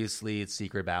vote, obviously, it's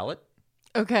secret ballot.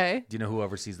 Okay. Do you know who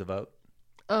oversees the vote?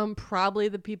 Probably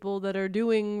the people that are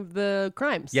doing the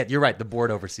crimes. Yeah, you're right. The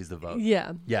board oversees the vote.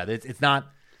 Yeah. Yeah, it's not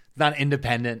an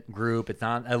independent group. It's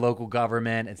not a local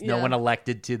government. It's no one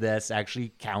elected to this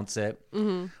actually counts it.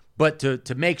 Mm-hmm. But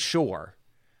to make sure,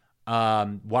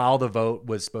 while the vote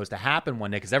was supposed to happen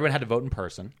one day, because everyone had to vote in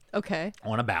person. Okay.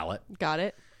 On a ballot. Got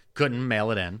it. Couldn't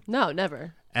mail it in. No,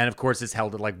 never. And of course, it's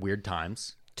held at like weird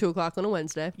times. 2:00 on a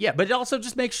Wednesday. Yeah, but it also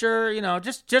just make sure,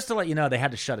 just to let you know, they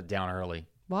had to shut it down early.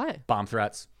 Why? Bomb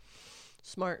threats.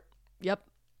 Smart. Yep.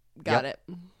 Got it.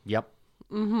 Yep.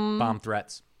 Mm-hmm. Bomb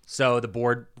threats. So the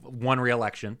board won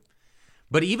re-election.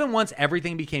 But even once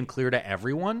everything became clear to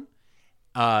everyone,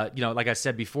 like I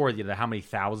said before, how many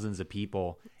thousands of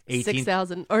people?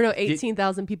 18,000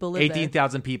 people live there.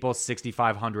 18,000 people,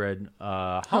 6,500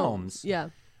 homes. Yeah.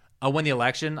 When the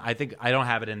election, I think, I don't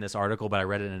have it in this article, but I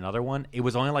read it in another one. It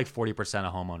was only like 40%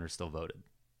 of homeowners still voted.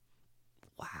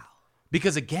 Wow.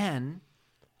 Because again,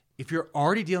 if you're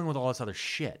already dealing with all this other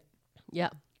shit, Yeah.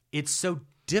 it's so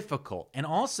difficult. And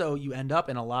also, you end up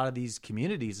in a lot of these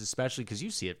communities, especially because you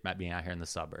see it being out here in the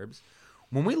suburbs.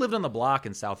 When we lived on the block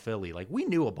in South Philly, like, we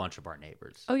knew a bunch of our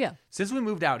neighbors. Oh, yeah. Since we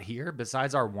moved out here,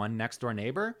 besides our one next door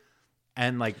neighbor,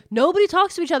 and like nobody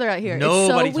talks to each other out here.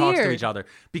 Nobody it's so talks weird. to each other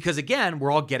because, again, we're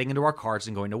all getting into our cars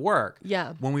and going to work.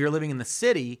 Yeah. When we were living in the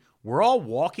city, we're all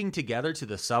walking together to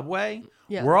the subway.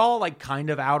 Yeah. We're all like kind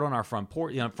of out on our front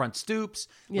porch, front stoops.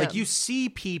 Yeah. Like, you see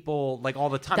people like all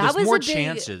the time. That There's was more a big,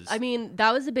 chances. I mean,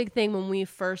 that was a big thing when we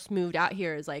first moved out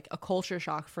here, is like a culture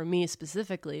shock for me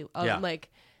specifically. Yeah. Like,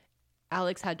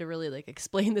 Alex had to really like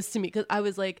explain this to me, because I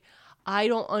was like, I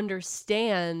don't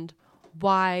understand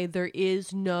why there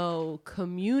is no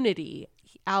community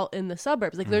out in the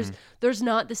suburbs. Like, there's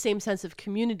not the same sense of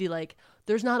community. Like,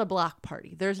 there's not a block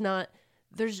party.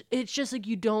 It's just like,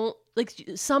 you don't, like,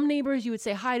 some neighbors you would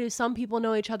say hi to, some people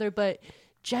know each other, but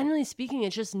generally speaking,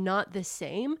 it's just not the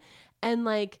same. And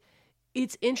like,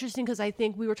 it's interesting because I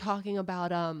think we were talking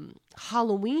about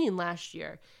Halloween last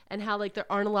year and how like there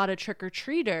aren't a lot of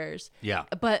trick-or-treaters. Yeah.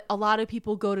 But a lot of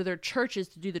people go to their churches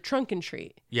to do the trunk and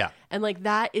treat. Yeah. And like,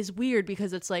 that is weird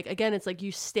because it's like, again, it's like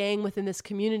you staying within this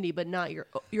community, but not your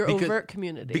overt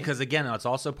community. Because, again, it's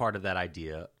also part of that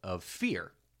idea of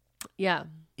fear. Yeah.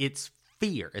 It's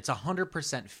fear. It's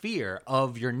 100% fear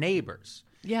of your neighbors.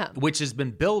 Yeah. Which has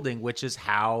been building, which is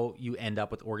how you end up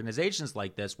with organizations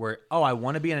like this where, I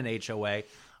want to be in an HOA.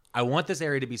 I want this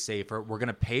area to be safer. We're going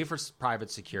to pay for private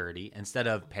security instead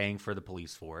of paying for the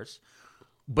police force.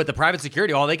 But the private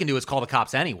security, all they can do is call the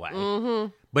cops anyway.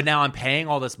 Mm-hmm. But now I'm paying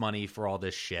all this money for all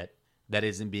this shit that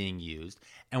isn't being used.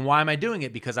 And why am I doing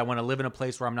it? Because I want to live in a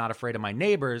place where I'm not afraid of my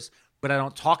neighbors, but I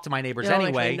don't talk to my neighbors You don't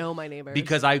anyway. actually know my neighbors.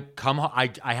 Because I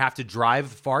have to drive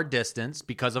far distance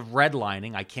because of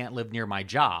redlining. I can't live near my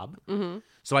job. Mm-hmm.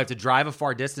 So I have to drive a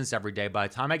far distance every day. By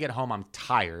the time I get home, I'm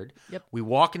tired. Yep. We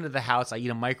walk into the house. I eat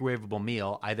a microwavable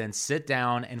meal. I then sit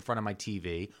down in front of my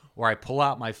TV, or I pull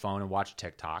out my phone and watch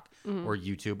TikTok or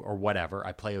YouTube or whatever.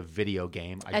 I play a video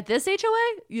game. At this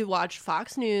HOA, you watch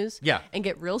Fox News and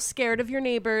get real scared of your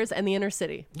neighbors and the inner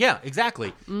city. Yeah, exactly.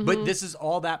 Mm-hmm. But this is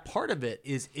all that part of it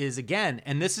is again,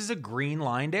 and this is a green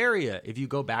lined area if you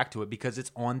go back to it, because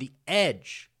it's on the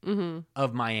edge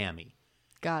of Miami.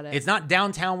 Got it. It's not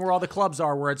downtown where all the clubs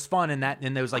are, where it's fun,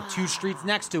 and there's like two streets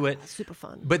next to it. Super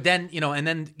fun. But then,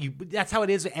 that's how it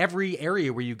is every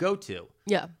area where you go to.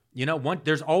 Yeah.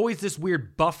 There's always this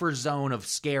weird buffer zone of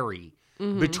scary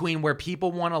between where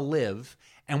people want to live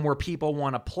and where people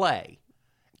want to play.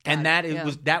 And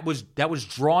that was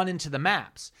drawn into the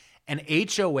maps. And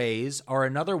HOAs are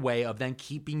another way of then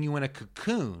keeping you in a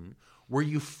cocoon where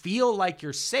you feel like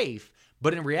you're safe,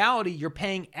 but in reality, you're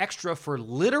paying extra for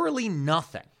literally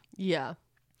nothing. Yeah.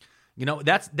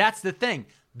 That's the thing.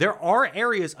 There are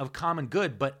areas of common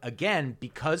good, but again,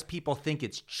 because people think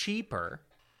it's cheaper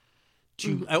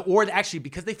or actually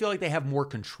because they feel like they have more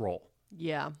control.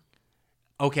 Yeah.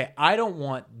 Okay, I don't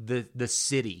want the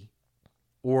city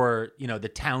or, the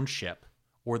township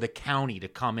or the county to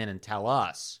come in and tell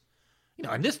us,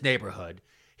 in this neighborhood,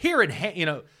 here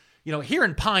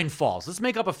in Pine Falls, let's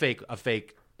make up a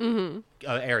fake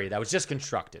area that was just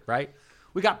constructed, right?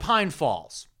 We got Pine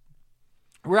Falls.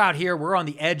 We're out here. We're on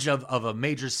the edge of a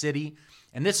major city,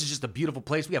 and this is just a beautiful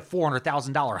place. We have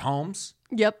 $400,000 homes.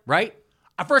 Yep. Right?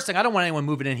 First thing, I don't want anyone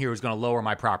moving in here who's going to lower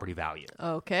my property value.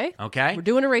 Okay. Okay? We're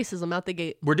doing a racism out the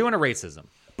gate. We're doing a racism.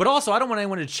 But also, I don't want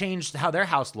anyone to change how their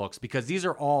house looks, because these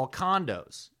are all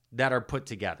condos that are put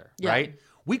together, right?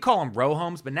 We call them row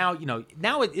homes, but now,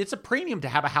 it's a premium to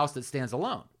have a house that stands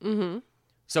alone. Mm-hmm.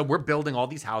 So we're building all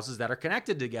these houses that are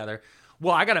connected together.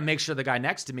 Well, I got to make sure the guy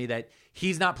next to me that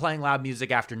he's not playing loud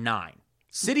music after 9.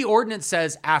 City ordinance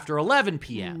says after 11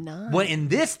 p.m. When in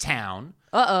this town...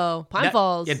 Pine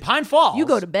Falls. In Pine Falls. You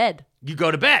go to bed.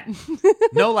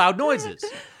 No loud noises.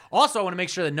 Also, I want to make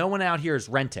sure that no one out here is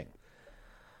renting.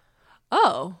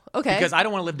 Oh, okay. Because I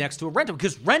don't want to live next to a renter.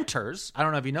 Because renters, I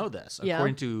don't know if you know this, Yeah.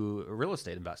 according to real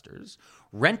estate investors,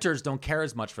 renters don't care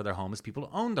as much for their home as people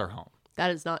who own their home.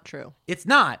 That is not true. It's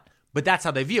not, but that's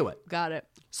how they view it. Got it.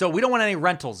 So we don't want any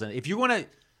rentals in it.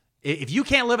 If you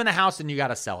can't live in the house, then you got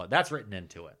to sell it. That's written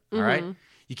into it. All right.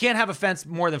 You can't have a fence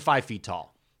more than 5 feet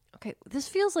tall. Okay, this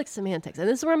feels like semantics, and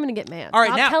this is where I'm going to get mad. All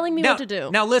right, Stop telling me what to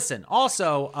do. Now listen.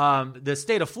 Also, the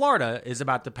state of Florida is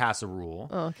about to pass a rule.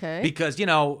 Okay. Because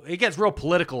it gets real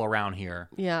political around here.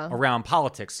 Yeah. Around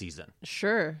politics season.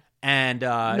 Sure. And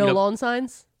no lawn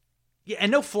signs. Yeah,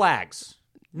 and no flags.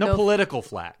 No political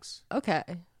flags. Okay.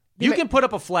 You can put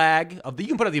up a flag you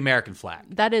can put up the American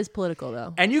flag. That is political,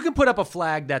 though. And you can put up a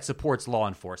flag that supports law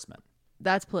enforcement.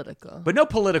 That's political. But no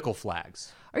political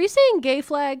flags. Are you saying gay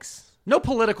flags? No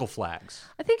political flags.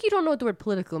 I think you don't know what the word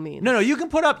political means. No, you can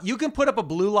put up a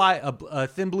blue line, a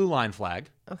thin blue line flag.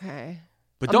 Okay.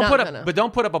 But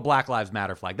don't put up a Black Lives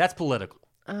Matter flag. That's political.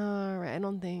 All right, I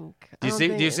don't think. Do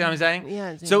you see what I'm saying?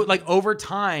 Yeah. So like over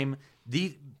time,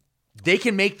 they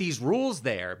can make these rules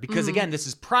there because again, this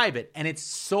is private and it's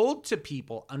sold to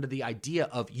people under the idea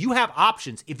of you have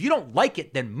options. If you don't like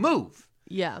it, then move.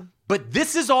 Yeah. But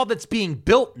this is all that's being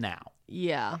built now.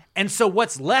 Yeah. And so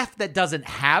what's left that doesn't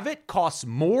have it costs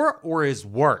more or is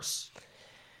worse.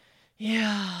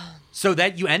 Yeah. So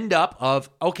that you end up of,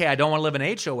 okay, I don't want to live in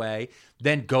an HOA,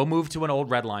 then go move to an old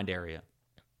redlined area.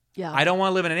 Yeah. I don't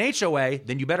want to live in an HOA,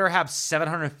 then you better have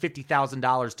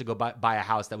 $750,000 to go buy a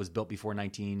house that was built before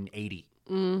 1980.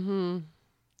 Mm-hmm.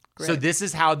 Great. So this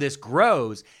is how this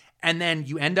grows. And then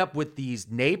you end up with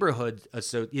these neighborhoods.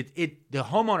 The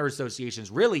homeowner associations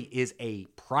really is a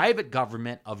private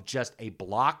government of just a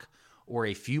block or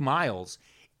a few miles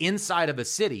inside of a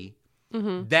city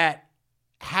that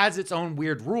has its own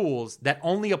weird rules that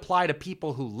only apply to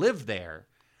people who live there.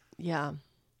 Yeah.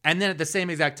 And then at the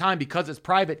same exact time, because it's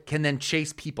private, can then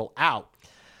chase people out.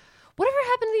 Whatever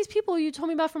happened to these people you told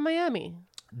me about from Miami?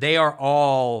 They are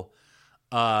all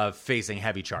facing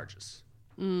heavy charges.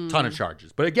 Ton of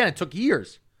charges. But again, it took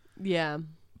years. Yeah.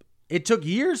 It took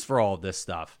years for all of this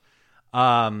stuff. They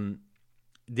got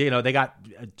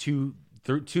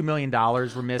 $2 million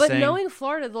were missing. But knowing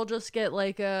Florida, they'll just get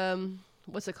like,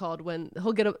 what's it called? When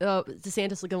he'll get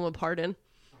DeSantis will give him a pardon.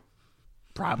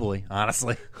 Probably,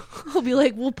 honestly. He'll be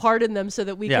like, we'll pardon them so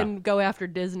that we can go after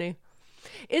Disney.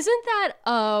 Isn't that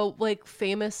like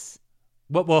famous?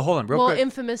 Well, hold on, real quick.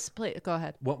 Infamous play. Go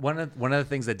ahead. One of the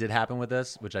things that did happen with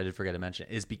this, which I did forget to mention,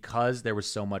 is because there was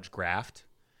so much graft,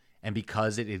 and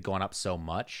because it had gone up so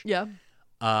much. Yeah.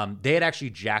 They had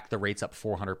actually jacked the rates up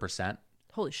 400%.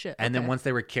 Holy shit. And then once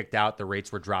they were kicked out, the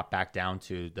rates were dropped back down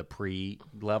to the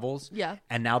pre-levels. Yeah.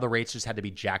 And now the rates just had to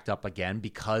be jacked up again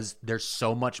because there's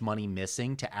so much money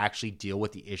missing to actually deal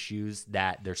with the issues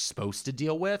that they're supposed to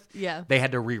deal with. Yeah. They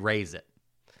had to re-raise it.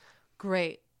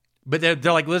 Great. But they're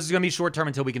like, well, this is going to be short term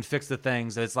until we can fix the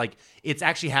things. And it's like, it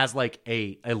actually has like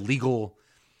a legal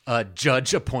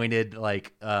judge appointed,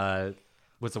 like,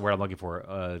 what's the word I'm looking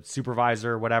for?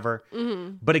 Supervisor, whatever.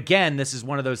 Mm-hmm. But again, this is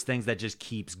one of those things that just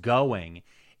keeps going.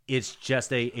 It's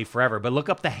just a forever. But look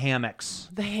up the hammocks.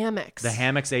 The hammocks. The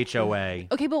hammocks HOA.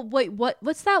 Okay, but wait,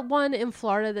 what's that one in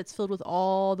Florida that's filled with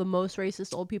all the most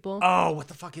racist old people? Oh, what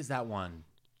the fuck is that one?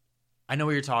 I know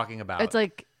what you're talking about. It's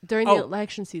like during the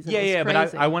election season. Yeah,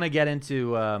 but I want to get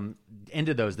into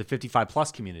those, the 55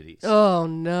 plus communities. Oh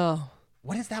no.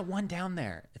 What is that one down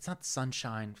there? It's not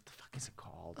Sunshine. What the fuck is it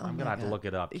called? I'm going to have to look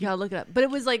it up. You got to look it up. But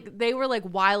it was like, they were like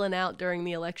wiling out during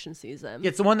the election season. Yeah,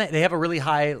 it's the one that they have a really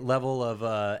high level of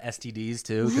STDs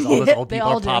too, because all those old people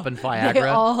are popping Viagra. They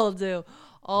all do.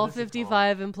 All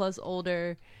 55 and plus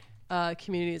older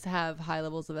communities have high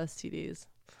levels of STDs.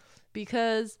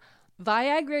 Because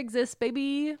Viagra exists,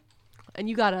 baby. And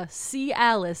you got to see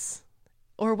Alice.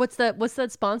 Or what's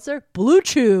that sponsor? Blue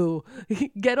Chew.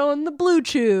 Get on the Blue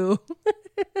Chew.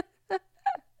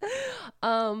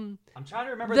 I'm trying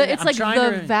to remember. It's like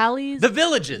the valleys. The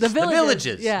villages. The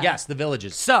villages. Yeah. Yes, the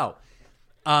villages. So,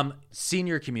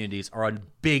 senior communities are a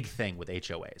big thing with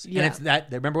HOAs. Yeah. And it's that,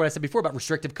 remember what I said before about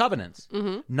restrictive covenants?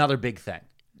 Mm-hmm. Another big thing.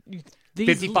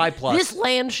 55 plus. This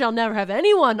land shall never have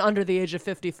anyone under the age of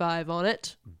 55 on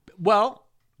it. Well,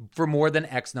 for more than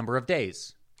X number of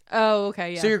days. Oh,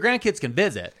 okay, yeah. So your grandkids can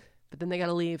visit. But then they got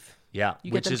to leave. Yeah,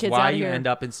 you which get them is kids why out of you here. end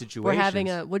up in situations. We're having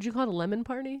what'd you call it, a lemon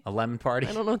party? A lemon party?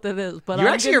 I don't know what that is. But you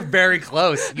actually are very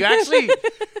close. You actually,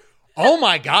 oh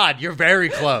my God, you're very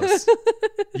close.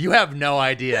 You have no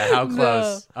idea how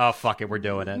close. No. Oh, fuck it, we're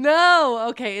doing it. No,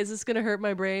 okay, is this going to hurt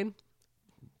my brain?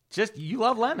 Just, you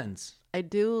love lemons. I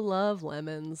do love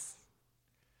lemons.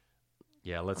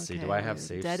 Yeah, let's see. Do I have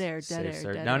safe? Dead air.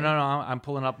 No. I'm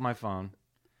pulling up my phone.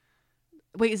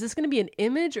 Wait, is this going to be an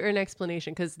image or an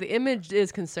explanation? Because the image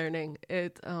is concerning.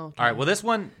 All right. Well, this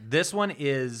one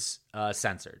is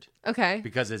censored. Okay.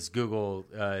 Because it's Google.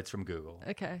 It's from Google.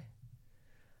 Okay.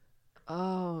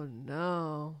 Oh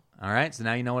no. All right. So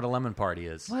now you know what a lemon party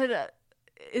is. What?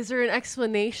 Is there an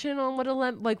explanation on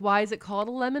what why is it called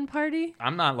a lemon party?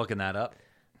 I'm not looking that up.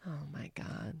 Oh my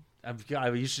God.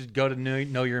 You should go to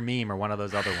Know Your Meme or one of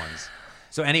those other ones.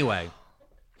 So anyway.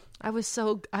 I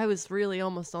was really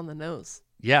almost on the nose.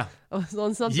 Yeah. I was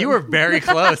on something. You were very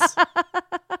close.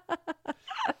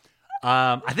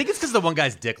 I think it's because the one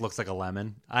guy's dick looks like a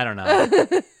lemon. I don't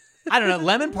know.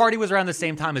 Lemon Party was around the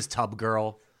same time as Tub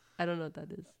Girl. I don't know what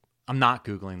that is. I'm not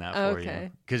Googling that for Okay.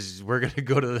 you because we're going to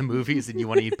go to the movies and you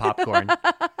want to eat popcorn.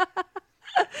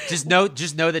 Just know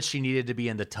that she needed to be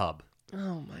in the tub.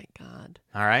 Oh my God.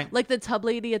 All right? Like the tub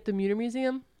lady at the Muir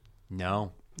Museum?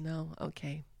 No. No.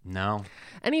 Okay. No.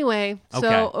 Anyway, so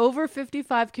Okay. over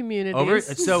 55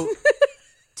 communities. So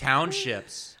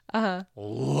townships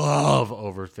love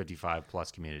over 55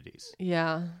 plus communities.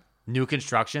 Yeah. New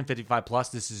construction, 55 plus,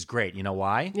 this is great. You know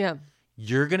why? Yeah.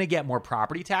 You're going to get more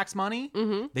property tax money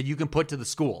that you can put to the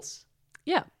schools.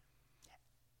 Yeah.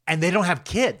 And they don't have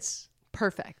kids.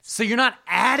 Perfect. So you're not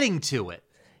adding to it.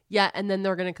 Yeah, and then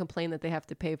they're going to complain that they have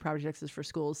to pay property taxes for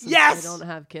schools since Yes! they don't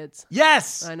have kids.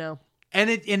 Yes. I know. And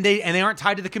they aren't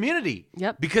tied to the community.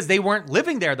 Yep. Because they weren't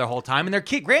living there the whole time and their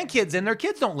grandkids and their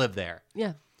kids don't live there.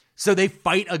 Yeah. So they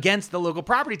fight against the local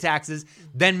property taxes,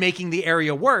 then making the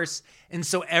area worse. And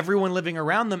so everyone living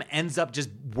around them ends up just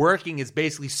working as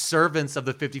basically servants of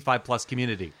the 55 plus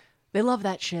community. They love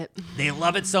that shit. They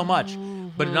love it so much.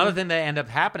 But another thing that end up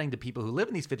happening to people who live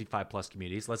in these 55 plus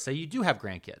communities, let's say you do have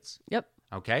grandkids. Yep.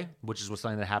 Okay. Which is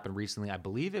something that happened recently. I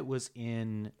believe it was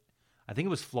I think it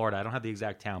was Florida. I don't have the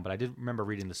exact town, but I did remember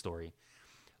reading the story.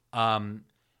 An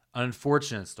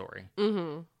unfortunate story.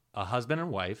 Mm-hmm. A husband and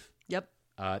wife. Yep.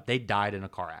 They died in a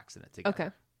car accident together. Okay.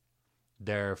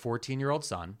 Their 14-year-old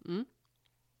son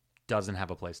doesn't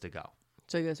have a place to go.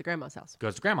 So he goes to grandma's house.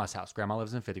 Goes to grandma's house. Grandma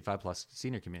lives in a 55 plus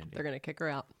senior community. They're going to kick her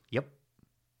out. Yep.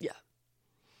 Yeah.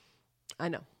 I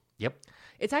know. Yep.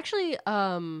 It's actually,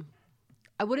 I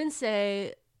wouldn't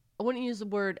use the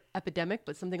word epidemic,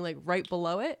 but something like right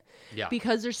below it. Yeah.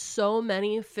 Because there's so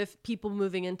many people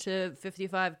moving into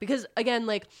 55. Because again,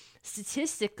 like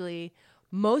statistically,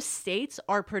 most states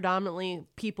are predominantly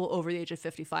people over the age of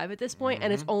 55 at this point,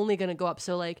 and it's only going to go up.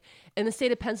 So like in the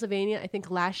state of Pennsylvania, I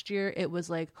think last year it was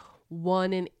like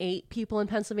 1 in 8 people in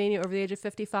Pennsylvania over the age of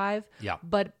 55. Yeah.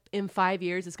 But in 5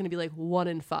 years, it's going to be like 1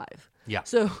 in 5. Yeah.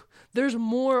 So there's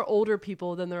more older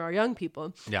people than there are young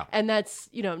people. Yeah. And that's,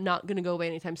 not going to go away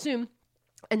anytime soon.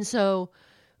 And so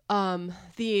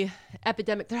the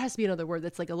epidemic, there has to be another word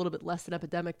that's like a little bit less than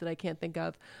epidemic that I can't think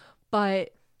of.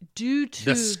 But due to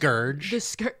the scourge.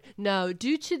 No,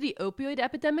 due to the opioid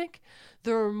epidemic,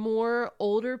 there are more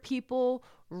older people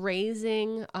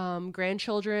raising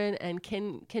grandchildren and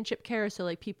kinship care. So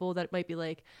like people that might be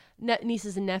like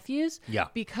nieces and nephews. Yeah.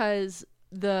 Because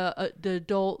the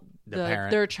adult,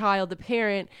 parent. their child, the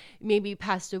parent, maybe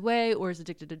passed away or is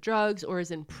addicted to drugs or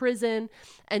is in prison.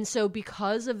 And so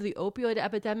because of the opioid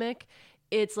epidemic,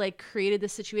 it's like created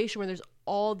this situation where there's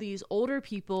all these older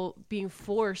people being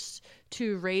forced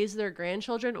to raise their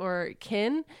grandchildren or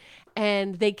kin,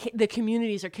 and the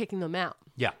communities are kicking them out.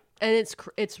 Yeah. And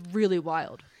it's really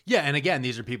wild. Yeah, and again,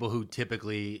 these are people who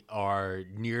typically are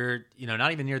near,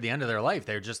 not even near the end of their life.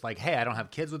 They're just like, hey, I don't have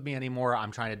kids with me anymore. I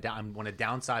want to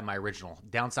downsize my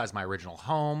original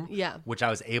home. Yeah. Which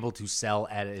I was able to sell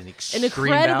at an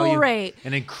incredible value, rate.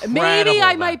 An incredible Maybe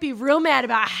I value. might be real mad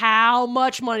about how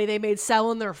much money they made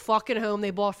selling their fucking home.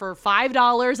 They bought for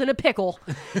 $5 and a pickle,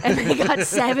 and they got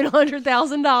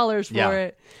 $700,000 for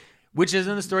it. Which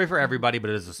isn't a story for everybody, but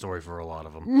it is a story for a lot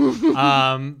of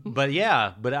them. But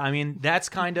I mean, that's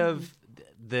kind of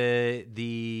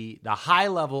the high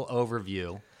level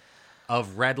overview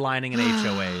of redlining and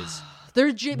HOAs. They're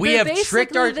have basically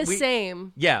tricked the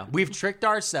same. Yeah, we've tricked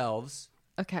ourselves.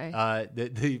 Okay.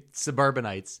 The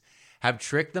suburbanites have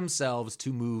tricked themselves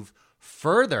to move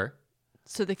further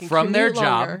So they can from their commute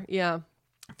job. longer. Yeah.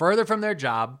 Further from their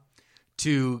job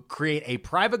to create a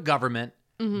private government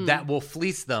that will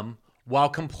fleece them while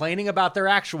complaining about their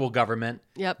actual government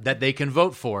that they can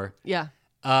vote for. Yeah.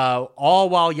 All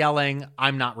while yelling,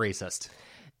 I'm not racist.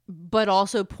 But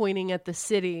also pointing at the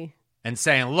city. And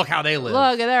saying, look how they live.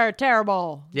 Look, they're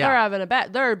terrible. Yeah.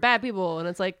 They're bad people. And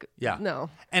it's like, Yeah. no.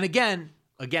 And again,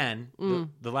 the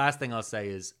last thing I'll say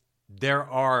is there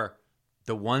are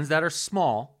the ones that are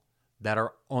small, that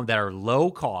are low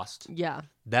cost, Yeah.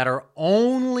 that are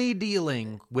only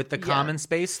dealing with the common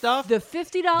space stuff. The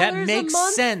 $50 that a makes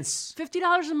month, sense.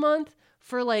 $50 a month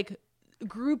for like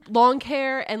group lawn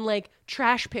care and like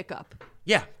trash pickup.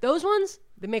 Yeah. Those ones,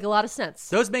 they make a lot of sense.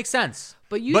 Those make sense.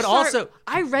 But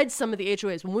I read some of the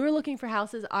HOAs. When we were looking for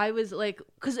houses, I was like,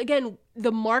 because again,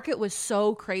 the market was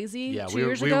so crazy 2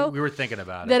 years ago. We were thinking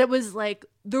about that it. it was like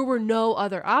there were no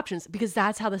other options because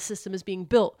that's how the system is being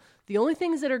built. The only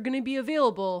things that are going to be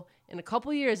available in a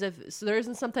couple years, if so there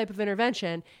isn't some type of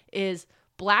intervention, is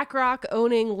BlackRock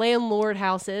owning landlord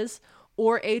houses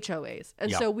or HOAs.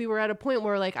 And so we were at a point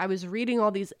where like I was reading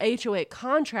all these HOA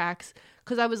contracts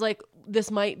because I was like,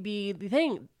 this might be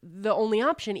the only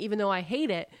option, even though I hate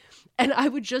it. And I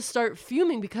would just start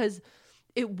fuming because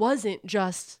it wasn't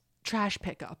just trash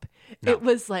pickup. No. It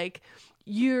was like,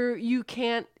 you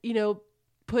can't,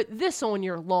 put this on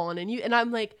your lawn. And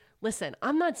I'm like, listen,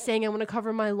 I'm not saying I want to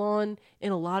cover my lawn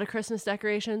in a lot of Christmas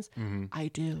decorations. Mm-hmm. I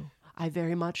do. I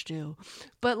very much do.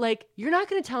 But like, you're not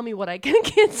going to tell me what I can and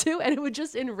can't do. And it would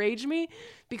just enrage me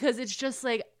because it's just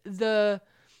like the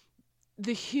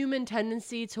human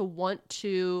tendency to want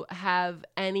to have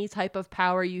any type of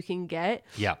power you can get.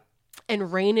 Yeah.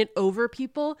 And reign it over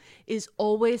people is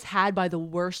always had by the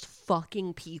worst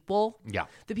fucking people. Yeah.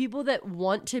 The people that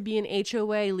want to be in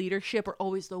HOA leadership are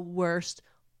always the worst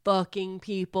fucking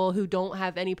people who don't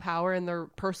have any power in their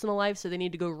personal life, so they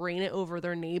need to go reign it over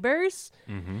their neighbors.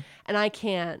 Mm-hmm. And I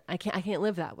can't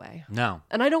live that way. No.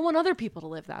 And I don't want other people to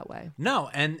live that way. No,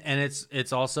 and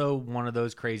it's also one of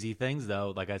those crazy things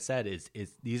though, like I said, is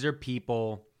these are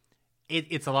people,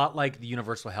 it's a lot like the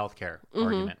universal healthcare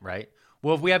argument, right?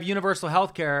 Well, if we have universal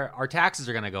health care, our taxes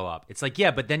are going to go up. It's like,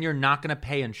 yeah, but then you're not going to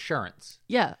pay insurance.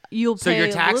 Yeah, you'll So pay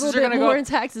your taxes a are little bit gonna more go- in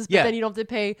taxes, but Yeah. then you don't have to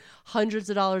pay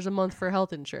hundreds of dollars a month for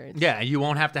health insurance. Yeah, and you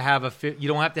won't have to have you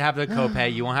don't have to have the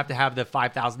copay. You won't have to have the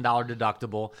 $5,000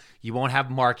 deductible. You won't have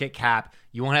market cap.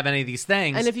 You won't have any of these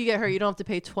things. And if you get hurt, you don't have to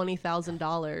pay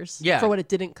 $20,000 Yeah. for what it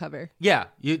didn't cover. Yeah,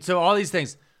 so all these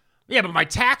things. Yeah, but my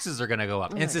taxes are going to go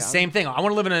up. And it's the same thing. I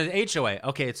want to live in an HOA.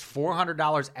 Okay, it's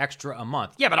 $400 extra a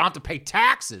month. Yeah, but I don't have to pay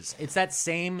taxes. It's that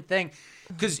same thing.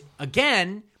 Because,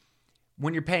 again,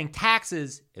 when you're paying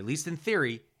taxes, at least in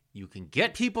theory, you can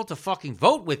get people to fucking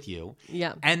vote with you.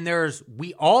 Yeah. And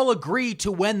we all agree to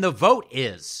when the vote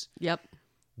is. Yep.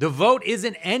 The vote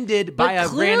isn't ended by a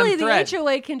clearly random thread. the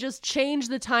HOA can just change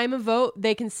the time of vote.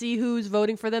 They can see who's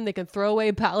voting for them. They can throw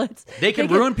away ballots. They can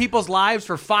ruin people's lives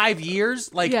for 5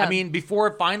 years. Like, Yeah. I mean,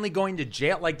 before finally going to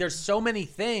jail. Like, there's so many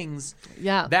things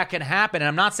Yeah. that can happen. And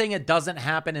I'm not saying it doesn't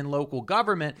happen in local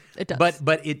government. It does.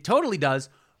 But it totally does.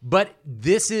 But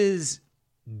this is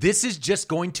just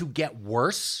going to get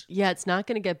worse. Yeah, it's not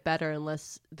going to get better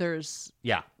unless there's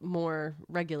Yeah. more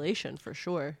regulation for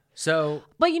sure. So,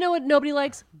 But you know what nobody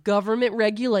likes? Government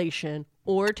regulation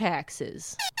or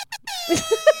taxes.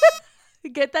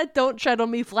 Get that "Don't Tread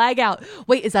on Me" flag out.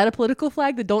 Wait, is that a political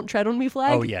flag? The "Don't Tread on Me"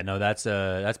 flag? oh yeah, no, that's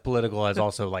political. Has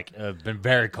also been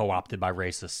very co-opted by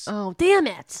racists. Oh, damn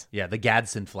it. Yeah, the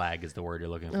Gadsden flag is the word you're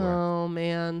looking for. Oh,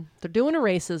 man. They're doing a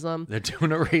racism. They're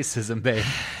doing a racism, babe.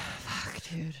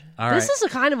 Dude. All This right. is a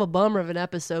kind of a bummer of an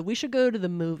episode. We should go to the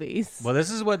movies. Well, this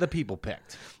is what the people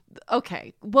picked.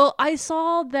 Okay. Well, I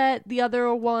saw that the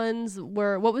other ones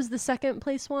were, what was the second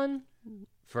place one?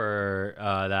 For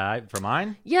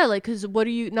mine? Yeah, like, because what are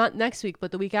you, not next week,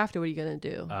 but the week after, what are you going to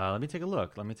do? Let me take a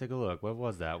look. What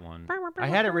was that one? I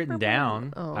had it written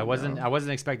down. Oh, I wasn't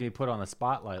expecting to be put on the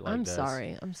spotlight like I'm this.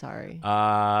 sorry.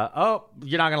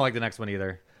 You're not gonna like the next one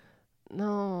either.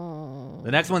 No.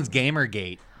 The next one's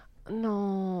Gamergate.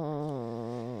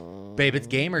 No. Babe, it's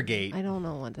Gamergate. I don't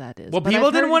know what that is. Well, but people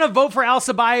I've didn't heard- want to vote for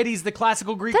Alcibiades, the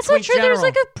classical Greek That's not twink true. There was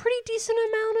general. like a pretty decent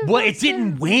amount of. Well, it votes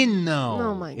didn't there. win though.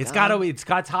 Oh my It's God.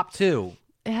 got top 2.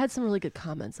 It had some really good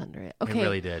comments under it. Okay. It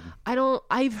really did.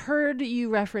 I've heard you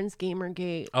reference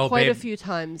Gamergate Oh, quite a babe. few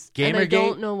times. And I Gamergate?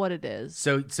 don't know what it is.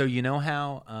 So you know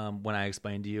how when I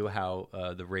explained to you how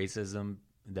the racism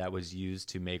that was used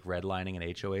to make redlining and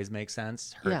HOAs make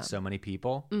sense hurt Yeah. so many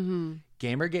people? Mm-hmm.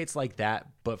 Gamergate's like that,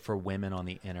 but for women on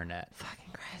the internet.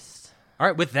 Fucking Christ. All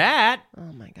right, with that,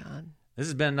 Oh my God. this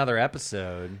has been another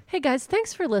episode. Hey guys,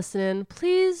 thanks for listening.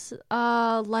 Please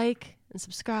like and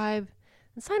subscribe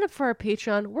and sign up for our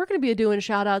Patreon. We're going to be doing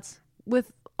shout outs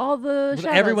with all the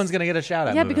shout Everyone's going to get a shout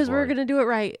out. Yeah, because we're going to do it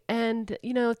right. And,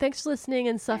 thanks for listening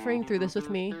and suffering through this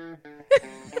with me.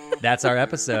 That's our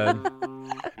episode.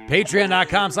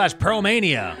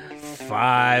 Patreon.com/Pearlmania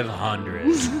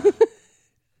 500.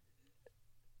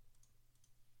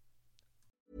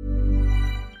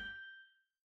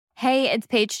 Hey, it's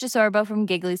Paige DeSorbo from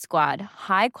Giggly Squad.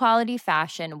 High quality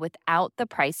fashion without the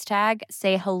price tag.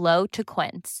 Say hello to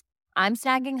Quince. I'm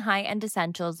snagging high-end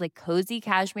essentials like cozy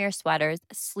cashmere sweaters,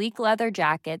 sleek leather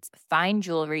jackets, fine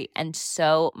jewelry, and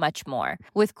so much more.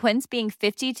 With Quince being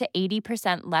 50 to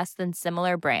 80% less than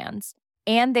similar brands.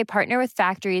 And they partner with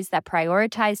factories that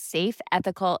prioritize safe,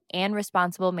 ethical, and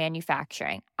responsible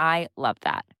manufacturing. I love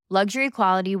that. Luxury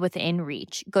quality within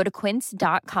reach. Go to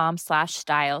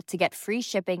quince.com/style to get free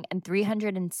shipping and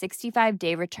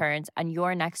 365-day returns on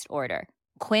your next order.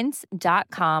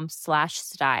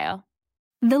 Quince.com/style.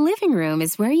 The living room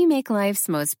is where you make life's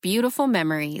most beautiful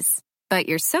memories. But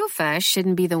your sofa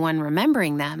shouldn't be the one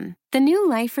remembering them. The new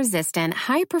life-resistant,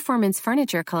 high-performance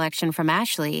furniture collection from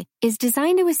Ashley is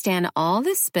designed to withstand all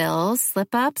the spills,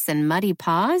 slip-ups, and muddy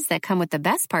paws that come with the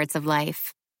best parts of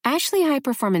life. Ashley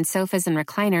high-performance sofas and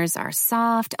recliners are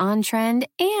soft, on-trend,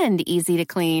 and easy to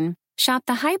clean. Shop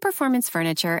the high-performance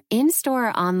furniture in-store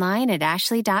or online at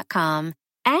ashley.com.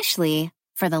 Ashley,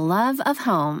 for the love of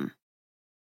home.